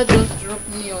 Let her just drop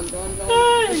me on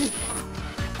the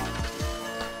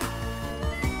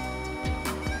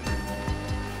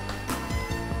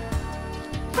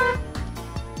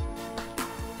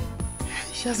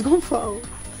She has gone far.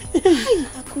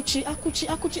 Akuchi,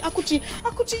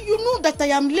 you know that I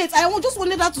am late. I just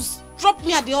wanted her to drop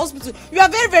me at the hospital. You are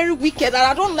very, very wicked and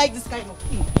I don't like this kind of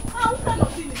thing. What kind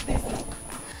of thing is this?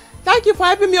 Thank you for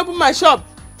helping me open my shop.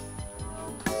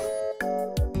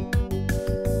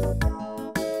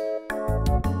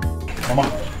 Mama,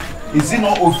 is it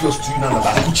not obvious to you now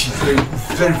that Luchy is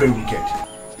very, very wicked?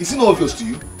 Is it not obvious to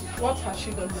you? What has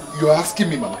she done now? You are asking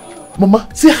me, Mama. Mama,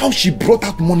 see how she brought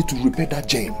out money to repair that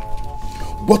gem.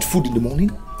 Bought food in the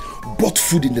morning, bought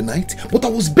food in the night, but I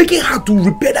was begging her to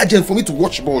repair that gem for me to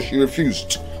watch ball. She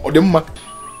refused. Or the Mama.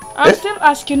 I'm still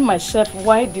asking myself,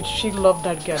 why did she love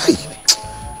that girl that way?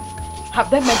 Have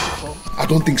they met before? I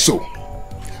don't think so.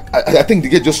 I think the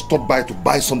girl just stopped by to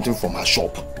buy something from her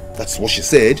shop. That's what she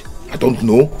said. I don't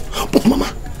know. But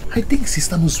Mama, I think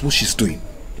sister knows what she's doing.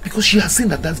 Because she has seen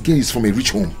that that girl is from a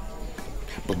rich home.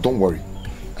 But don't worry,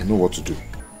 I know what to do.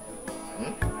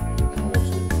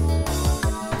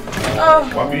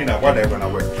 One minute now, whatever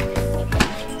now work.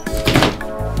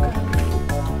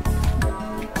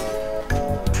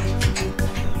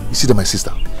 You see that my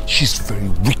sister? She's very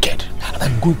wicked, and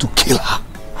I'm going to kill her.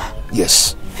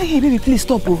 Yes. Hey, baby, please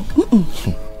stop.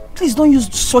 Please don't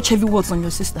use such heavy words on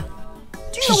your sister.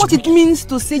 Do you know what it means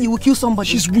to say you will kill somebody?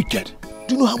 She's wicked.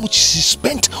 Do you know how much she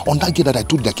spent on that girl that I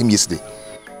told you that came yesterday?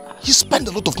 She spent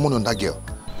a lot of money on that girl.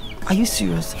 Are you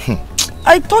serious?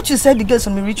 I thought you said the girl's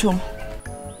from a rich home.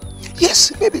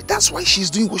 Yes, maybe that's why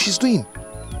she's doing what she's doing.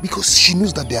 Because she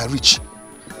knows that they are rich.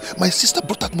 My sister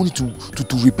brought that money to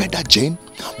repair that gen,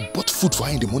 bought food for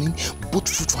her in the morning, bought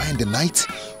food for her in the night,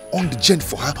 on the gen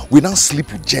for her. We now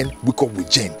sleep with Jen, wake up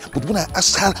with Jen. But when I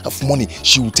ask her of money,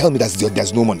 she will tell me that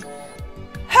there's no money.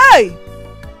 Hey!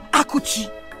 Akuchi!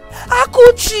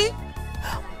 Akuchi!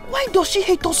 Why does she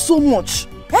hate us so much?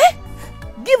 Eh?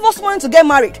 Give us money to get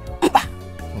married.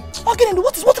 Okay,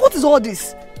 what is all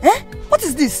this? Eh? What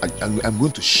is this? I'm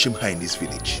going to shame her in this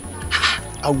village.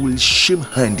 I will shame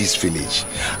her in this village.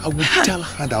 I will tell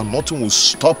her that nothing will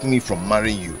stop me from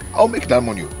marrying you. I'll make that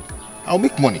money. I'll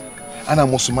make money. And I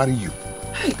must marry you.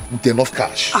 With enough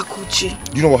cash.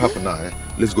 Akuchi. You know what happened now, eh?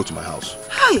 Let's go to my house.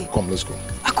 Hi. Come, let's go.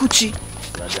 Akuchi.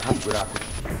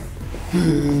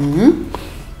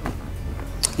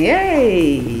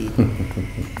 Yay!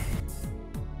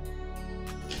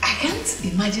 I can't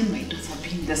imagine my daughter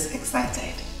being this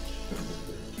excited.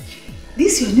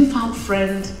 This your newfound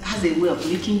friend has a way of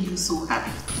making you so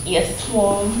happy. Yes,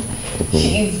 Mom.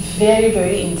 She is very,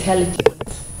 very intelligent.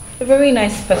 A very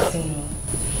nice person.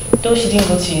 Though she didn't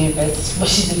go to university, but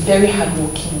she's very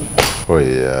hardworking. Oh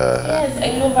yeah. Yes,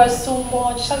 I love her so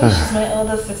much. I mean, she's my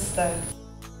elder sister.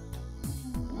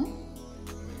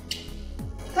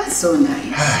 That's so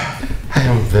nice. I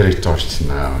am very touched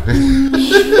now.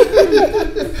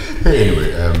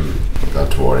 Anyway,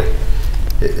 don't worry.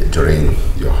 During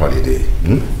your holiday,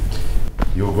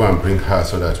 you go and bring her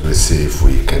so that we'll see if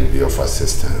we can be of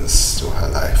assistance to her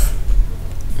life.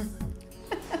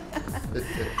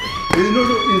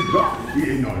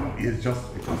 No, it's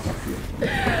just because of you.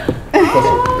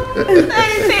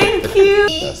 Thank you.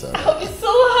 I'll be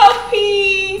so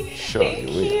happy. Sure, Thank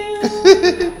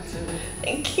you.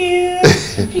 Thank you.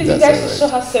 Please, you guys should show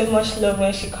her so much love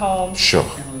when she comes. Sure.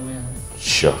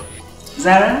 Sure.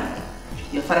 Zara,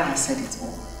 your father has said it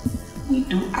all. We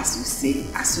do as you say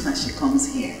as soon as she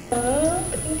comes here.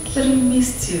 Thank you. But we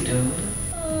missed you though.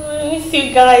 I miss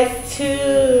you guys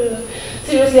too.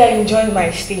 Seriously, I enjoyed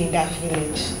my stay in that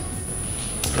village.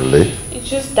 Really? It's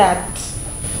just that,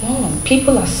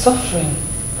 people are suffering.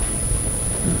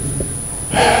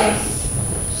 Yes,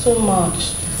 so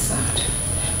much. That's sad.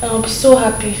 And I'll be so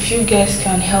happy if you guys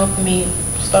can help me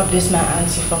stop this my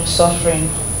auntie from suffering.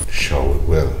 Sure we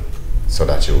will, so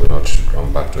that you will not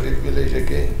run back to the village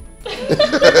again.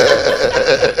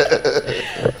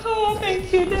 Oh,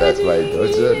 thank you, Daddy. That's my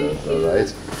daughter, that's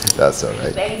alright. That's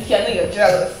alright. Thank you, I know you're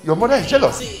jealous. Your mother is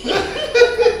jealous. You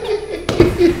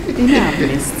know I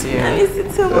missed you. I miss you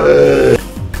too much.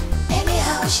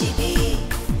 Anyhow she be,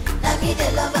 na me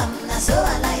the love am, na so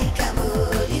I like am.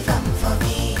 Leave am for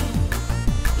me,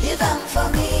 leave am for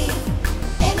me.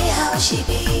 Anyhow she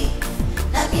be,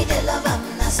 na me the love am,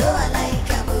 na so I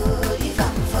like am. Leave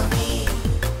am for me.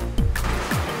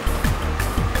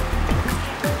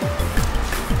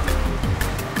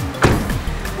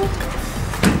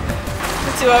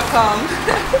 You're welcome.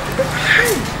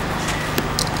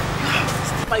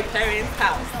 My parents'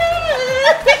 house.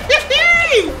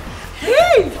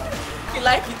 Hey! You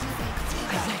like it?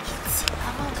 I like it.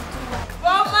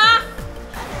 Mama!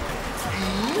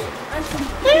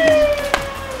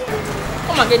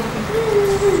 Come on, get it.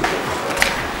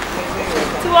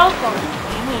 You're welcome.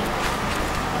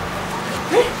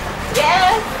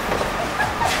 Yes!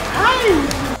 Hi!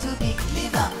 Too big,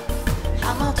 leave am.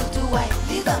 I'm not too wide,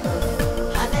 leave am.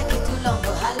 Her leg is too long,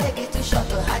 her leg is too short.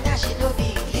 Her dash is no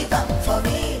big, leave am for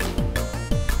me.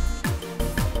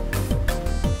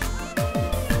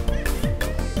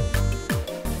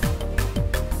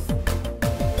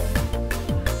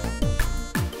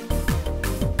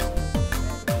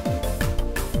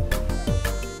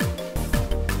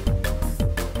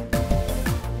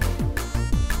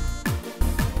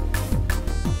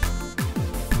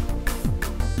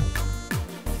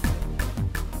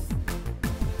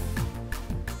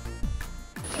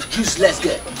 Useless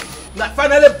girl. I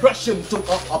finally brushed him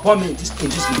upon me in this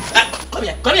Come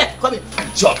here.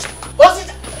 Shut.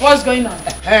 What's going on?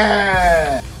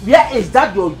 Where is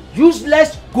that your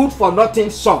useless, good for nothing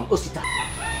son, Osita?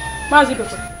 Mazi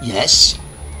Pepe, Yes.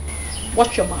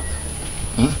 watch your mouth.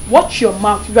 Watch your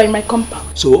mouth. You are in my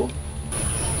compound. So?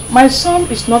 My son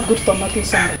is not good for nothing,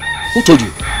 somebody. Who told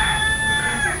you?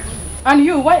 And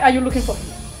you, why are you looking for him?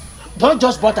 Don't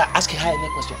just bother asking her any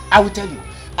question. I will tell you.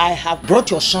 I have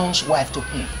brought your son's wife to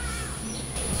him.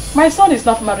 My son is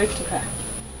not married to her.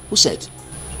 Who said?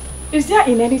 Is there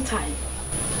in any time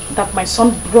that my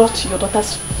son brought your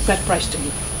daughter's bride price to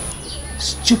you?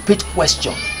 Stupid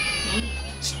question.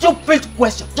 Stupid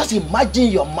question. Just imagine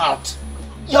your mouth.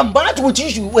 Your mouth with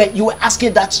you when you were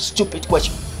asking that stupid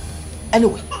question.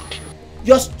 Anyway,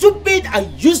 your stupid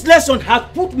and useless son has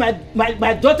put my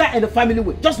daughter in the family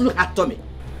way. Just look at Tommy.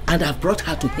 And I've brought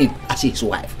her to him as his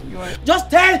wife. Just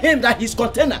tell him that his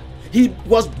container, he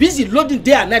was busy loading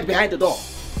day and night behind the door,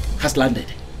 has landed.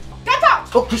 Get out!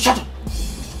 Oh, shut up.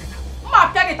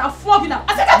 I'm flogging her.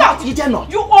 I said get out! You dare not.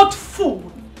 You old fool.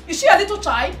 Is she a little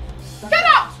child? Get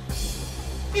out!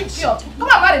 Idiot. Come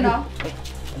on, marry now.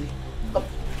 Go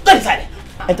inside.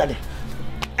 Enter there.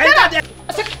 Enter there.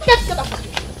 I said get out.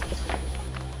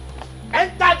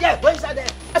 Enter there. Go inside there.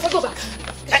 I said go back.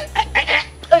 Hey,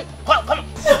 come.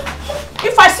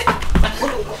 If I see...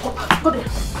 Go there.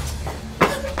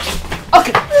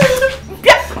 Okay.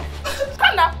 Yeah.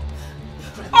 Come now.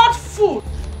 Old fool.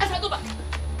 I said go back.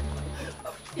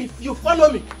 If you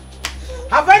follow me,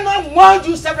 have I not warned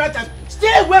you several times?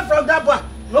 Stay away from that boy.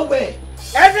 No way.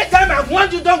 Every time I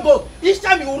warn you, don't go. Each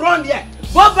time you run there.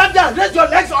 Go back there, raise your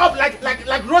legs up like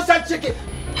roasted chicken.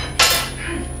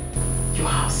 Your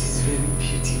house is very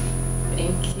beautiful.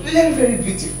 Thank you. Very, very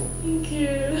beautiful. Thank you.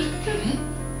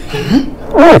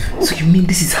 So you mean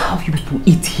this is how you people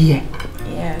eat here?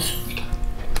 Yes.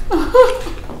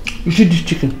 You see this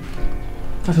chicken?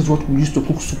 That is what we used to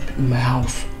cook soup in my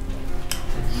house.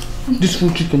 This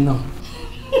full chicken now.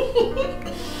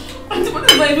 It's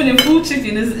not even a full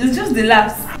chicken, it's just the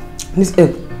last. This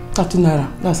egg, 30 naira.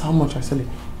 That's how much I sell it.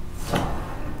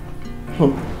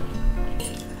 Oh.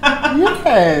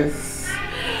 Yes.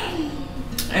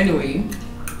 Anyway,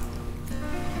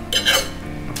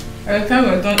 by the time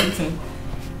we're done eating,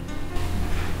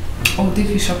 I'll take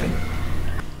you shopping.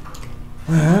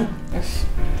 Yes.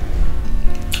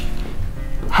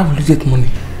 How will you get money?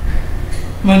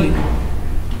 Money?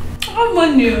 I have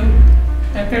money.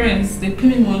 My parents, they pay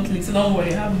me monthly, so don't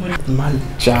worry, I have money.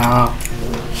 Malija.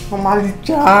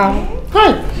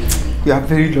 Hi. You are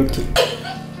very lucky.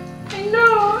 I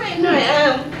know I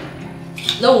am.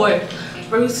 Don't worry,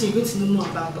 very soon you're going to know more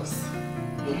about us.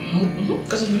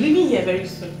 Because you'll be living here very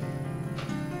soon.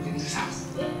 In this house?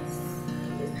 Yes.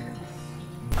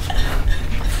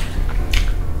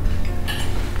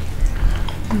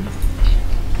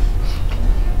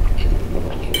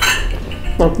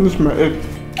 I'll finish my egg.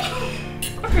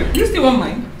 Okay, you still want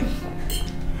mine?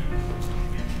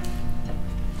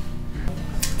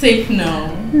 Take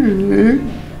now. Really?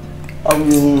 I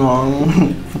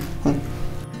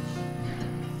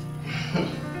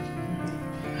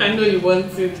know you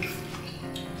want it.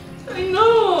 I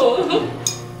know.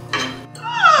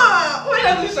 Ah, why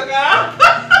are you sugar?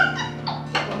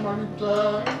 I'm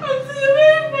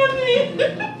very funny.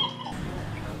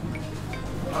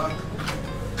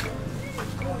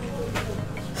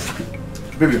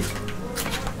 Baby.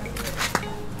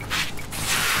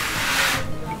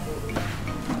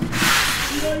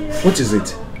 What is it?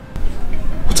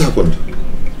 What happened?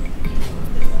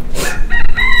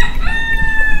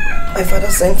 My father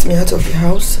sent me out of the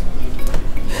house.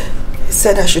 He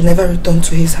said I should never return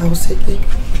to his house again.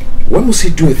 Why must he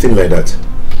do a thing like that?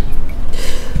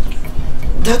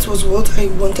 That was what I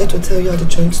wanted to tell you at the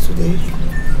joint today.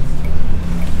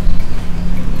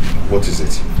 What is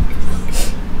it?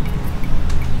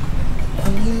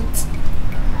 I'm late.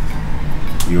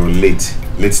 You're late.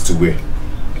 Late to where?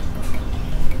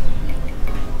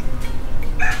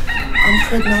 I'm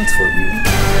pregnant for you.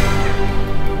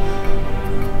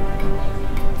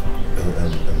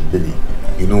 Baby,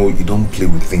 you know you don't play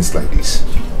with things like this.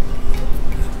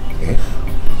 Eh?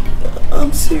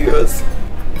 I'm serious.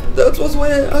 That was why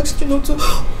I asked you not to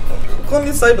come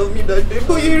inside of me that day,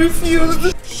 but you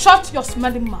refused. Shut your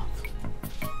smelling mouth.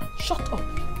 Shut up.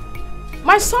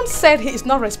 My son said he is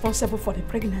not responsible for the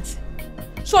pregnancy.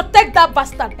 So take that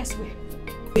bastard elsewhere.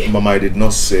 Mama, I did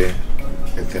not say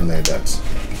a thing like that.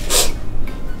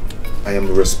 I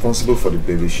am responsible for the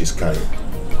baby she's carrying.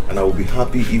 And I will be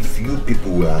happy if you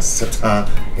people will accept her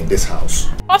in this house.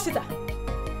 Osita!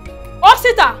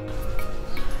 Osita!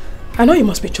 I know you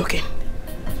must be joking.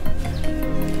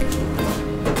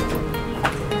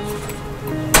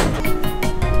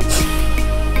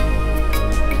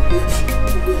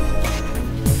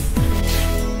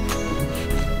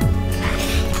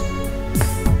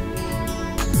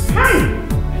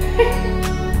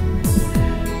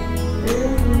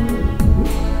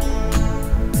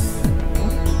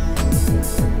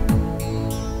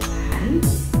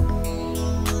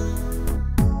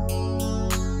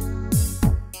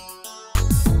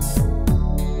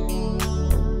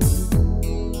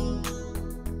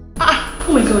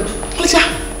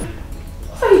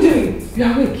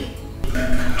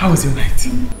 How was your night?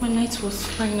 My night was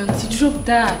fine, Auntie. Drop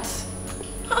that.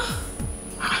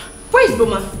 Where is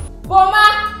Boma?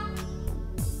 Boma!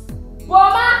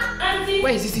 Boma! Auntie!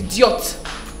 Where is this idiot?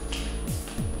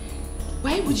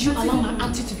 Why would you allow my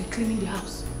auntie to be cleaning the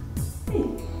house?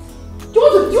 Do you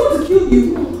want to kill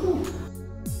you?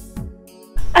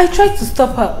 I tried to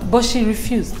stop her, but she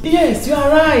refused. Yes, you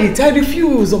are right. I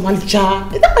refuse,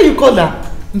 Omalicha. Is that how you call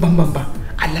her? Mbambamba,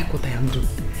 I like what I am doing.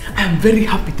 I am very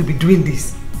happy to be doing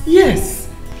this. Yes.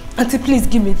 Auntie, please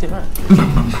give me the rag.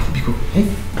 Mbambamba, Biko,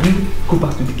 go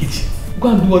back to the kitchen. Go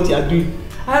and do what you are doing.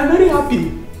 I am very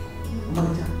happy.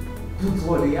 Omalicha, don't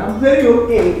worry. I am very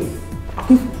okay.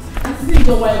 I see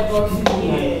the white box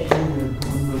here.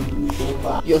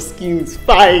 Your skin is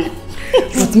fine.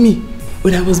 But me,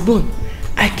 when I was born,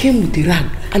 I came with a rag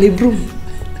and a broom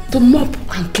to mop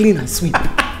and clean and sweep.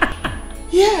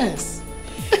 Yes.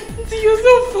 You're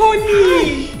so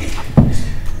funny.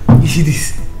 You see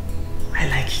this? I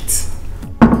like it.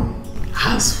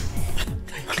 House.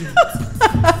 I clean it.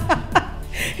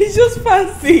 It's just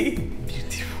fancy.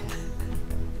 Beautiful.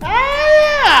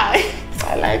 Ah!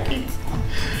 I like it.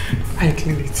 I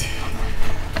clean it.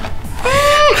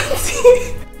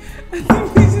 Auntie,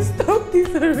 please stop this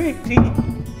already.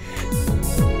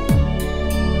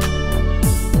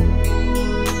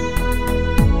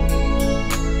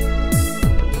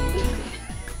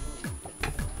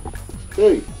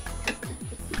 Hey,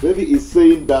 baby is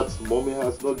saying that mommy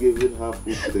has not given her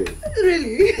food today.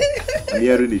 Really? I'm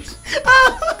hearing it.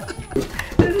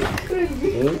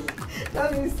 Really?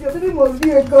 That means your baby must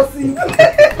be a gossip.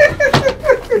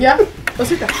 Yeah?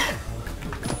 What's it?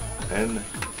 And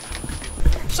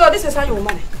So this is how you will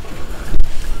manage.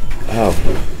 how?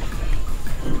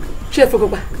 Chef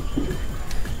Ogoba.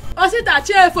 Osita,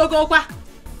 Chef Ogoba.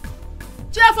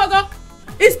 Chef Ogo.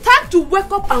 It's time to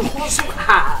wake up and hustle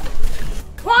hard.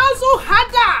 Hustle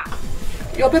harder.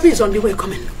 Your baby is on the way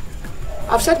coming.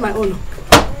 I've set my own.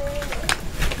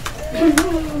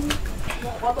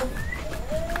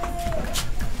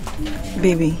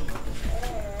 Baby,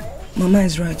 Mama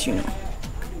is right, you know.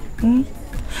 And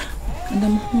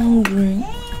I'm hungry.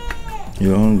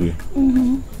 You're hungry?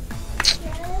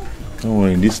 Don't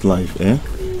worry, in this life,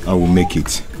 I will make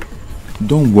it.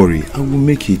 Don't worry, I will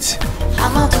make it.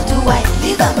 I'm out to do white,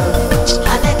 leave them.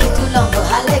 I leg it too long,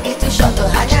 I leg it too short,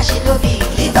 I just she no be,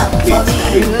 leave them for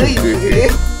me.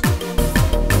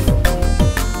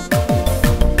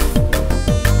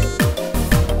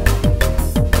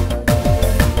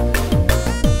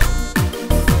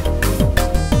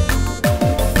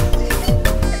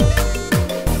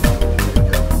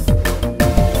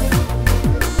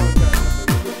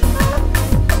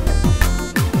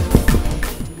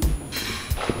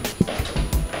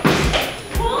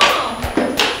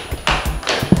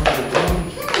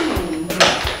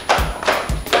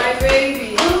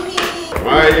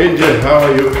 Angel, how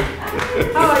are you?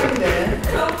 How are you there?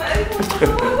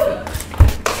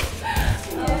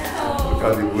 Look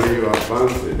at the way you are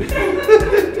dancing.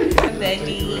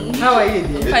 Daddy. How are you,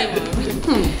 dear? Fine, Mom.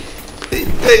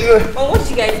 What did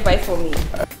you guys buy for me?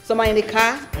 Some are in the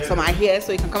car, some are here,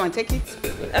 so you can come and take it.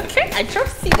 Okay, I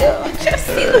trust you. I trust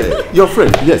you. Your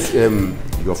friend, yes,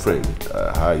 your friend.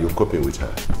 How are you coping with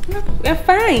her? We're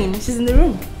fine. She's in the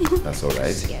room. That's all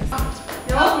right. Yes.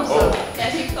 You're welcome, sir.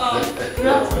 Can she come?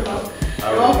 You're welcome.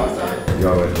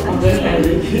 You're welcome. I'm very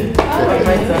happy.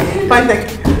 Fine, thank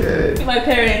you. To my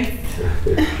parents.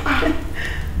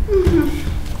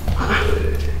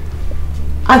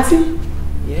 Auntie?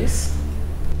 Yes?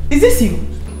 Is this you?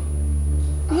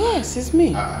 Yes, it's me.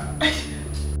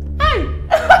 Hey!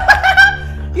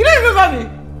 You don't remember me?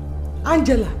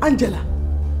 Angela.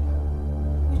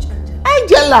 Which Angela?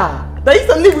 Angela! That used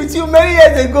to live with you many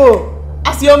years ago.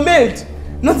 As your maid.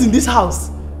 Not in this house.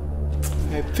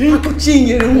 I think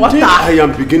I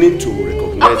am beginning to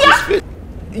recognize his face.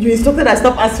 You instructed I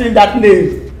stop answering that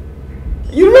name.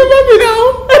 You remember me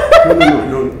now?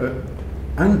 No.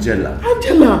 Angela.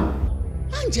 Angela?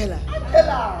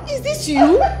 Is this you?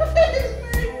 You're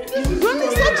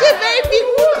such a very big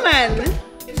woman.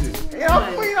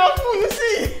 You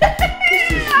see?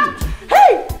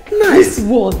 Hey! Nice. This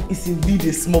world is indeed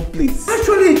a small place.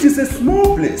 Actually, it is a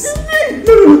small place.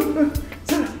 No.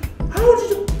 Sarah, how did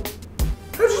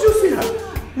you see her?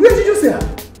 Where did you see her?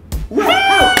 Where?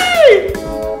 How?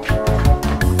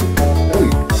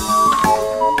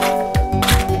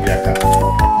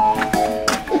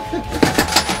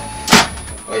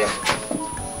 Oh yeah.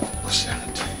 Wash your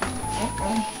hand.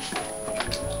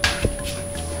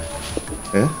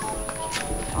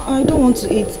 I don't want to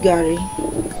eat Gary.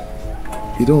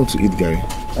 You don't want to eat Gary?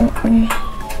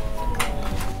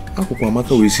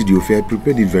 Amaka will see the offer. I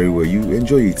prepared it very well. You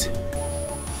enjoy it.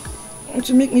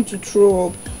 To make me to throw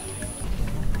up.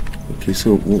 Okay,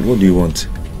 so what do you want?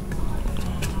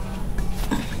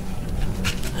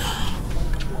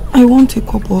 I want a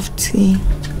cup of tea.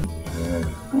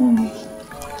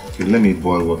 Okay, let me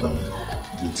boil water and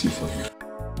do tea for you.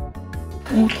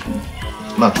 Okay.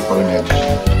 Not to follow me.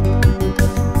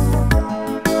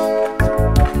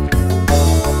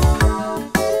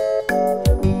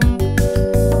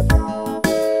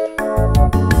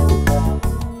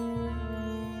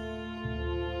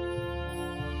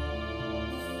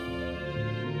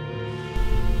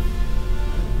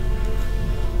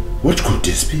 What could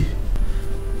this be?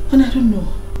 And I don't know.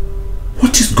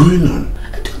 What is going on?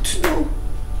 I don't know.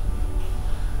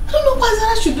 I don't know why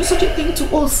Zara should do such a thing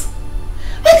to us.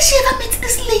 Where did she ever meet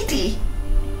this lady?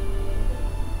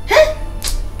 Eh?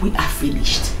 We are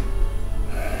finished.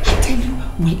 I tell you,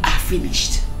 we are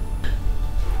finished.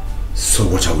 So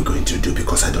what are we going to do?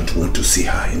 Because I don't want to see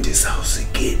her in this house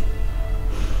again.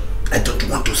 I don't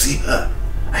want to see her.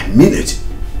 I mean it.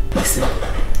 Listen,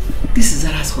 this is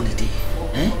Zara's holiday.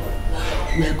 Eh?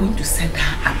 We are going to send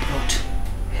her abroad.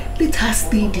 Let her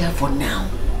stay there for now.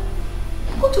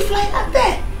 I'm going to fly her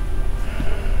there.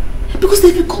 Because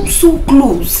they've become so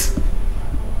close.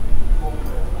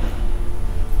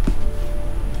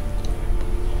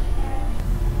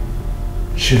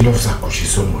 She loves Akushi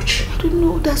so much. I don't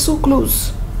know, they're so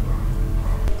close.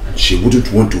 She wouldn't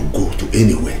want to go to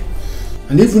anywhere.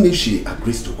 And even if she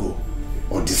agrees to go,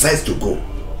 or decides to go,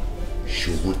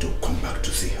 she'll want to come back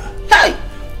to see her. Hey!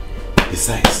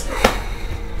 Besides,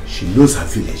 she knows her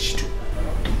village too.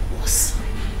 The worst.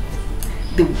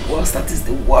 The worst, that is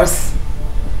the worst.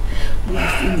 We are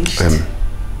finished.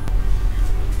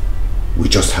 We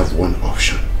just have one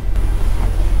option.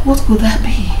 What could that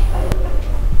be?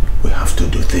 We have to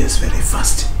do things very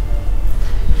fast.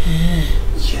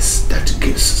 Yes, that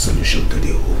gives solution to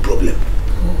the whole problem.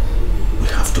 We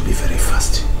have to be very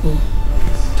fast.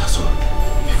 That's all.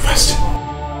 Be fast.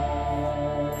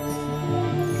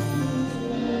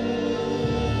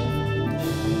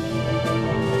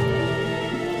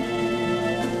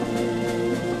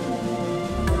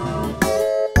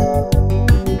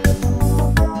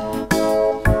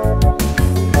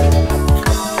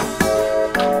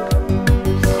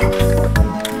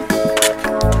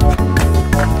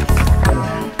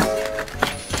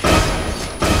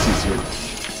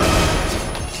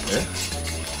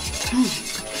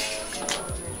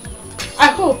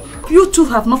 You two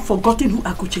have not forgotten who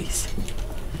Akuche is.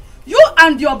 You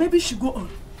and your baby should go on.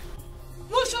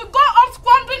 You should go on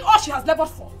squandering all she has labored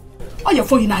for. Oh, you're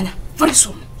for Inanya very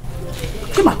soon.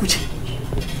 Come, Akuche.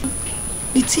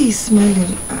 The tea is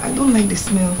smelling. I don't like the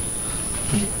smell.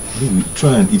 Baby,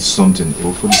 try and eat something,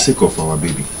 for the sake of our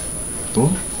baby.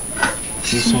 Don't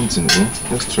eat something,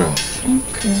 Let's try.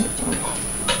 Okay.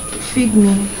 Feed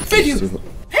me. Feed you.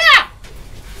 Here!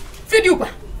 Feed you.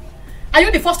 Are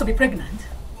you the first to be pregnant?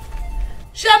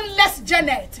 Shameless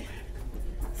Janet.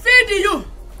 Feed you.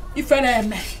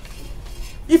 Ifereme.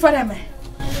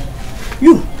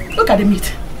 You, look at the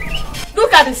meat.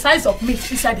 Look at the size of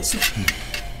meat inside the soup.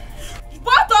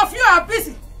 Both of you are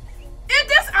busy.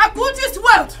 It is Akuchi's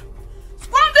wealth.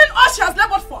 Squandering all she has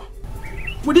labored for.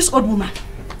 With this old woman.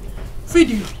 Feed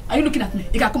you. Are you looking at me?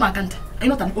 Are you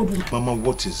not an old woman? Mama,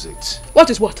 what is it? What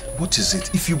is what? What is it?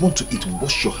 If you want to eat,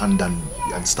 wash your hand and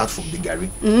start from the gari.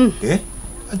 Eh?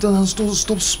 And then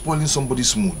stop spoiling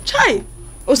somebody's mood. Chai!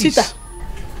 Osita!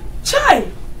 Chai!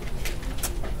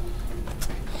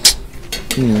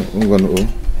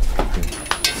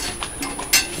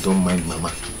 Don't mind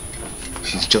Mama.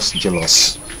 She's just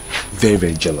jealous. Very,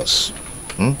 very jealous.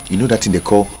 You know that thing they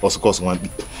call Oscos 1B?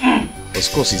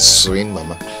 Oscos is swinging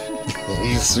Mama.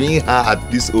 He's swinging her at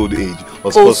this old age.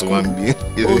 Oscos 1B.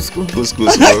 Oscos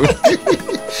 1B.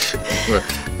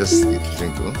 Just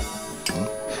drink,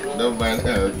 Don't mind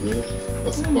her,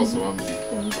 Oscos 1B.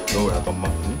 Don't worry about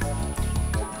Mama.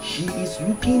 She is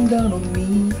looking down on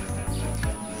me.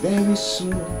 Very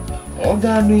soon, I'm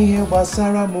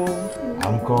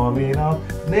coming out.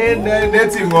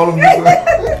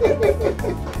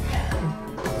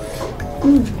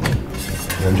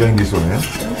 You're enjoying this one, yeah?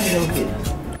 I love it.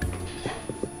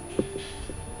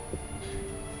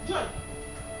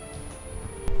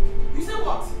 You say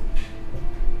what?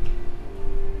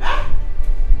 Huh?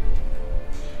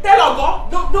 Tell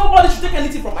Ogo, nobody should take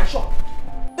anything from my shop.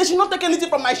 They should not take anything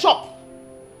from my shop.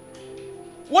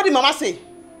 What did Mama say?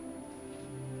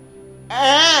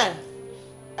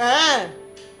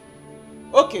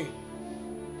 Okay.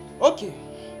 Okay.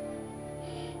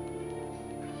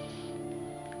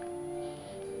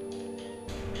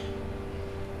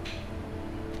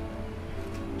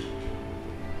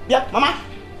 Yeah, Mama.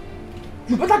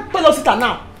 You better tell Osita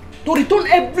now to return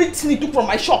everything he took from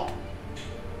my shop.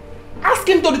 Ask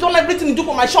him to return everything he took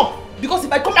from my shop. Because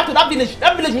if I come back to that village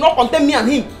will not contain me and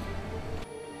him.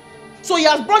 So he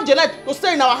has brought Janet to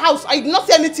stay in our house. I did not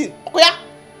say anything. Okay?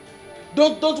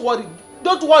 Don't worry.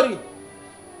 Don't worry.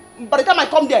 By the time I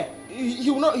come there, he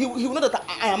will know that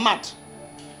I am mad.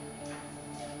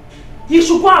 He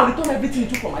should go and return everything he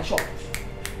took from my shop.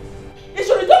 He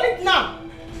should return it now.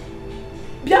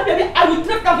 I will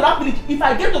trek down to that village. If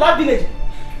I get to that village,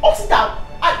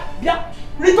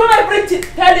 return everything.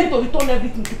 Tell him to return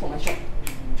everything he took from my shop.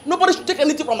 Nobody should take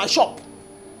anything from my shop.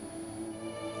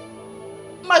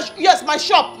 Yes, my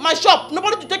shop.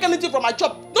 Nobody should take anything from my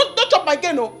shop. Don't chop my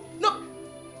game, no.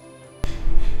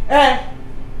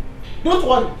 Don't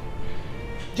worry.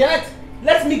 Janet,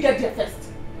 let me get there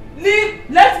first.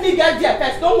 Let me get there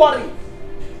first. Don't worry.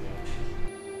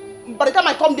 By the time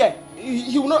I come there,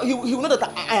 he will know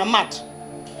that I am mad.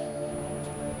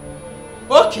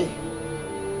 Okay.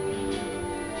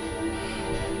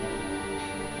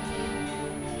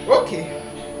 Okay.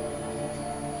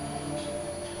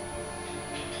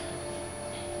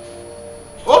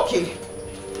 Okay.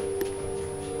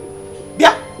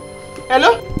 Yeah.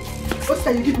 Hello? What's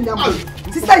that? You give me that money.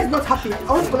 Sister is not happy. I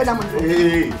want to collect that money.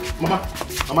 Hey,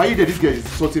 Mama, you this girl is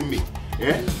insulting me.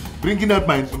 Yeah? Bringing out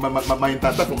my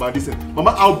intestine from my distance.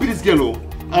 Mama, I'll beat this girl.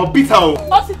 I'll beat her.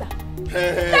 Osita,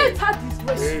 let her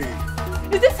disgrace you.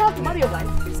 Is this how to marry your wife?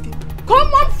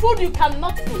 Common food you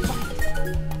cannot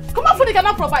provide. Common food you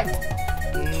cannot provide.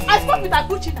 I spoke with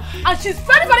Luchy now, and she's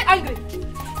very, very angry.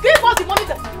 Give us the money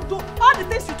to all the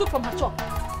things you took from her shop.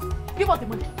 Give us the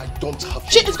money. I don't have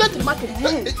it. She is going to the market.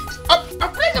 I'll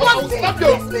slap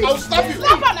you. I'll slap you.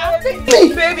 Slap her now.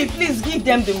 Please, baby, please give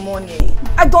them the money.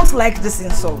 I don't like this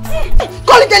insult.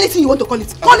 Call it anything you want to call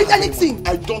it. Call it anything.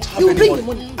 I don't have any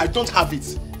money. I don't have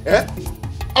it. Eh?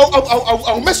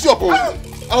 I'll mess you up.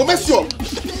 I'll mess you up.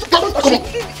 Come on.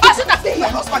 I should have said my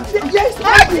husband. Yes.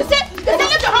 You say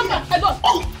let your husband. I don't.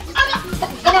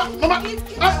 Mama,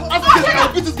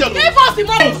 I'll beat this girl. Give us the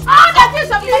money. All the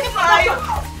things I'm taking from you.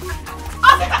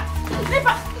 Osita, leave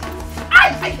her.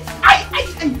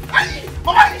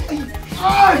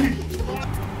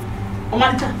 Mama,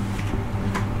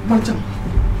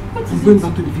 I'm going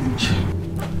back to the village.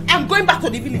 I'm going back to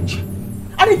the village.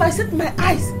 And if I set my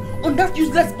eyes on that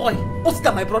useless boy,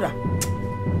 Osita, my brother,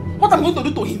 what am I going to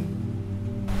do to him?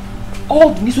 All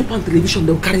the newspaper and television,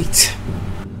 they'll carry it.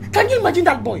 Can you imagine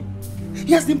that boy?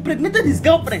 He has impregnated his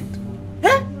girlfriend.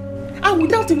 Eh? And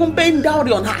without even paying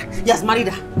dowry on her, he has married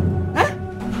her. Eh?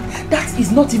 That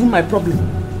is not even my problem.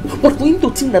 But for him to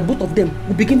think that both of them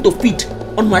will begin to feed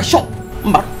on my shop.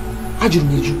 Mba, Ajuru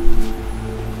Neju.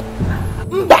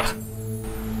 Mba!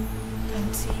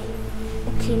 Auntie,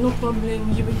 okay, no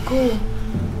problem. You will go.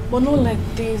 But not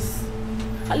like this.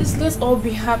 At least let's all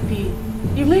be happy.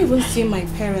 You've not even seen my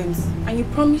parents. And you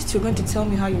promised you're going to tell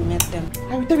me how you met them.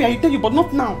 I will tell you, but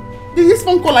not now. This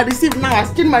phone call I received now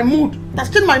has changed my mood. It has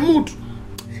changed my mood.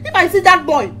 If I see that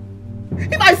boy,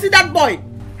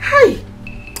 hi.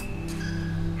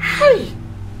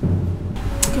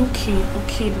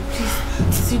 Okay, please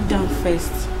sit down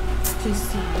first. Please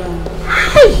sit down.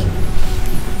 Hey!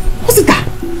 What's that?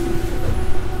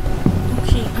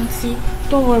 Okay, Auntie,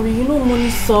 don't worry. You know money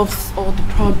solves all the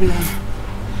problems.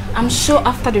 I'm sure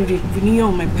after the renewal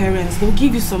of my parents, they'll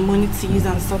give you some money to use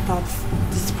and sort out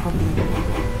this problem.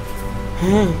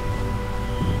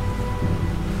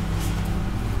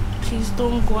 Please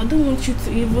don't go. I don't want you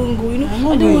to even go. You know,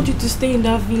 I don't want you to stay in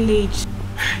that village.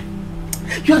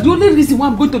 You are the only reason why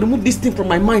I'm going to remove this thing from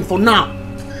my mind for now.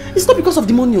 It's not because of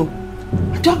the money. I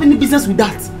don't have any business with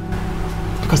that.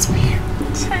 Because of you.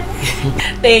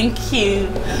 Thank you.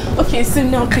 Okay, so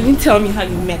now can you tell me how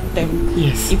you met them?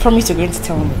 Yes. You promised you're going to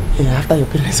tell me. Yeah, after your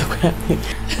parents are quiet.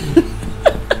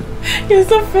 You're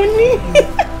so funny.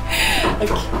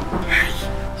 Okay.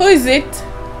 Who is it?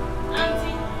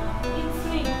 Auntie, it's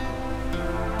me.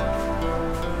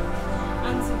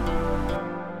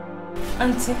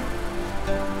 Auntie,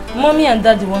 Mommy and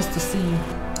Daddy wants to see you.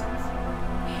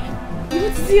 You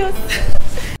need to see us.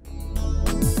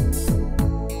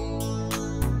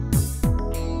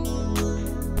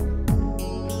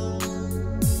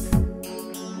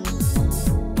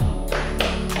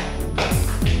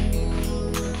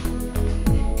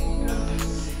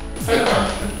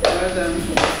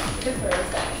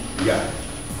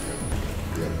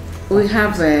 We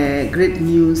have great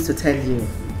news to tell you,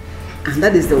 and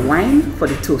that is the wine for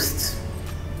the toast.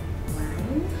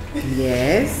 Wine?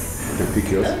 Yes.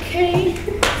 Okay.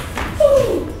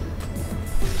 Ooh.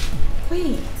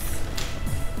 Wait.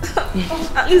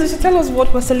 At least you should tell us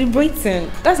what we're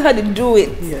celebrating. That's how they do it.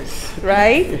 Yes.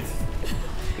 Right? Yes.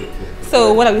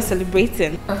 So, what are we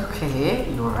celebrating? Okay,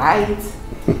 you're right.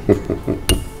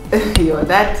 Your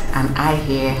dad and I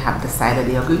here have decided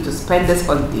they are going to spend this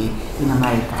holiday in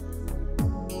America.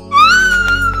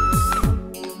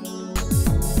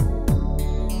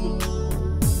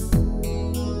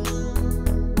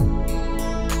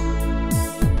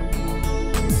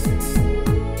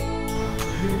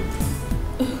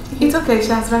 It's okay, she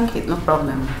has drank it, no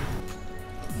problem.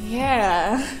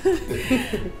 Yeah.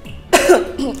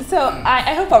 So,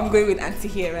 I hope I'm going with Auntie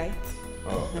here, right?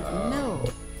 Oh, no.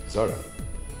 Zara,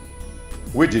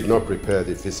 we did not prepare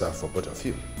the visa for both of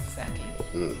you.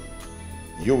 Exactly.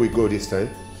 You will go this time,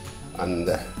 and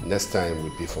next time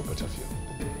will be for both of you.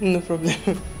 No problem.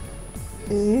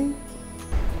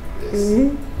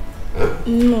 Yes.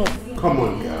 No. Come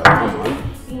on, girl, come on.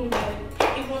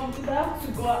 If I have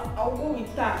to go, I'll go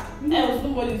with her. Else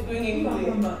nobody's going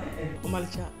anywhere.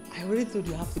 Omalicha, I already told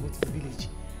you I have to go to the village.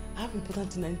 I have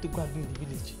important thing I need to go and do in the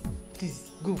village.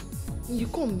 Please, go. When you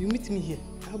come, you meet me here.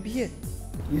 I'll be here.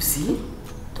 You see?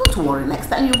 Don't worry, next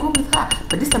time you go with her.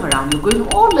 But this time around, you're going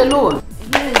all alone.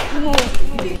 No. I'm going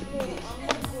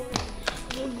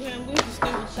to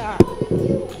stay with her.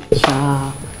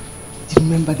 Yeah. Do you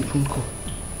remember the phone call?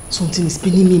 Something is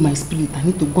paining me in my spirit. I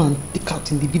need to go and take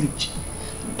out in the village.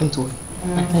 Don't worry.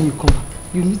 By the time you come back,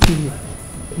 you meet me here.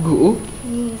 Go.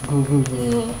 Go.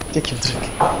 Take your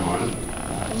drink. Come on.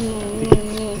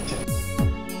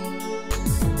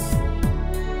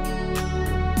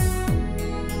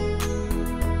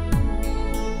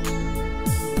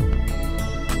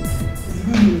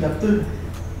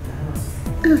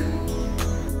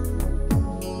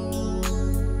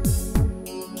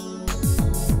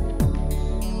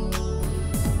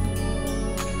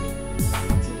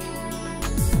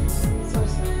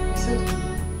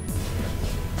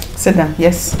 Sit down,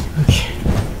 yes. Okay.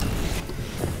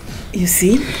 You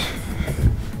see?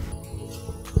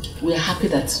 We are happy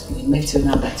that we met you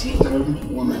now that you're a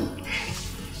grown woman.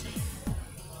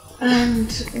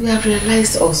 And we have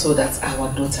realized also that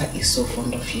our daughter is so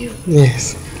fond of you.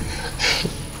 Yes.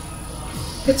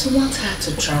 But we want her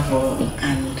to travel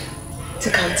and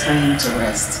take her time to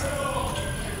rest.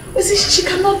 You see, she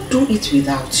cannot do it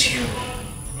without you.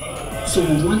 So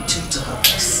we want you to help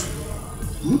us.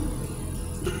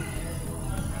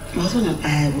 My husband and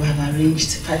I we have arranged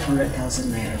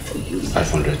 500,000 naira for you.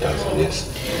 500,000, yes.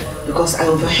 Because I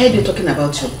overheard you talking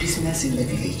about your business in the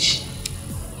village.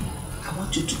 I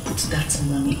want you to put that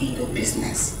money in your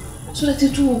business so that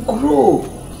it will grow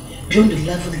beyond the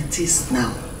level it is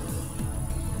now.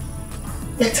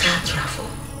 Let her travel.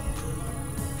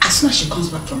 As soon as she comes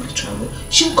back from the travel,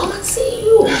 she will come and see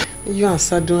you. You and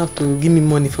Sir don't have to give me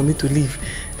money for me to leave.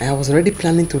 I was already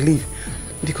planning to leave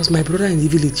because my brother in the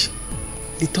village,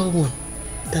 the tall one,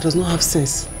 that does not have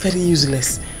sense, very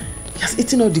useless. He has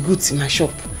eaten all the goods in my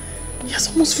shop. He has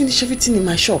almost finished everything in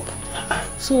my shop.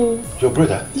 So... Your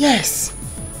brother? Yes.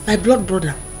 My blood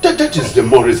brother. That is the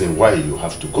more reason why you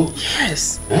have to go.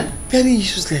 Yes. Very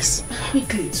useless.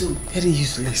 Quickly too. Very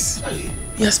useless.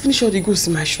 He has finished all the goods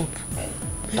in my shop.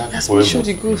 He has finished all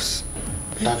the goods.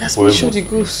 He has finished all the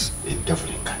goods. A devil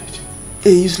incarnate. A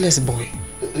useless boy.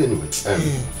 Anyway,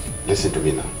 listen to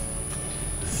me now.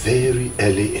 Very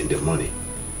early in the morning,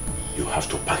 you have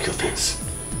to pack your things,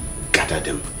 gather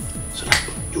them, so that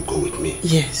you go with me.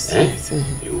 Yes. Yes.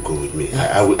 You will go with me.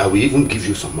 Yes. I will even give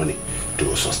you some money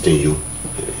to sustain you,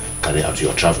 carry out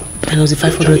your travel. And it was the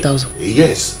 500,000.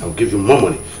 Yes, I will give you more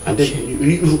money, and then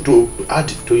you to add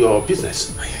to your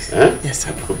business. Oh, yes. Yes,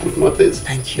 I will put more things.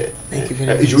 Thank you. Thank you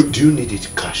very much. Do you need it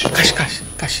cash? Cash.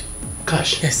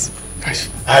 Cash. Yes, cash.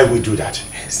 I will do that.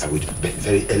 Yes. I will do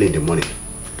very early in the morning.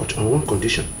 But on one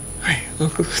condition. Hi,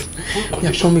 Uncle. You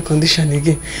have told me condition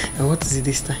again. And what is it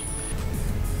this time?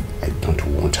 I don't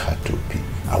want her to be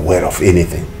aware of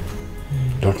anything.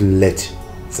 Don't let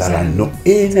Zara know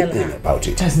anything about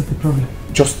it. That's not the problem.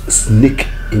 Just sneak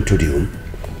into the room,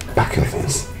 pack your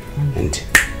things, and...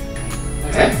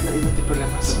 That's not the problem.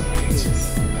 That's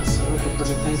not the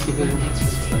problem. Thank you very much.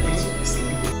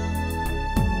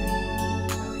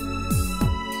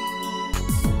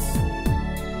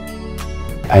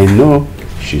 I know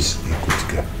she's a good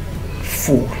girl.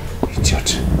 Fool,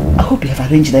 idiot. I hope you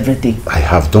have arranged everything. I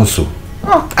have done so.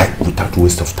 Without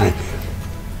waste of time.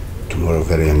 Tomorrow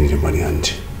very early in the morning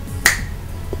and...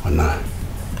 Anna,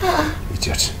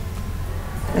 idiot.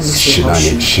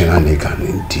 Shenanigan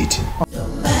indeed. No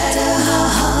matter how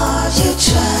hard you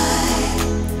try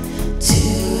to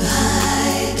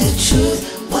hide the truth,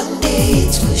 one day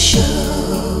it will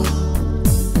show,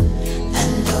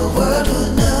 and the world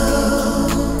will know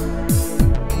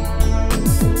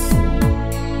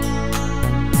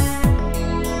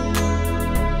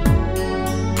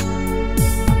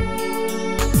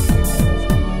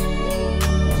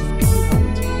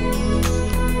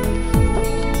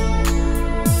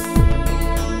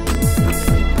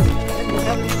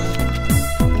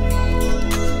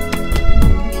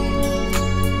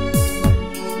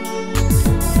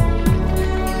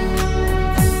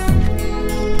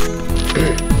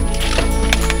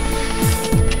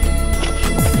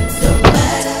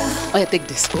yeah, take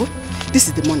this, oh. This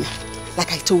is the money.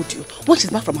 Like I told you, when she's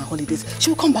back from her holidays,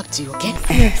 she will come back to you, okay?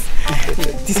 Yes.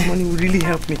 This money will really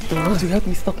help me. To help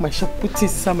me stock my shop, put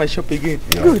things inside my shop again.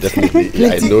 No, good. Definitely.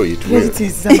 I know it will. Put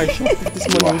things inside my shop. This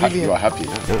money will really help. You are happy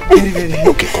now? Very, very happy.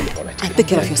 Okay, come on. And take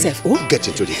care of yourself, oh? Get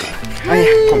into the car. Oh,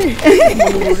 yeah. Come on.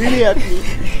 Money will really help me.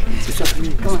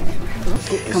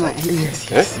 Come on.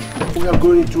 Yes. We are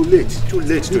going too late to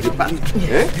the park.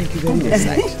 Yeah. Thank you very much.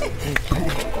 Inside.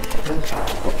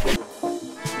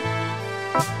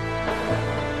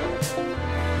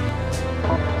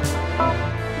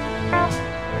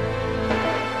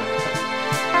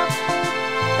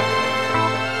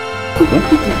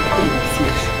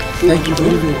 Thank you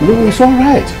very much. No, it's all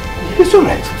right. It's all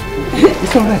right.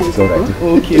 It's all right. It's all right.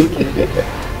 Okay.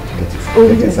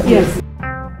 Get inside. Yes.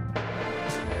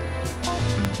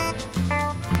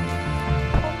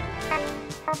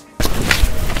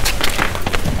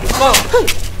 Mom,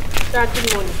 Dad,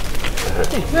 good morning.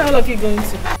 Where are all of you going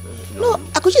to? No,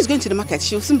 Akuchi is going to the market.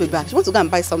 She will soon be back. She wants to go and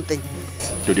buy something.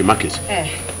 To the market? Eh.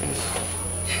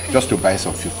 Just to buy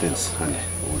some few things and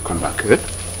we'll come back. Eh?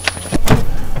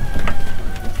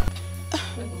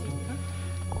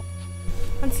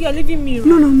 Auntie, you're leaving me.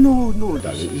 No,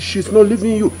 darling. She's not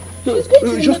leaving you.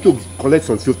 Just to collect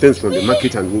some few things from the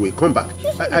market and we will come back.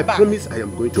 I promise I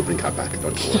am going to bring her back.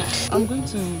 Don't worry. I'm going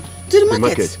to the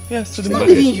market. Yes, to the market.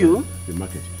 market. Leaving you? The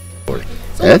market.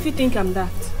 So if you think I'm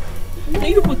daft, you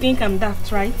people think I'm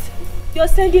daft, right? You're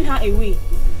sending her away.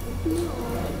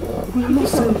 We are not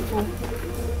sending her.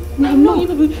 No, you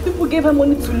people gave her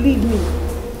money to leave me.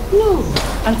 No.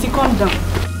 Auntie, calm down.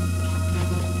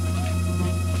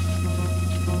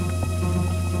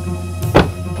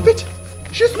 But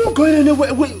she's not going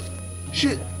anywhere.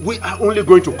 We are only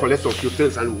going to collect some few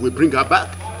things and we'll bring her back.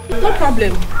 No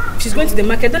problem. She's going to the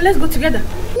market, then let's go together.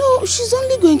 No, she's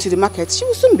only going to the market. She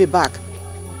will soon be back.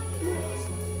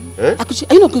 Eh? Akuchi,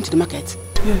 are you not going to the market?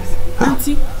 Yes.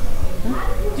 Auntie,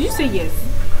 did you say yes?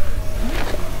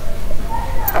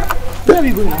 Where are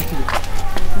we going actually?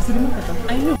 To the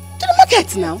market. I know. To the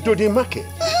market now? To the market?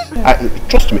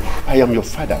 Trust me, I am your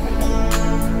father, my darling.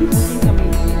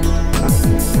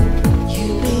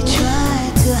 You may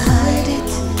try to hide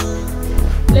it,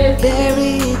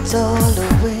 bury it all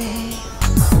away,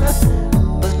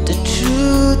 but the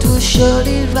truth will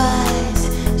surely rise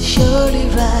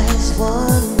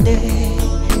one day.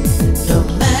 No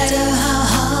matter how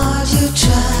hard you try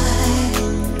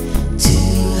to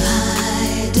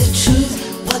hide the truth,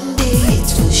 one day it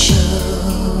will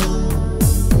show,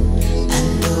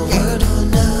 and the world will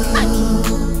know.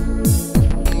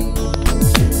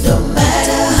 No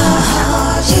matter how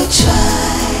hard you try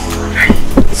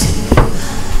to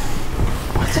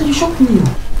hide. You shocked me.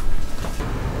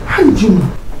 How did you know?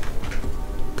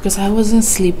 Because I wasn't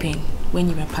sleeping when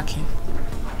you were packing.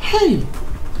 Hey!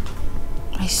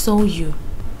 I saw you.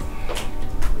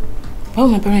 Why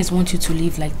would my parents want you to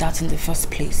leave like that in the first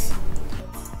place?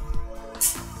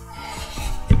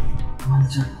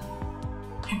 Manager,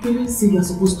 your parents say you're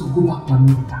supposed to go back to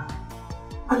America.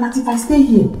 And that if I stay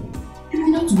here, you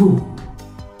will not go.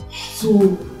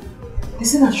 So, they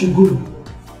said I should go.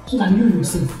 So that you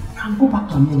yourself can go back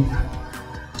to America.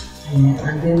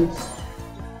 And then,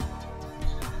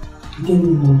 you get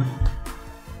me money.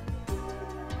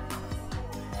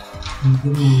 I'm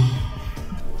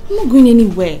not going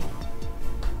anywhere.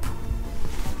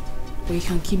 But you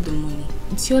can keep the money.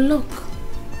 It's your luck.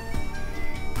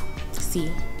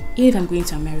 See, even if I'm going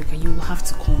to America, you will have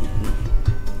to call me.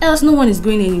 Else no one is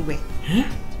going anywhere. Huh?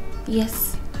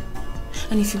 Yes.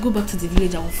 And if you go back to the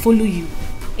village, I will follow you.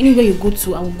 Anywhere you go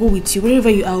to, I will go with you.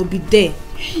 Wherever you are, I will be there.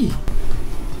 Hey.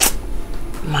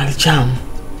 Maricham,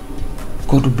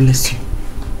 God will bless you.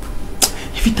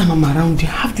 Every time I'm around you,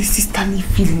 I have this sisterly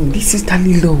feeling, this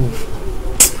sisterly love.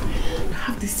 I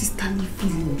have this sisterly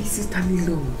feeling, this sisterly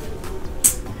love.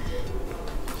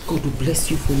 God will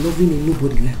bless you for loving a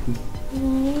nobody like me.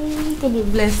 God will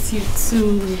bless you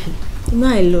too. You know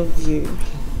I love you.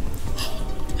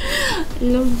 I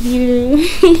love you.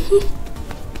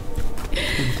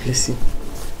 God will bless you.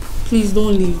 Please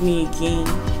don't leave me again.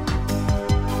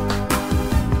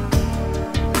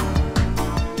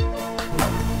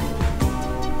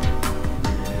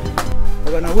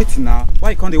 Now wait now.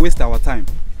 Why can't they waste our time?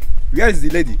 Where is the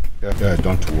lady?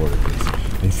 Don't worry, please.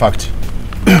 In fact,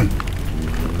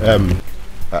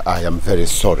 I am very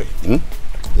sorry.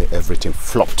 Everything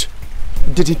flopped.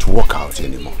 It didn't work out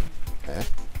anymore.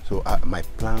 So my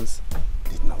plans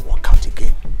did not work out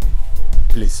again.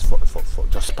 Please, for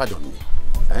just pardon me.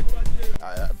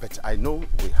 But I know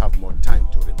we have more time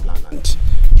to replan, and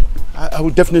I will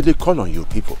definitely call on you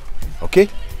people. Okay?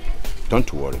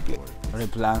 Don't worry, please.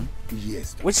 Replan?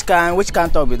 Yes. Which can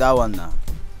talk with that one now?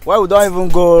 Why we don't even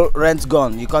go rent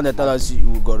gun? You can't tell us you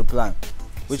will go to plan.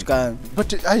 Which can?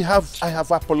 But I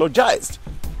have apologized.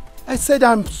 I said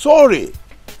I'm sorry.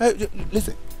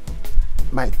 Listen,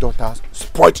 my daughter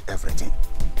spoiled everything.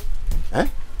 Eh?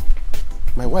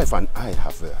 My wife and I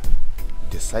have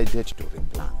decided to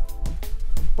replan.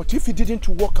 But if it didn't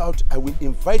work out, I will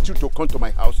invite you to come to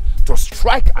my house to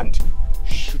strike and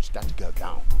shoot that girl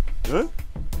down. Huh?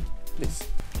 Please.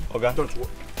 Okay. Don't worry.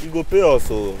 You go pay us,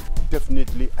 so.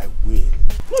 Definitely I will.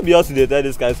 No be us to tell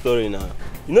this kind of story now.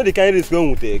 You know the kind of risk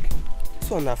we take. This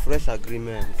one a fresh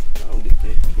agreement.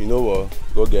 You know what?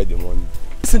 Go get the money.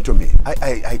 Listen to me.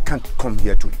 I can't come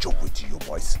here to joke with you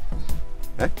boys.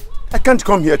 Eh? I can't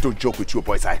come here to joke with you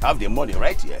boys. I have the money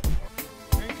right here.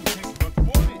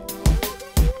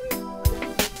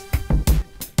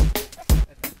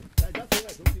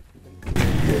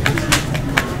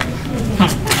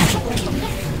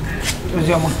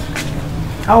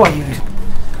 How are you?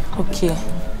 Okay.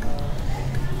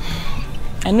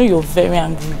 I know you're very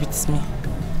angry with me.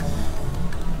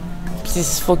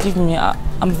 Please forgive me.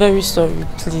 I'm very sorry,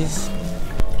 please.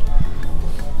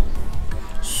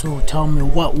 So tell me,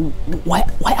 why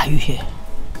are you here?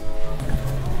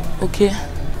 Okay.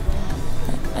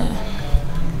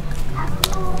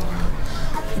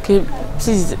 Okay,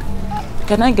 please,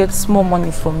 can I get small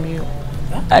money from you?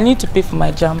 I need to pay for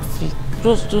my jam fee.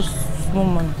 Just small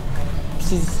money,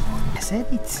 please. I said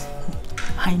it.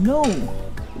 I know.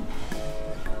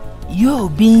 You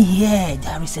being here,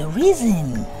 there is a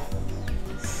reason.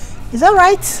 Is that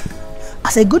right?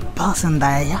 As a good person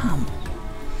that I am,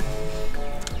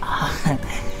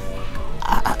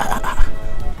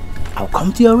 I'll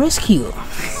come to your rescue.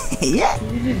 Yeah. You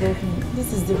really love me.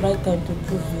 This is the right time to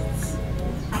prove it.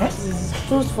 Please,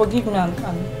 just forgive me and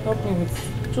help me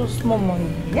with just small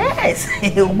money. Yes,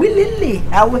 willingly,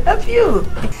 I will help you.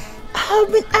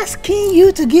 I've been asking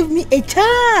you to give me a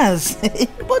chance,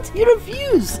 but you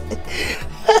refuse.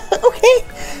 Okay.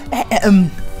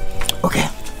 Okay.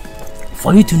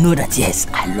 For you to know that yes,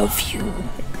 I love you.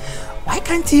 Why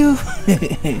can't you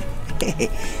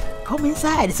come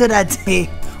inside so that we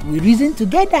reason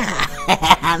together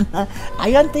and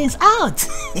iron things out?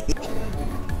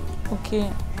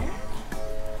 Okay.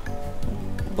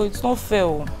 But it's not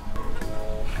fair.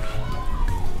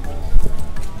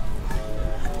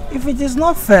 If it is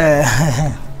not fair,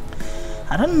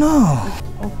 I don't know.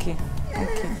 Okay.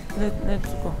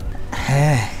 Let's go.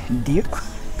 Deal.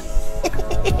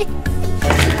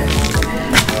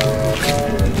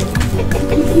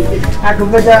 Aku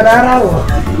berdarah. Oh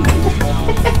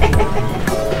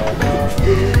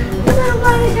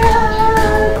my God.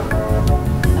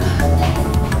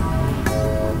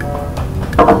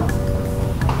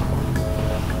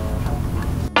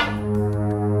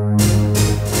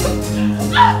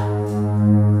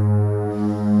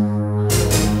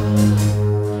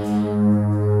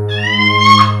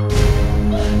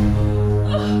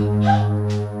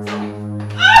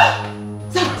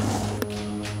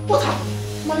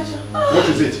 What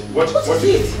is it? What is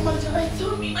it?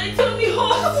 My tummy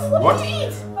hurts. What?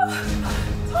 Eat.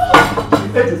 You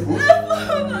ate the food?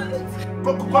 Go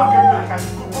and get me my cat.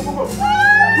 Go.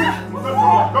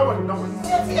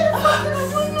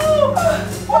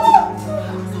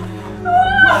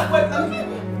 Quick. Nobody.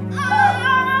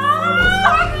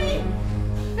 Sorry.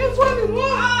 It's funny,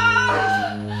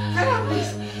 Sarah,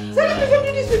 please. Sarah, please don't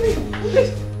do this to me.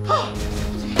 Please.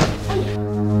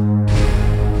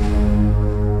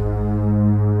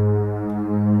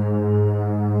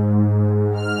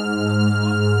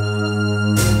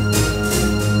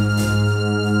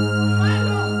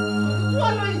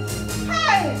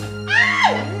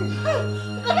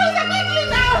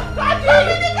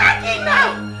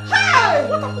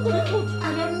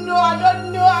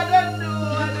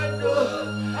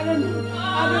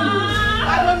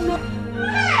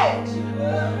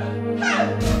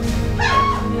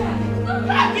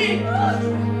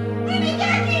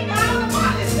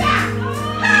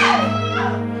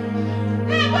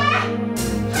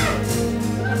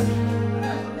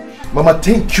 Mama,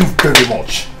 thank you very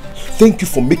much. Thank you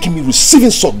for making me receiving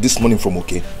salt this morning from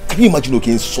OK. Can you imagine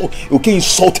OK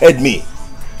insulted me?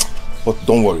 But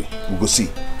don't worry, we'll go see.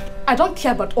 I don't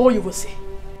care about all you will say.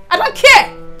 I don't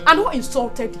care. And who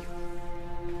insulted you?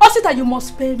 Osita, you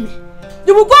must pay me.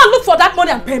 You will go and look for that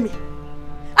money and pay me.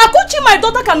 Akuchi, my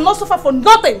daughter, cannot suffer for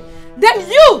nothing. Then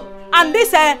you and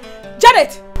this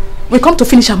Janet will come to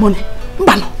finish her money.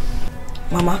 Mbano.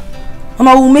 Mama, we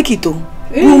will make it though.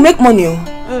 We will make money.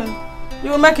 You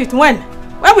will make it when?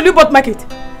 When will you both make it?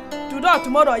 Today or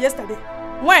tomorrow or yesterday?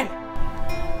 When?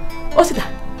 Osita,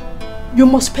 you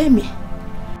must pay me.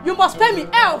 You must pay me,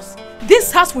 else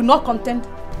this house will not contain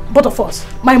both of us.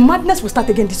 My madness will start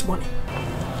again this morning.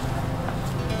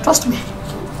 Trust me.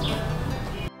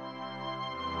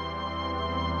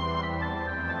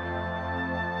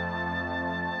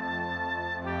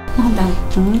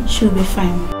 Madam, she'll be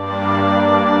fine.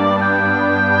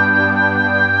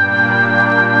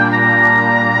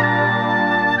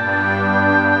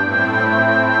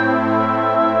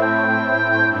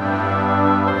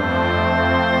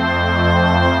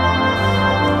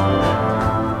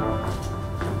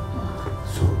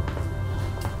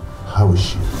 How is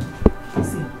she?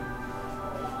 See,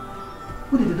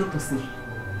 what did the doctor say?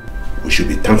 We should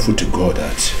be thankful to God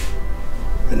that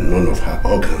none of her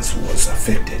organs was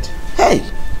affected. Hey!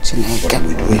 What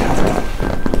would we have done?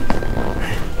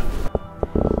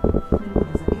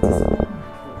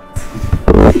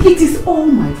 It is all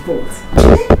my fault.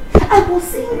 I was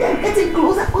seeing them getting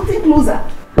closer. I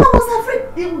was afraid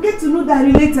they would get to know they're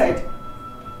related.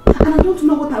 And I don't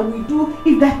know what I will do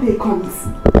if that day comes.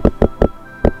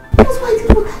 That's why I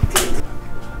did what I did.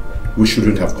 We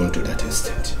shouldn't have gone to that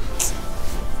extent.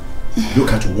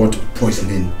 Look at what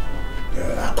poisoning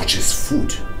Akuchi's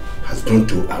food has done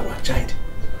to our child.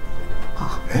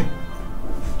 Eh?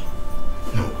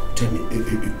 Now, tell me,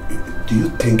 do you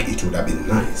think it would have been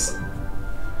nice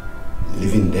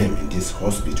leaving them in this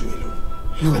hospital alone?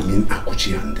 No. I mean,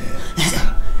 Akuchi and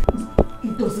Zara.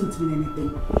 It doesn't mean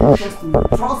anything. Trust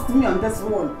me on this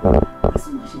one. As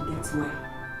soon as she gets well,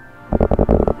 I'm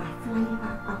flying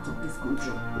her out of this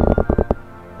country.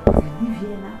 As I live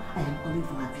here now, I am calling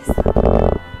for her visa.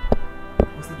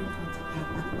 Because I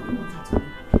don't want her to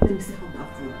leave. Let me see her back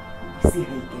home. Let me see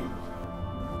her again.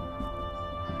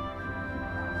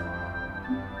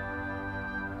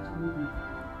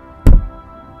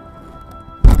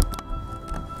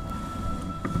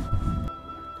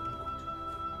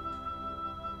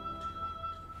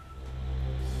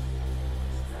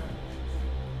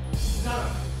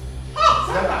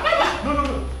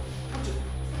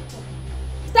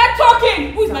 Start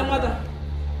talking! Who is my mother?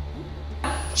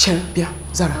 Sherry, Bia,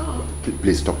 Zara.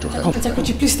 Please talk to her. Auntie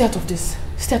Akuchi, please stay out of this.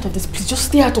 Stay out of this, please. Just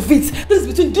stay out of it. This is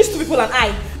between these two people and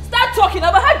I. Start talking.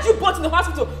 I've had you both in the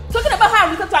hospital. Talking about how I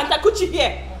related to Auntie Akuchi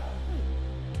here.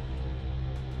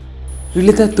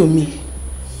 Related to me?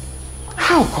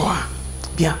 How, Koa?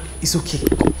 Bia, it's okay.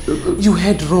 You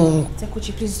heard wrong. Auntie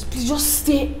Akuchi, please just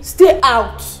stay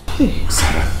out.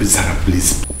 Zara,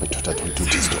 please. My daughter, don't do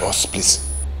this to us, please.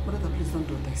 Brother, please don't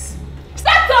do this.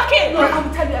 Start talking! No, I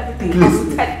will tell you everything. Please. I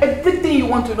will tell you everything you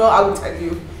want to know. I will tell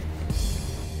you.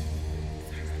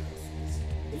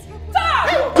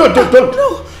 Stop! Don't.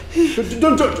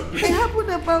 It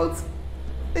happened about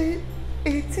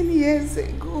 18 years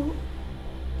ago.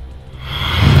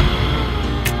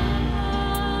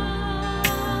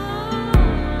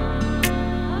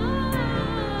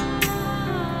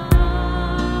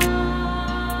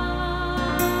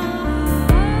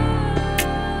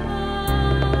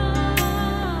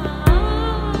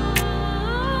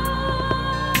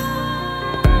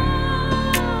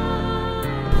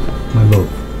 My love,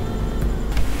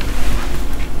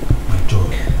 my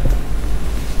joy,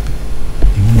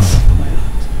 the woman after my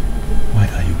heart, why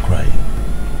are you crying?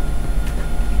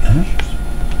 Huh?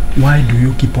 Why do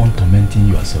you keep on tormenting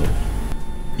yourself?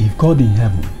 If God in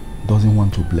heaven doesn't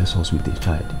want to bless us with a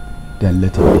child, then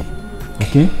let it be,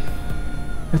 okay?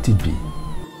 Let it be.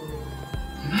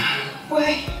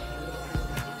 Why?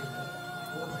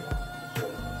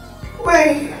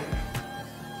 Why?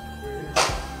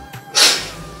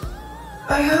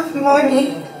 I have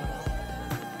money.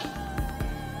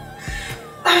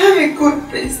 I have a good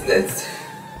business.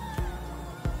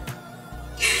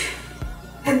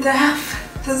 And I have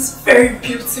this very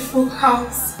beautiful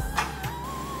house.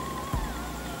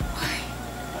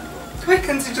 Why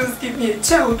can't you just give me a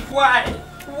child? Why?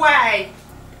 Why?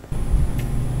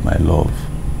 My love,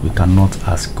 we cannot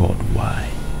ask God why.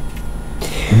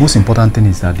 The most important thing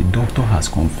is that the doctor has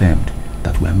confirmed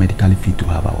that we are medically fit to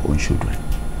have our own children.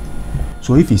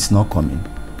 So if it's not coming,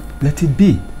 let it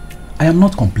be. I am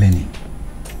not complaining.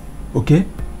 Okay?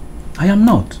 I am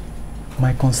not.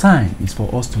 My concern is for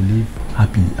us to live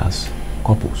happily as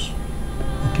couples.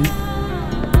 Okay?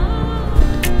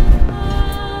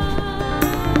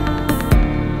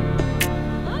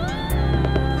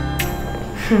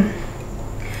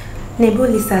 Neighbor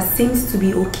Lisa seems to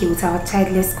be okay with our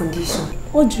childless condition.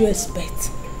 What do you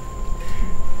expect?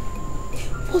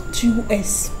 What do you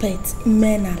expect?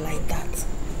 Men are like that.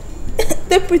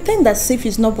 They pretend that safe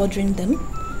is not bothering them.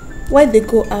 Why they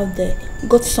go out there,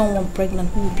 got someone pregnant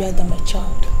who will bear them a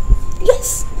child.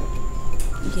 Yes.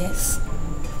 Yes.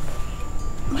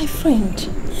 My friend,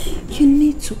 you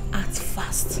need to act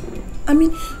fast. I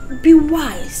mean, be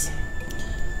wise.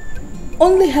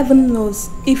 Only heaven knows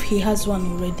if he has one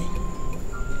already.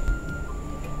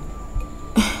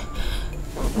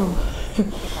 Oh.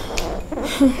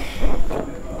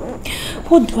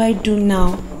 What do I do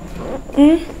now?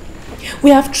 We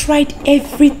have tried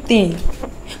everything,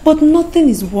 but nothing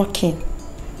is working.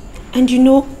 And you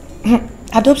know,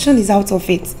 adoption is out of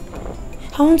it.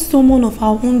 I want someone of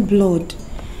our own blood.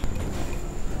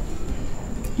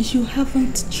 You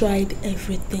haven't tried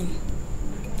everything.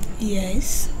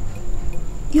 Yes.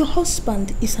 Your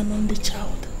husband is an only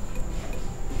child.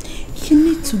 You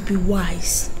need to be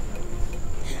wise.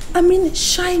 I mean,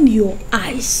 shine your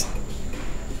eyes.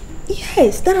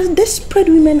 Yes, there are desperate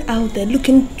women out there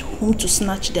looking to whom to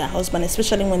snatch their husband,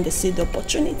 especially when they see the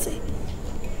opportunity.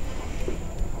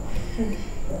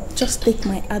 Just take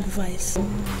my advice.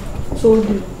 So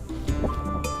do.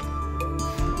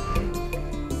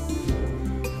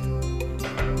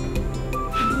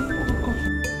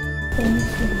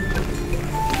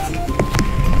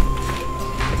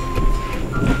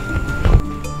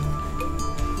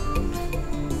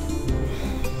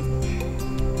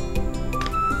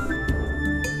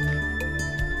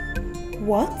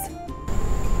 What?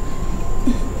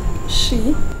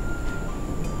 She?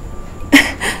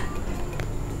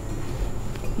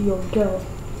 Your girl.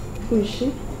 Who is she?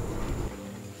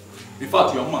 In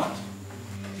fact, you're mad.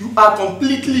 You are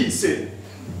completely insane.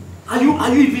 Are you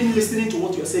even listening to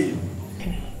what you're saying?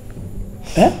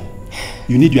 Eh?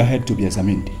 You need your head to be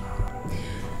examined.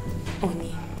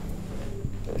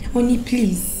 Oni,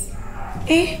 please.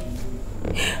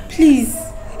 Please.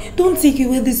 Don't take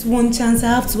away this one chance I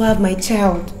have to have my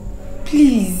child.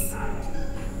 Please.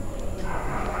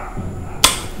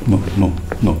 No.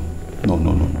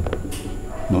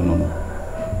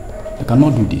 I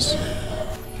cannot do this.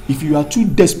 If you are too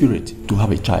desperate to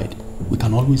have a child, we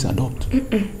can always adopt.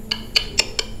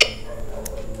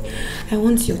 I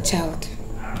want your child.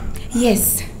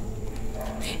 Yes.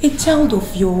 A child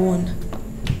of your own.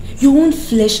 Your own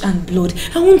flesh and blood.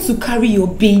 I want to carry your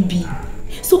baby.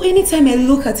 So anytime I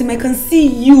look at him, I can see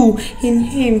you in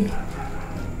him.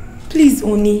 Please,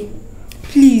 Oni.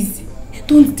 Please.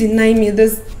 Don't deny me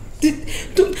this.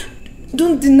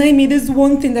 Don't deny me this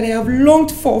one thing that I have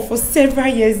longed for several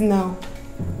years now.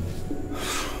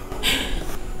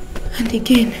 And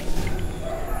again,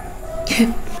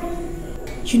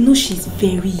 you know she's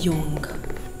very young.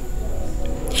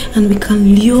 And we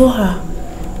can lure her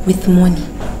with money.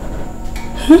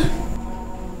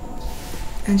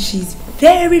 And she's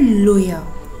very loyal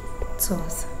to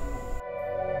us.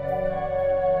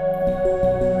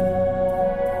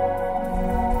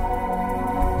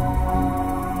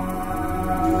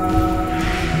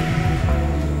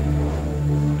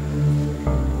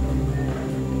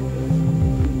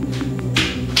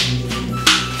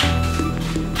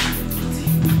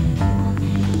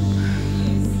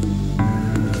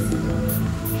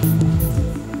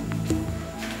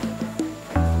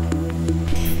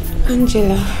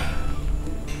 Angela,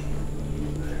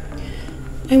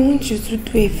 I want you to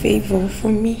do a favor for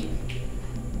me.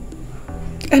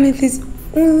 And it is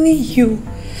only you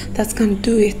that can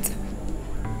do it.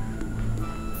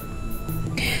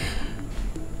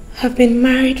 I've been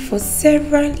married for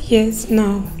several years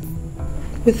now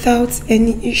without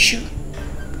any issue.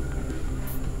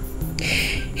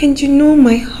 And you know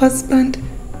my husband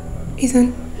is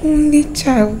an only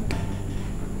child.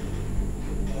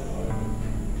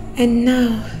 And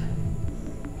now,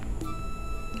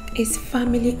 his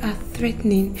family are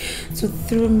threatening to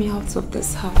throw me out of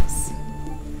this house.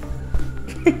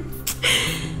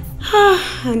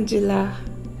 Angela,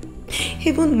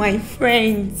 even my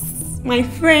friends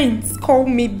call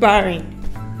me barren.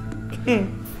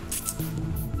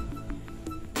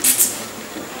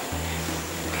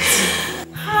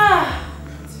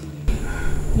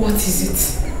 What is it?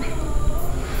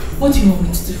 What do you want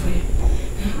me to do for you?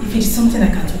 If it is something I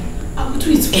can do, I will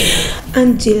do it for you.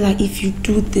 Angela, if you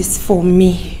do this for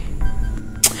me,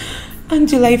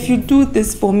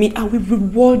 I will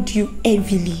reward you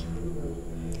heavily.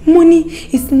 Money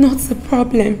is not the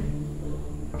problem.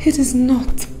 It is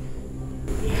not.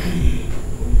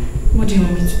 What do you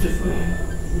want me to do for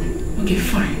you? Okay,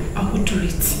 fine. I will do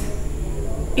it.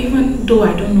 Even though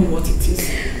I don't know what it is,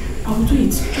 I will do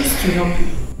it just to help you.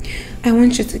 I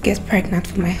want you to get pregnant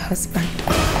for my husband.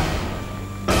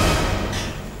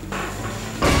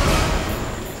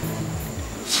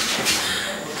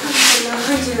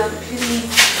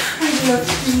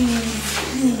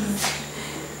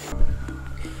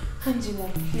 Angela,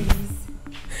 please.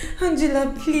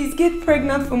 Angela, please, get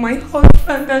pregnant for my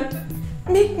husband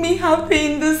Make me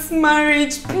happy in this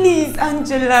marriage. Please,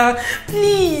 Angela.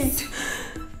 Please.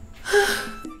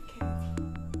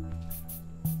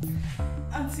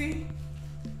 Auntie,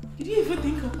 did you even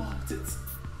think about it?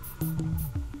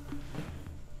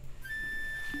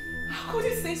 How could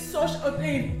you say such a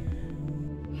thing?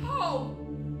 How?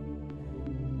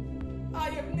 I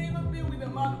have never been with a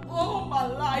man all my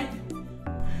life. I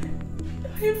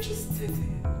have just said it.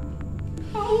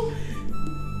 How?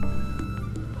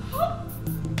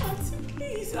 Auntie,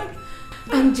 please.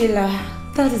 Angela,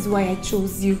 that is why I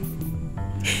chose you.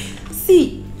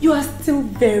 See, you are still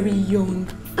very young.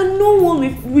 And no one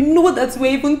will know that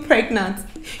we're even pregnant.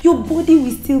 Your body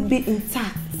will still be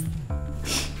intact.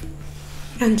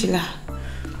 Angela,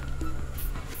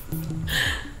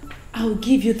 I'll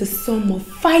give you the sum of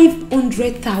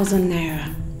 500,000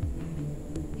 naira.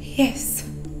 Yes.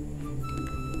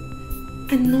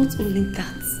 And not only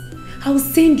that, I'll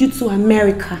send you to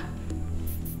America.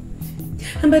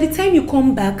 And by the time you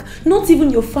come back, not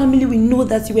even your family will know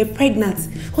that you were pregnant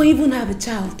or even have a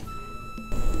child.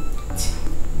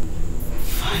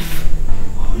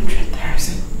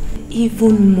 500,000.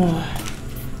 Even more.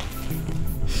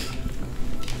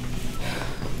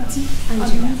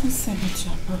 Angela, send me to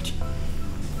abroad.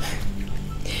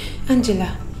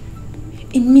 Angela,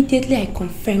 immediately I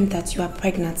confirm that you are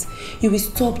pregnant, you will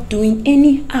stop doing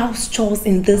any house chores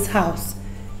in this house.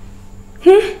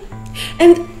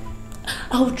 And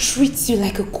I'll treat you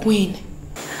like a queen.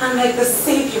 And like the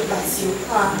savior that you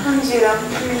are. Angela,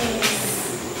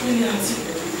 please. Really, Auntie?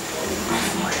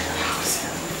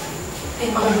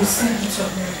 500,000. I will send you to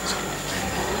America.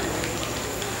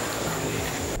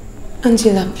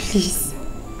 Angela, please.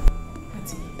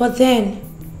 But then,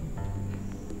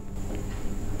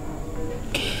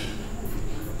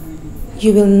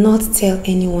 you will not tell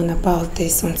anyone about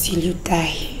this until you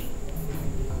die.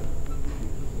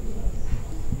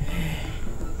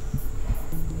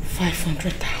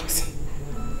 500,000.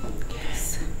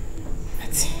 Yes.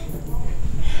 That's it.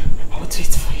 I will do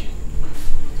it for you.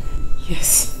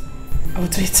 Yes. I will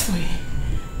do it for you.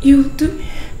 You do?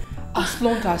 As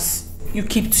long as you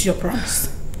keep to your promise.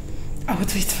 I will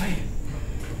do it for you.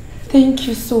 Thank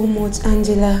you so much,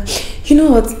 Angela. You know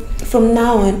what? From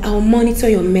now on, I'll monitor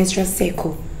your menstrual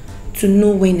cycle to know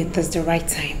when it is the right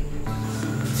time.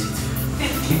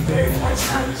 Thank you very much,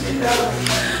 Angela.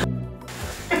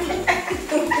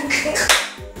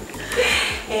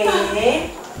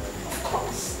 Hey. Of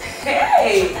course.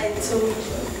 Hey. I told you.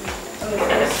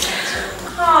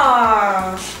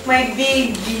 Ah, my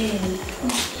baby.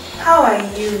 How are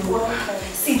you?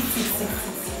 Sit.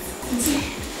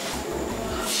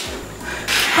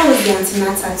 How was the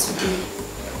antenatal today?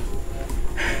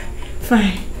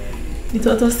 Fine. The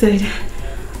doctor said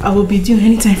I will be due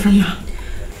anytime from now.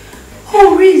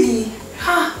 Oh, really?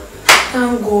 Ha!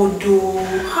 Thank God, though.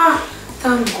 Ha!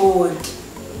 Thank God.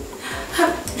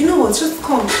 Ha, you know what? Just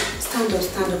come. Stand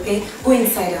up, eh? Go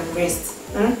inside and rest.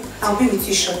 I'll be with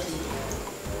you shortly.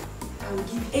 I'll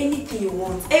give anything you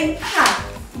want. And ha!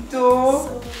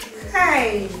 Though.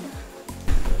 Hi.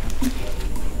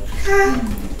 Ha!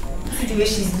 See the way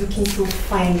she's looking so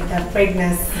fine with her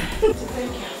pregnancy.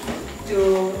 Thank you.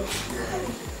 Though.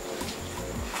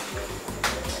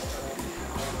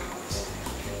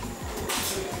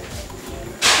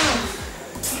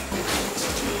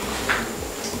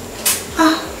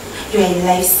 You're a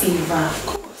lifesaver. Of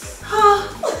course.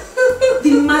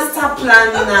 The master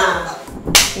planner.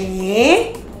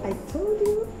 Eh? I told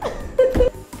you.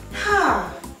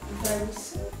 Very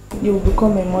soon. You will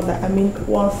become a mother. I mean,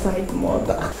 one-side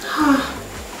mother.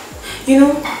 You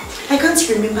know, I can't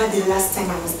remember the last time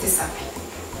I was this happy.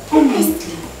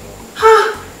 Honestly.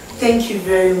 Thank you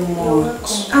very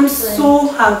much. I'm so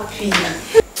happy.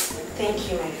 Thank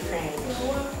you, my friend.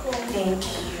 You're welcome. Thank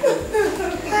you.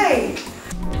 Hi.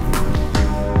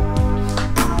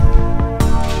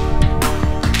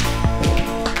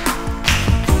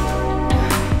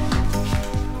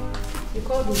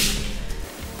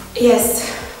 Yes.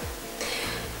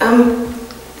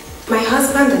 My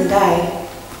husband and I,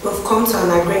 we've come to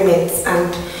an agreement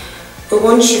and we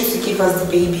want you to give us the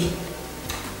baby.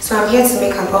 So I'm here to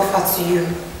make an offer to you.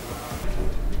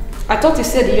 I thought you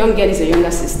said the young girl is a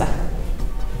younger sister.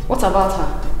 What about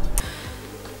her?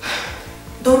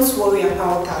 Don't worry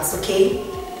about that, okay?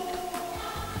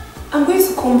 I'm going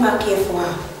to come back here for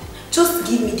her. Just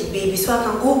give me the baby so I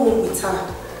can go home with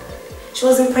her. She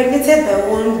was impregnated by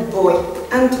one boy,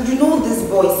 and you know these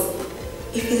boys,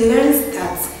 if he learns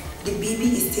that the baby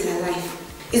is still alive,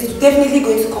 he's definitely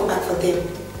going to come back for them.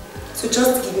 So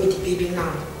just give me the baby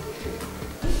now.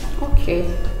 Okay.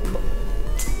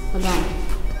 Madam,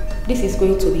 this is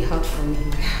going to be hard for me.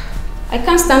 I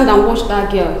can't stand and watch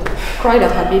that girl cry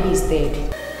that her baby is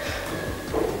dead.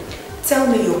 Tell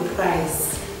me your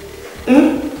price.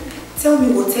 Tell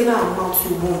me whatever amount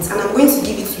you want and I'm going to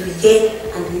give it to you here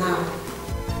and now.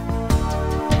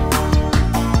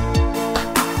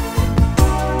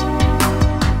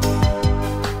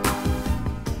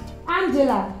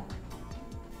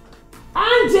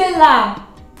 Angela!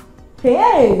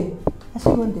 Hey! I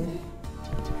should go there.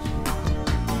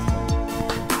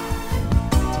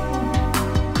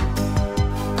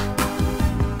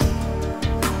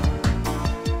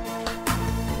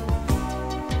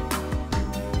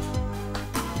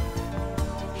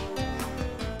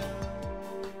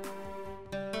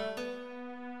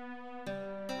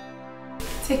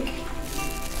 Take.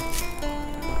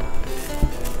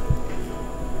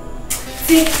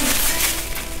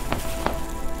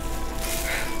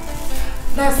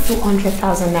 That's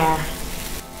 200,000 naira.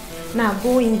 Now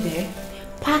go in there,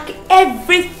 pack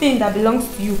everything that belongs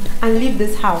to you and leave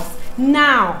this house.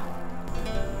 Now!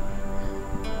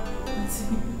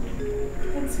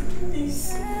 Auntie,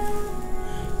 please.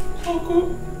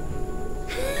 Uncle,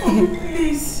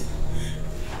 please.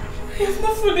 I have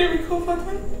not fully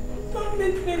recovered. Don't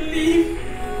make me leave.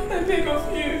 I beg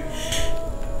of you.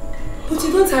 But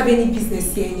you don't have any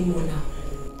business here anymore now.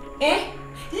 Eh?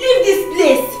 Leave this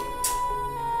place!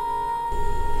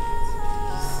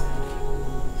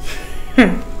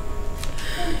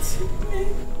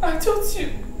 I thought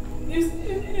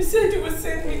you said you would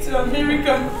send me to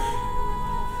America.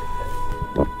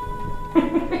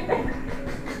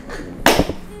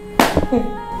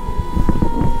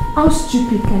 How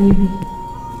stupid can you be?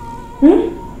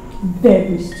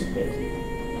 Very stupid.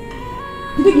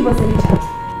 Did you give us any chance?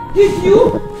 Did you?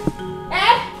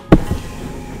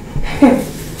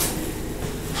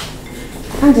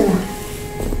 Angela,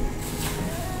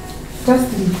 just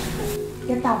leave.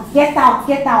 Get out, get out,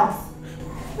 get out.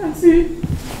 Auntie.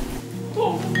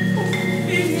 Oh,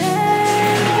 please.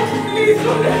 Please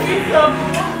don't let me go.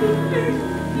 Please.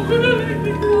 Don't let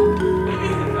me go.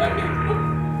 Please, let me go.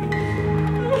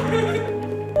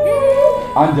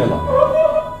 Angela,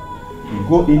 you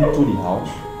go into the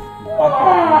house, pack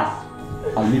your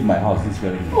things, and leave my house this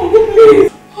very minute. Oh,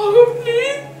 please. Oh,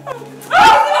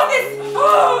 please.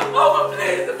 Oh,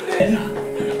 please, please.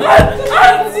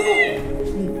 Auntie.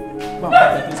 Go and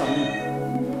pack your things and leave.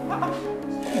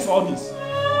 What is all this?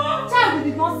 Child, you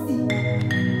did not see.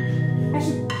 I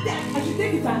should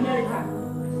take you to America.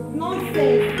 Nonsense.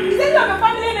 You said you have a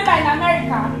family member in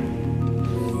America.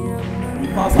 We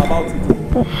pass about it.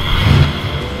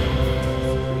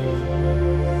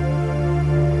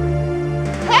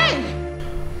 Hey!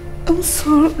 I'm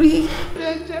sorry.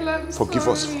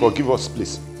 Forgive us,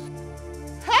 please.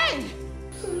 Hey!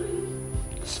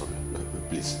 Sorry,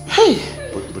 please. Hey!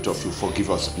 Both of you, forgive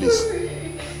us, please.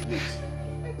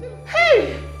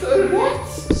 Hey! What?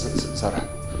 Sarah.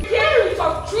 Here you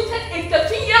have treated a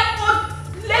 13-year-old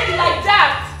lady like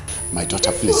that. My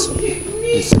daughter, please.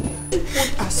 Please. You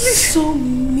are so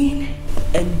mean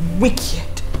and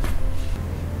wicked.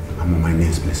 I'm on my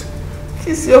knees, please.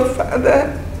 He's your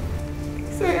father.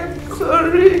 Say I'm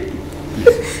sorry.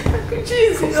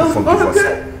 She's your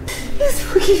mother. Please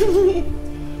forgive me.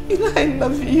 You know I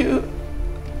love you.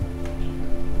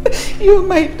 You're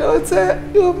my daughter.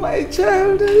 You're my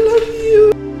child. I love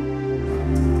you.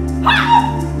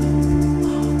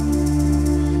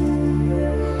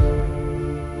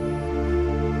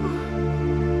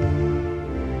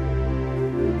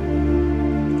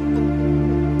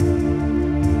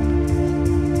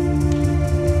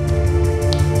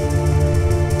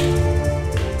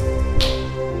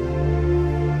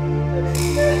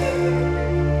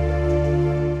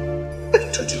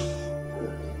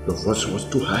 Your voice was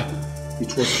too high.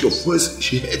 It was your voice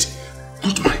she heard,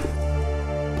 not mine.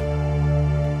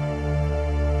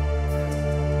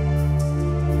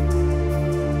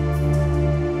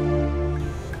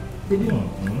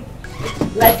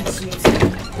 Life is sweet.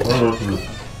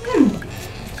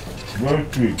 Very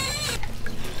sweet.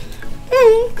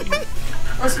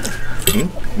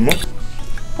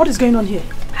 What is going on here?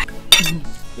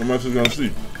 As you can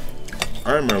see,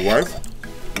 I and my wife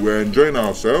were enjoying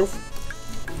ourselves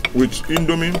with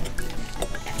indomie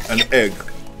and egg.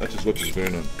 That is what is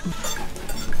going on.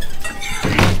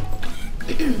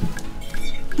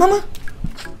 Mama,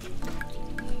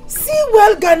 see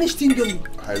well garnished indomie.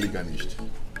 Highly garnished.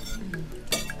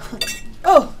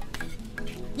 Oh,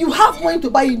 you have money to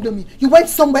buy indomie. You went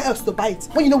somewhere else to buy it.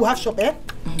 When you know we have shop, eh?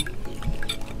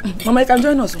 Mama, you can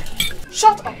join us.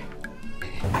 Shut up.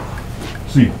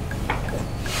 See,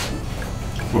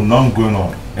 from now going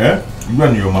on, you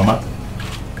and your mama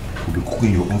will be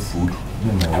cooking your own food, me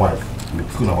and my wife. We're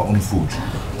cooking our own food.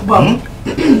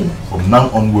 From now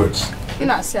onwards. It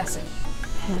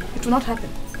will not happen.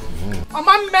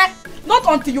 Amame, not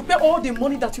until you pay all the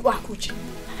money that you are coaching.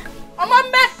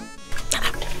 Amame!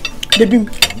 Baby,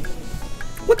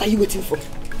 what are you waiting for?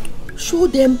 Show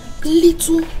them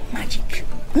little magic.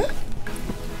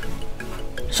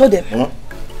 Show them. Mama,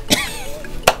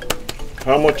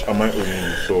 how much am I owing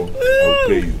you? So I'll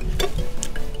pay you.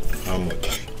 How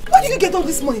much? Where did you get all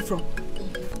this money from?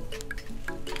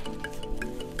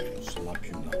 Slap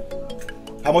you now.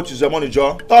 How much is your money,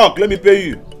 John? Talk, let me pay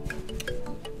you.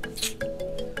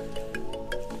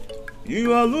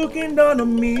 You are looking down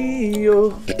on me, yo.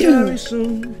 Very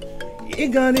soon. You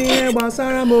got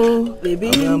it, baby.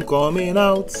 I'm coming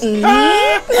out.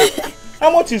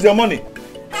 How much is your money?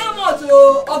 How much,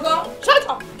 oh, Oga? Shut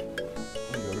up!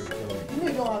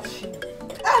 You don't have shit.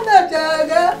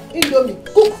 Indomie,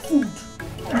 cook food.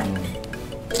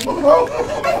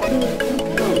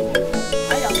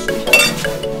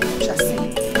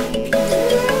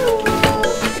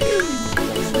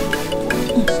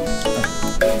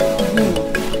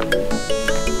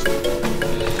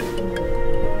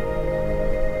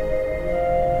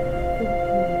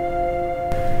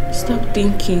 Stop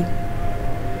thinking.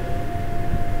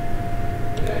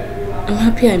 I'm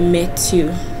happy I met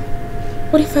you.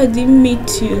 What if I didn't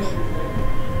meet you?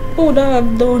 What would I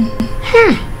have done?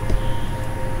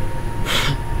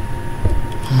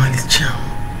 Malicham,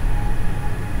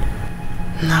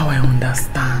 now I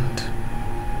understand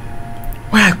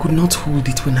why I could not hold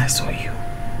it when I saw you.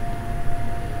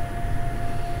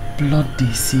 Blood,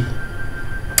 they say,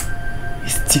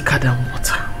 is thicker than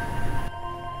water.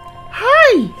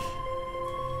 Hi!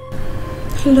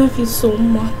 I love you so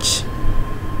much.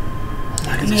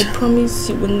 And I promise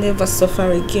you will never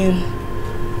suffer again.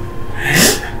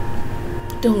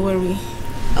 Don't worry.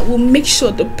 I will make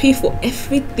sure to pay for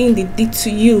everything they did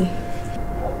to you.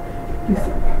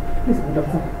 Listen,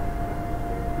 doctor.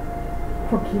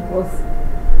 Forgive us.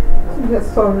 We are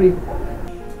sorry.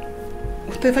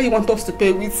 Whatever you want us to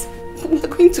pay with, we are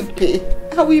going to pay.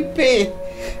 I will pay.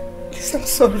 Please, I'm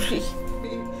sorry.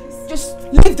 Just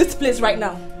leave this place right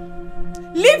now.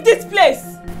 Leave this place!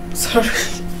 Sorry.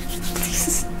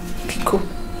 Please, go.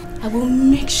 I will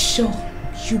make sure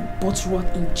you both rot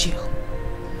in jail.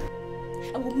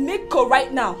 I will make go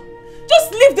right now.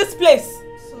 Just leave this place.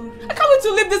 Sorry. I can't wait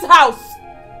to leave this house.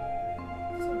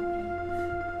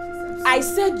 Sorry. I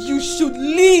said you should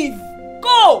leave.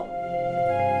 Go!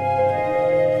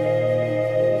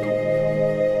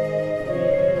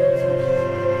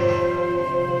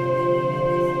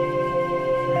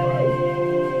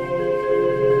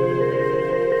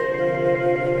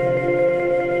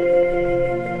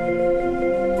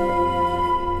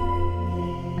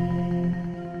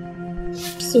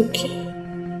 It's okay.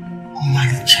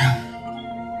 My child.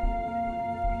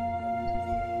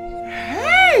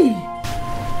 Hey!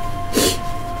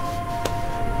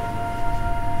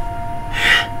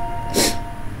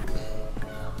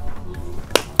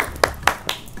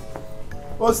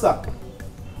 Osta!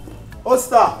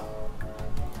 Osta!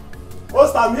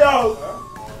 Osta, I'm here!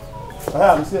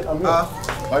 I'm here.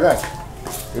 My guy,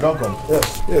 you don't come?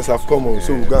 Yes, I've come.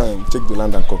 So we'll go and check the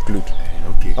land and conclude.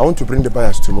 Okay. I want to bring the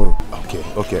buyers tomorrow.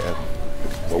 Okay.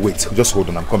 But wait, just hold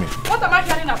on, I'm coming. What am I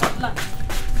hearing about land?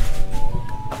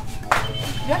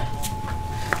 Yeah?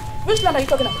 Which land are you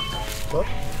talking about? What?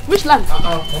 Which land?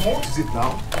 Mama, what is it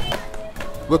now?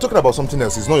 We're talking about something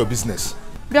else, it's not your business.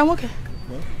 Biamoke,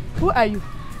 who are you?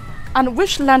 And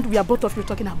which land we are both of you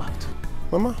talking about?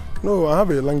 Mama, no, I have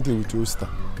a land deal with Osta.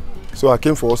 So I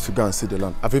came for us to go and see the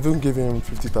land. I've even given him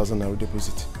 50,000 naira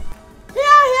deposit.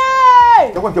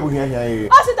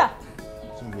 Asita!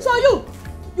 So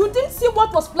you didn't see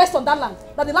what was placed on that land?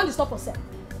 That the land is not for sale?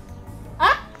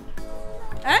 Huh?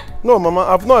 Eh? No, Mama,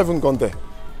 I've not even gone there.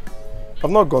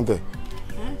 I've not gone there.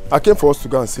 I came for us to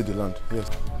go and see the land, yes.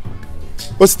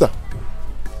 Osita,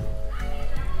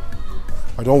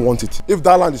 I don't want it. If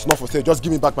that land is not for sale, just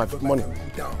give me back my money.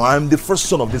 I'm the first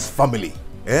son of this family.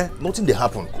 Nothing they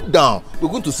happen. Cool down. We're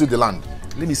going to see the land.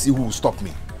 Let me see who will stop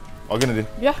me. Okay,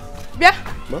 Yeah.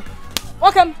 Ma?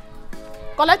 Okay.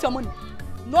 Collect your money.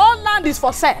 No land is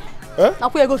for sale. Now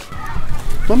where you go?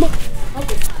 Mama.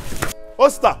 Okay.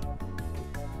 Osita!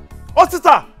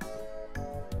 Osita!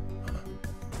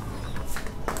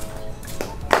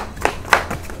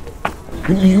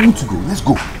 You need to go. Let's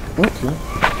go. Okay.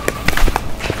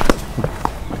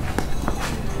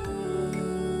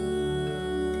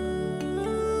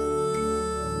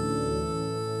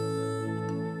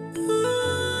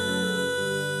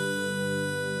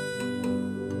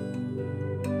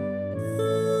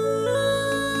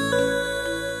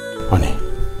 Honey,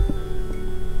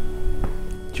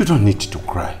 don't need to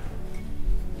cry.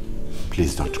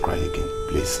 Please don't cry again,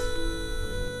 please.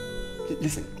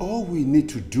 Listen, all we need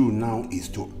to do now is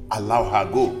to allow her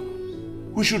go.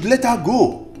 We should let her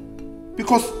go.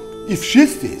 Because if she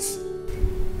stays,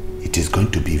 it is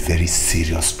going to be very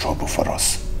serious trouble for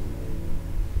us.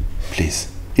 Please,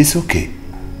 it's okay.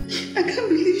 I can't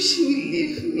believe she will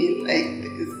leave me like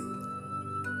this.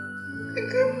 I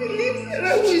can't believe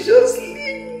Sarah will just leave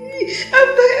me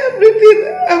after everything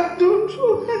I've done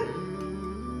for her.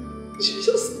 She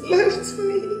just left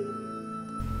me.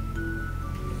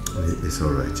 It's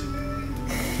alright.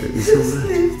 It's Just alright.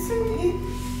 left me.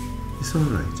 It's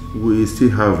alright. We still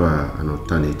have an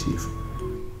alternative.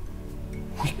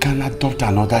 We can adopt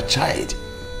another child.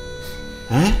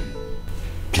 Huh?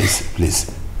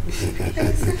 Please.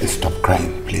 Stop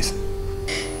crying, please.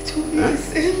 It will be the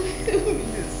same. It will be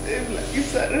the same like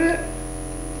Sarah.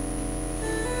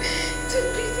 It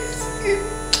will be the same.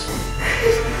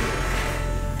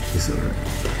 It's alright.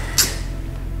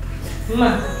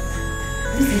 Ma,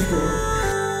 this is the...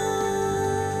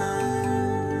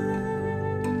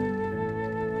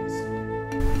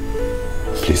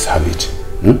 Please have it.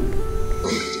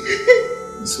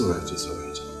 It's alright, it's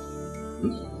alright.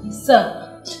 Sir.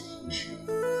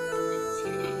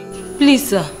 Please,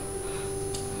 sir.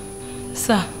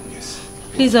 Sir. Yes.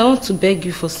 Please, I want to beg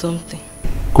you for something.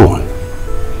 Go on.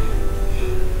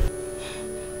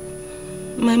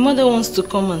 My mother wants to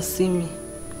come and see me.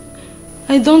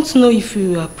 I don't know if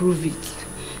you will approve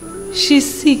it. She's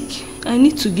sick. I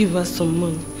need to give her some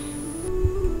money.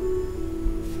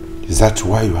 Is that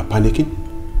why you are panicking?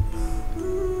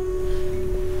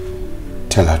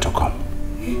 Tell her to come.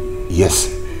 Yes.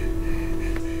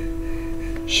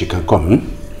 She can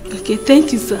come, Okay,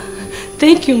 thank you, sir.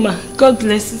 Thank you, ma. God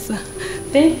bless you, sir.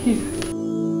 Thank you.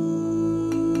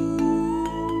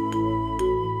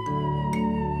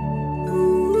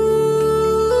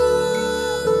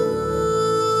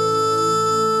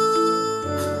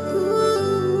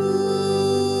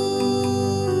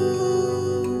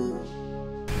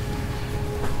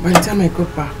 By the time I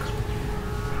got back,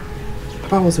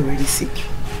 Papa was already sick.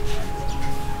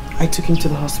 I took him to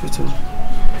the hospital,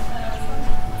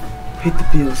 paid the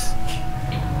bills,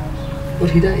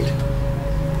 but he died.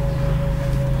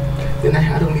 Then I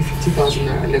had only 50,000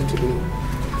 naira left to go.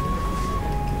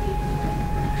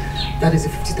 That is the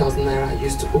 50,000 naira I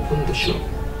used to open the shop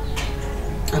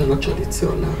and nurture it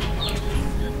till now.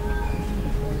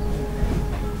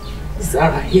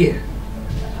 Zara here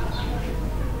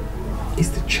is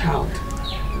the child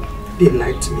they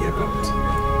lied to me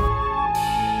about.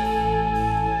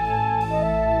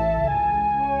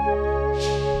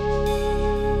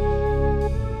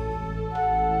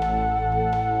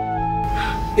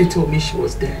 They told me she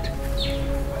was dead,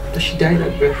 that she died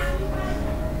at birth.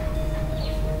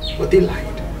 But they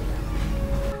lied.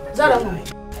 Zara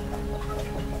lied.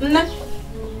 Nne.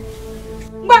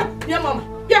 Mba, yeah, mama.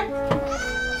 Yeah.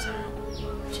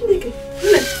 Chineke.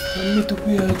 Nne.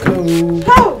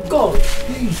 Oh, God.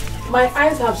 My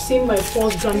eyes have seen my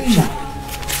first grandchild.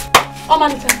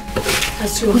 Omanita,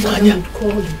 as your mother would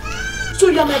call you. So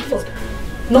you are my blood,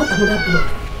 not another blood.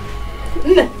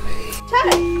 Nne.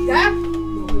 Child. Yeah.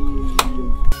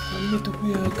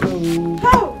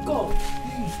 Oh, God.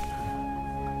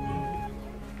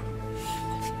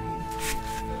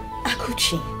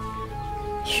 Akuchi,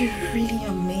 you really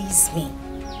amaze me.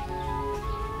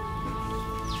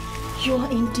 You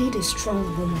are indeed a strong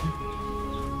woman.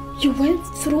 You went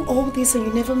through all this and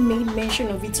you never made mention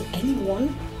of it to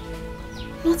anyone?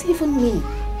 Not even me.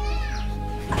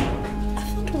 I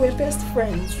thought we were best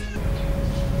friends.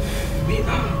 We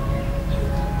are.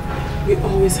 We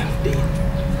always have been.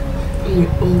 And we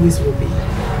always will be.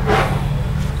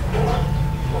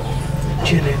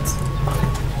 Janet.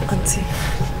 Auntie.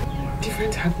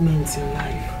 Different happenings in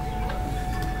life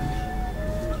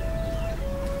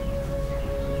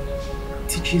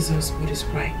teaches us what is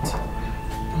right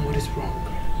and what is wrong.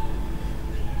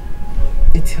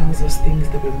 It tells us things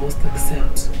that we must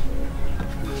accept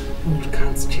and we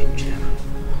can't change them.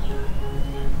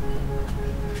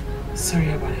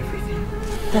 Sorry about everything.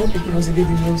 Thank you for us,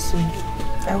 baby, real soon.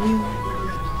 I will.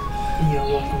 And you're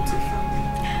welcome to the family.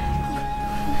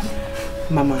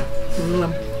 Mama,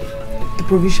 the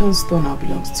provision store now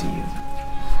belongs to you.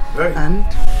 Right. And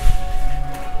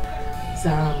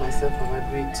Zara and myself have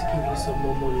agreed to give you some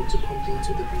more money to pump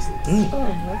into the business.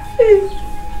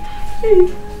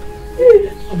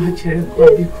 I'm actually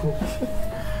quite cool.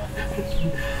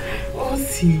 Oh,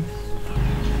 see,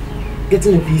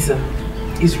 getting a visa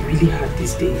is really hard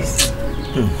these days.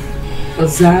 But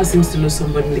Zara seems to know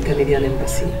somebody in the Canadian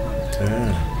embassy.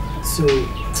 So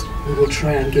we will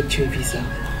try and get you a visa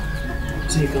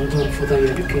so you can go and further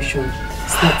your education,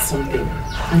 start something,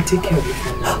 and take care of your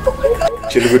family. Oh my God.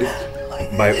 Children,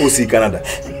 my OC Canada.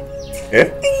 Eh?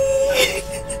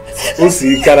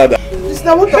 OC Canada. It's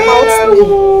not what about me.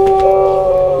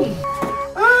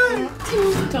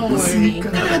 Don't worry.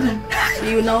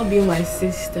 You will now be my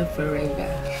sister forever.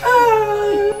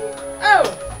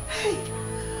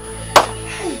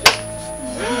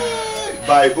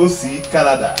 By OC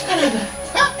Canada.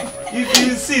 If you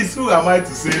insist, who am I to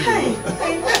say no?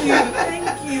 Thank you,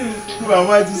 thank you. Who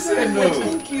am I to say no?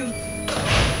 Thank you.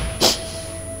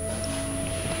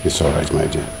 It's alright, my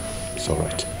dear. It's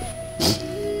alright.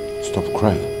 Stop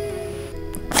crying.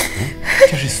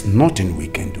 There is nothing we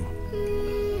can do.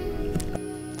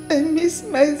 I miss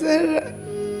my Zara.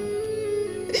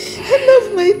 I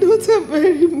love my daughter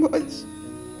very much.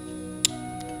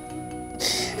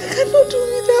 I cannot do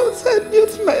without her,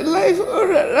 build my life all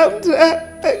around her.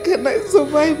 How can I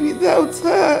survive without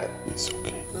her? It's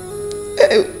okay.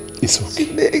 It's okay.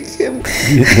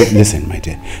 Listen, my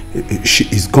dear. She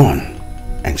is gone.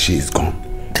 And she is gone.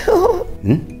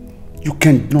 You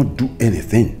cannot do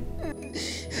anything. I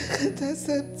can't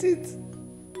accept it.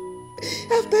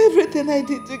 After everything I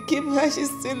did to keep her, she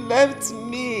still left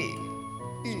me.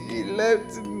 She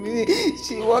left me.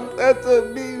 She walked out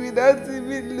of me without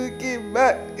even looking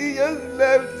back. She just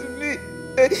left me.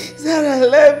 Sarah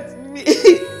left me.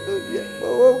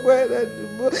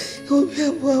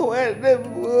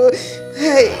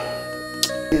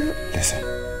 Listen,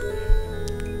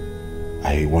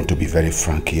 I want to be very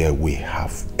frank here. We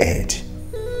have erred.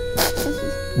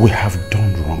 We have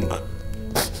done wrong.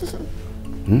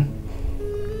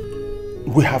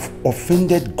 We have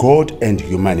offended God and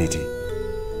humanity.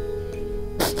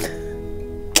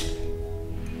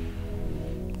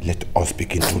 Let us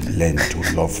begin to learn to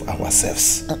love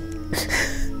ourselves.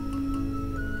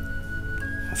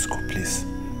 Let's go, please.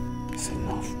 It's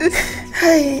enough.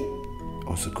 Hi.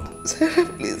 Also go. Sarah,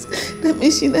 please. That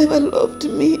means she never loved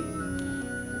me.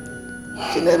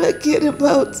 She never cared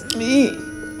about me.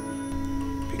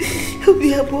 It's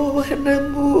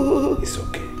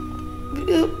okay.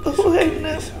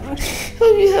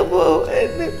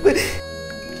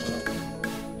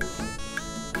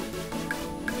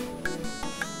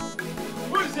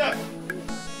 Who is here?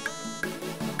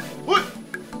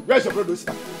 Where's your brother,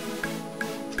 sister?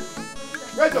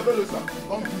 Where's your brother, sister?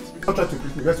 Don't beat me. Don't try to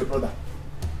beat me. Where's your brother?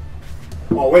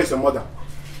 Or where's your mother?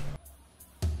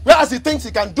 Whereas he thinks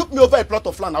he can dupe me over a plot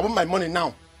of land. I want my money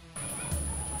now.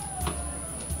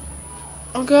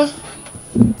 Okay.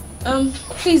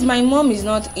 Please, my mom is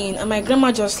not in and my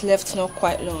grandma just left not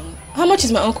quite long. How much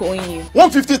is my uncle owing you?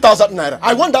 150,000 naira.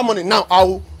 I want that money now. I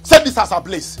will set this as a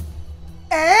place.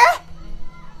 Eh?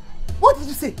 What did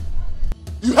you say?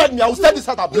 You heard me. I will set this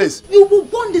as a place. You will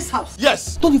burn this house?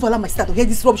 Yes. Don't even allow my sister to hear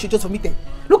this rubbish you just vomited.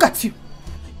 Look at you.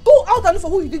 Go out and look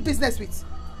for who you did business with.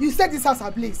 You set this house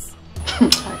ablaze.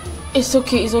 It's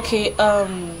okay, it's okay.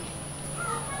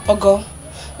 Ogo,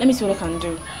 let me see what I can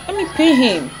do. Let me pay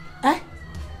him.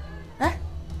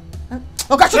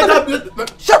 Okay, shut up!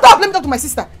 Shut up! Let me talk to my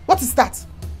sister. What is that?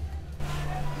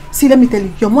 See, let me tell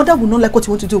you, your mother will not like what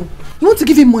you want to do. You want to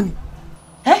give him money.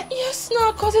 Eh? Yes,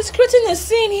 no, because it's creating a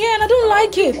scene here and I don't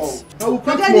like it. I will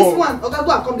pay this one. Okay, go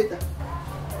and come later.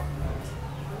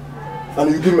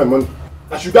 And you give me my money.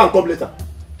 I should go and come later.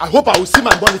 I hope I will see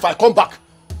my money if I come back.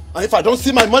 And if I don't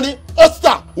see my money,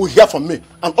 Oster will hear from me.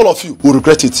 And all of you will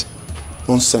regret it.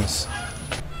 Nonsense.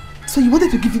 So you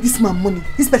wanted to give this man money?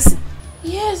 This person?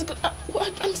 Yes,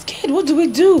 I'm scared. What do we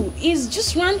do? He's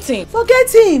just ranting. Forget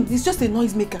him. He's just a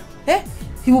noisemaker. Eh?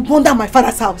 He will burn down my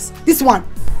father's house. This one,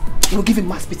 we'll give him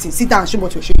mass beating. Sit down and show me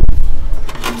what you're showing.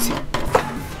 See.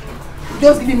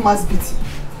 Just give him mass beating.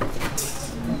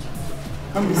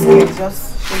 I'm scared.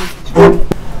 Just show me.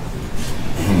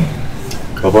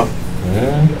 Papa?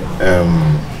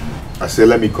 I said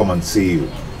let me come and see you.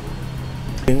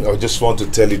 I just want to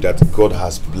tell you that God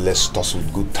has blessed us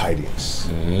with good tidings.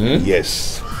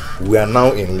 Yes. We are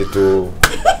now in little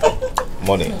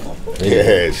money.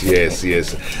 Yes.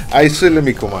 I said let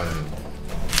me come and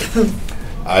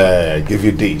I give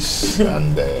you this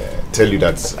and tell you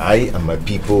that I and my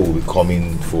people will be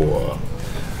coming for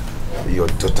your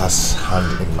daughter's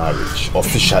hand in marriage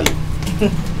officially.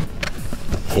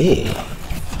 Hey,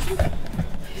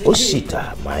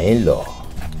 Osita, my in-law.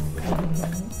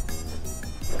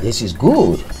 This is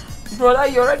good. Brother,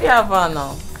 you already have her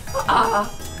now.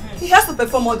 He has to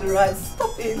perform all the rights.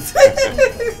 Stop it.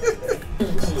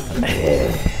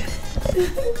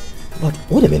 But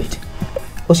wait a minute.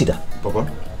 Osita. Papa?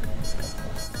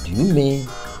 Do you mean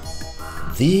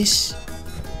this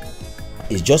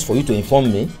is just for you to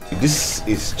inform me? This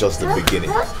is just the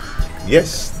beginning.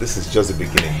 Yes, this is just the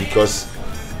beginning because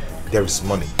there is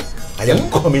money. I am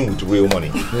coming with real money.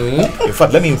 In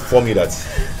fact, let me inform you that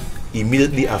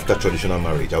immediately after traditional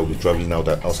marriage, I will be traveling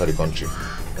outside the country.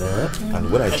 And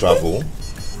when I travel,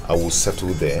 I will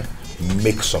settle there,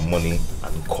 make some money,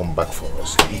 and come back for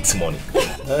us to eat money.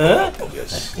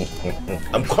 Yes.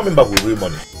 I'm coming back with real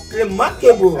money.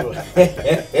 Remarkable.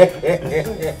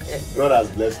 God has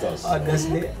blessed us.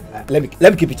 Honestly, let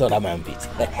me keep it on my armpit.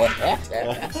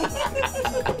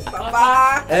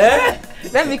 Papa,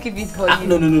 let me keep it for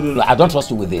you. No. I don't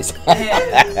trust you with this.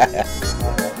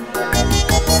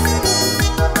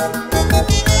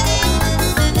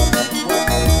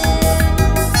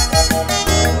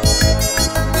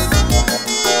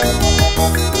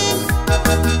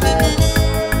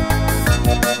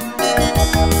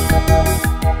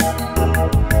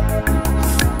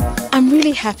 I'm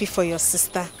really happy for your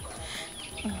sister.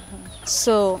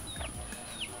 So,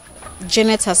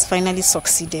 Janet has finally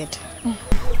succeeded.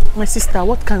 My sister,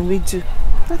 what can we do?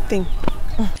 Nothing.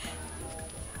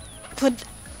 But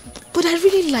I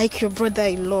really like your brother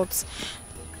a lot.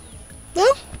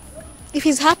 Well, if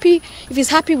he's happy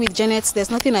with Janet, there's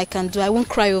nothing I can do. I won't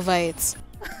cry over it.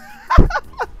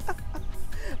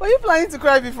 Were you planning to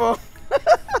cry before?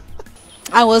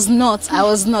 I was not.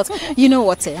 You know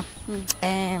what?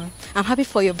 I'm happy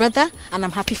for your brother and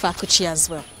I'm happy for Akuchi as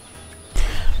well.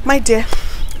 My dear,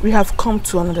 we have come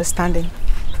to an understanding.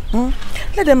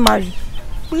 Let them marry.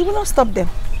 We will not stop them.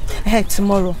 Hey,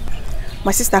 tomorrow,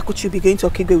 my sister Akuchi will be going to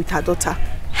Okigwe with her daughter.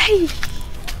 Hey!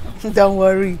 Don't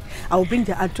worry. I will bring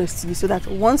the address to you so that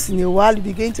once in a while you'll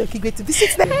be going to Okigwe to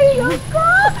visit them. Hey, your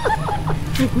God!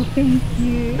 Thank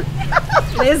you.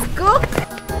 Let's go.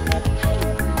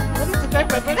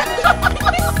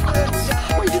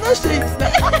 Oh, you did not say it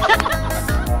now.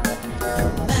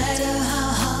 No matter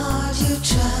how hard you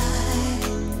try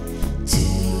to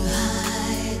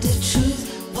hide the truth,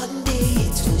 one day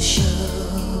it will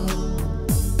show,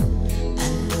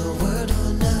 and the world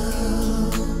will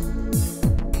know.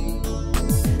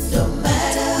 No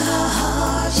matter how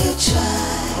hard you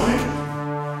try.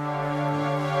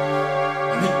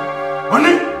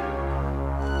 Honey!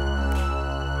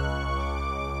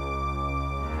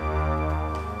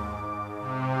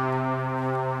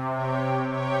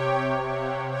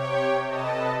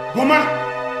 Woman!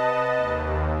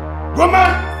 Come!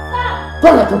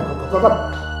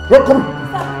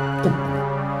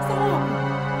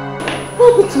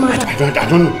 I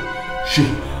don't know. She,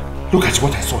 look at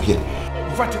what I saw here.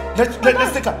 In fact, let's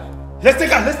take her. Let's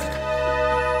take her.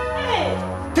 Hey.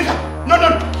 Take her. No.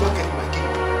 Don't get my key.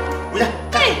 Run.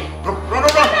 Hey, okay,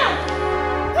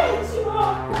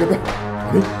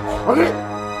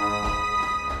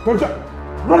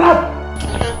 run out.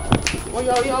 Oh,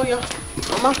 yeah.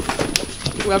 Mama,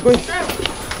 we are going.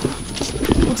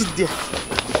 Put it there.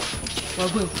 We are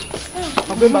going.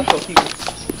 I'm going back to Okigwe.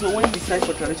 So when you decide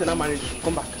for traditional marriage,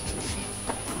 come back.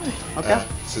 Okay?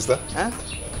 Sister,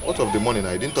 what of the money now?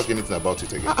 I didn't talk anything about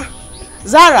it again.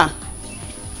 Zara,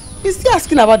 he's still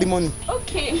asking about the money.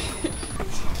 Okay.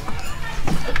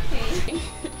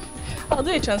 I'll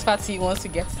do a transfer to you once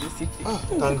you get to the city.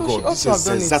 Thank God. This is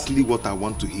exactly what I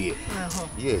want to hear.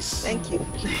 Yes. Thank you.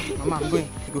 Mama, I'm going.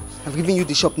 Go. I've given you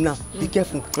the shop now. Be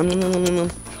careful. No.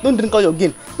 Don't drink all your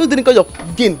gain.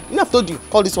 You know, I've told you.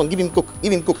 Call this one. Give him coke.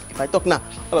 If I talk now,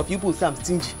 all of you people say I'm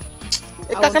stingy.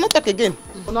 I cannot talk again.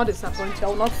 I will not disappoint you. I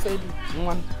will not fail you.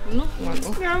 No.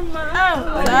 Grandma.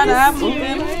 I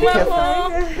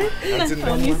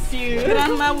miss you.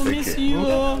 Grandma will miss you.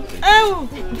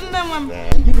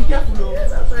 You be careful.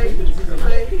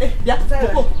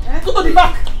 Go to the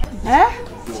back.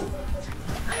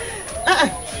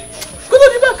 Go to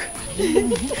the back.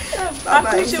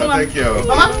 Thank you.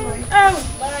 Mama.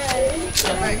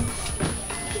 Bye.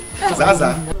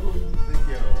 Zaza.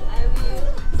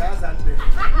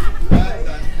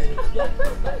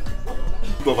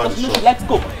 Let's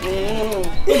go.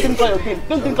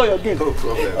 Don't drink all your game. No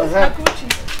problem.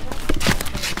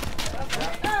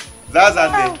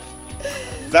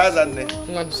 Zazande.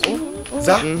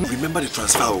 Remember the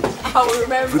transfer. I will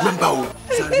remember. Remember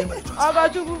the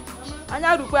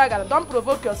transfer. Don't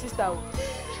provoke your sister.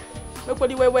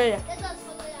 Nobody way.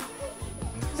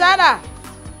 Zara.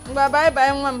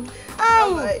 Bye, mom.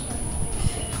 Ow.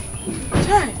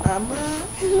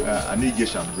 I need your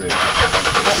shampoo.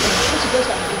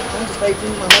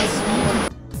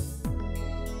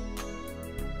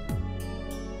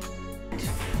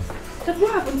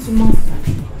 What happened to Mom?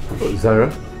 Zara,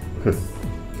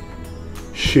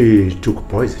 she took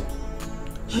poison.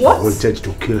 She wanted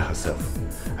to kill herself.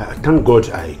 Thank God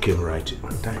I came right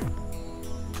on time.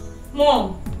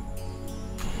 Mom!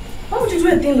 Why would you do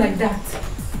a thing like that?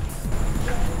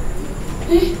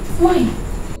 Eh? Why?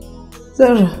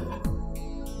 Sarah,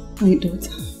 my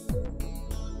daughter.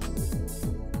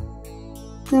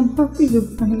 I'm happy you're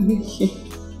finally here.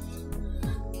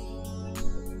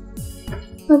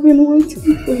 I've been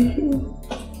waiting for you.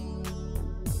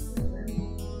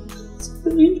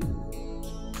 Sorry.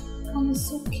 Oh,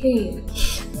 it's okay.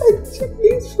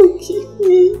 Please forgive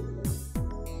me.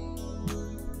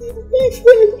 Forgive me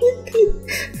for everything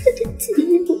I did to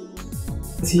you.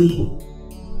 T,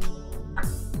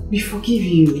 we forgive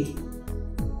you.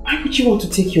 Why would you want to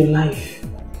take your life?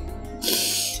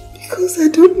 Because I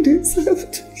don't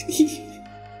deserve to live.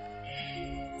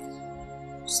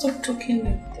 Stop talking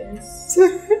like this.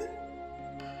 Sarah,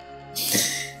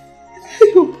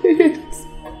 your parents,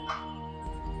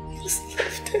 just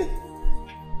leave them.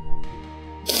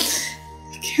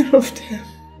 Take care of them.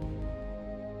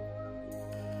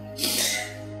 I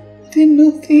didn't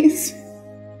know things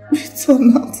would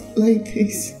turn out like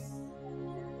this.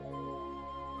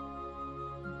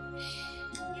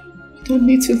 You don't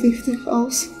need to leave the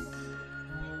house.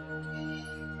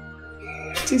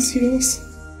 It is yours.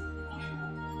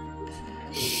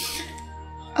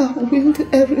 I will do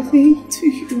everything to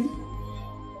you.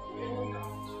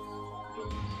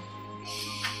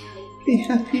 Be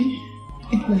happy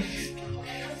in life.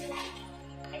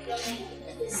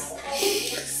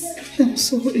 I'm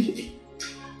sorry.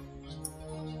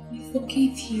 I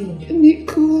forgive you.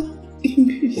 Nicola, in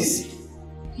peace.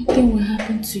 Nothing will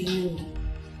happen to you.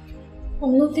 Oh,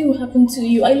 nothing will happen to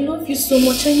you. I love you so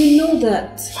much and you know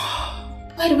that.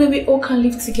 By the way, we all can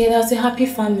live together as a happy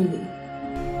family.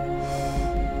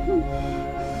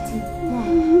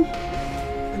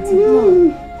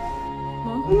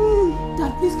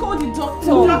 Dad, please call the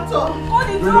doctor. Doctor! Call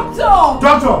the doctor!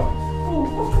 Doctor!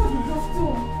 Oh, call the doctor.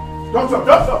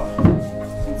 Doctor!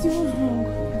 Auntie, what's wrong?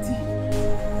 Auntie.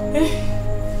 Eh?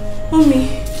 Mommy,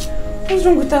 what's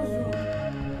wrong with that?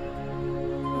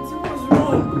 Auntie, what's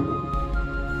wrong?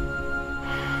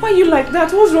 Why are you like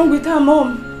that? What's wrong with her,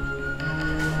 Mom?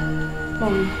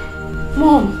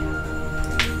 Mom.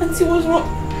 Auntie, what's wrong?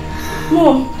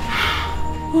 Mom.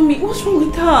 Mommy, what's wrong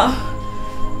with her?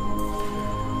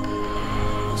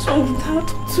 What's wrong with her?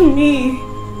 Talk to me.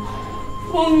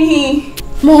 Mommy.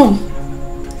 Mom.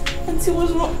 Auntie,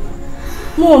 what's wrong?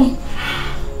 Mom.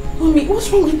 Mommy, what's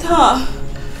wrong with her?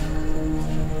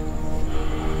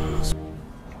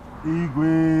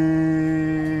 Igwe.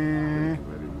 Thank you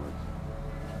very much.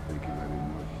 Thank you very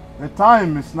much. The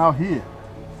time is now here.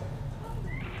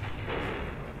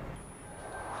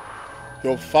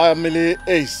 Your family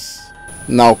is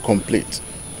now complete.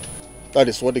 That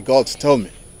is what the gods tell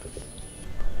me.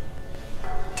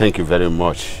 Thank you very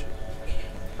much,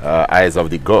 eyes of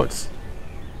the gods.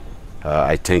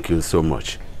 I thank you so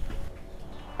much.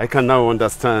 I can now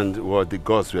understand what the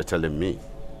gods were telling me.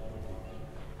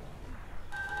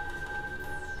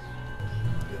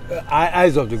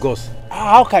 Eyes of the gods.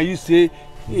 How can you say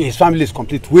his family is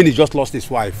complete when he just lost his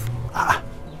wife?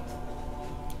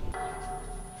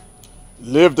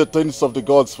 Leave the things of the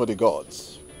gods for the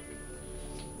gods.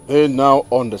 They now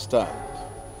understand.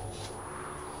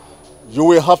 You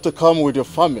will have to come with your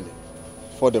family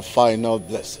for the final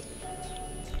blessing.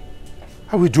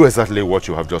 I will do exactly what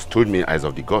you have just told me, eyes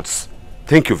of the gods.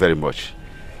 Thank you very much.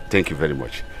 Thank you very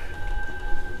much.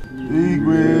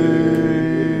 Igwe.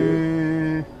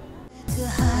 To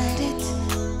hide it,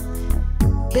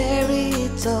 bury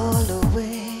it all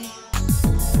away,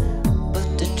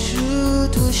 but the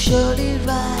truth will surely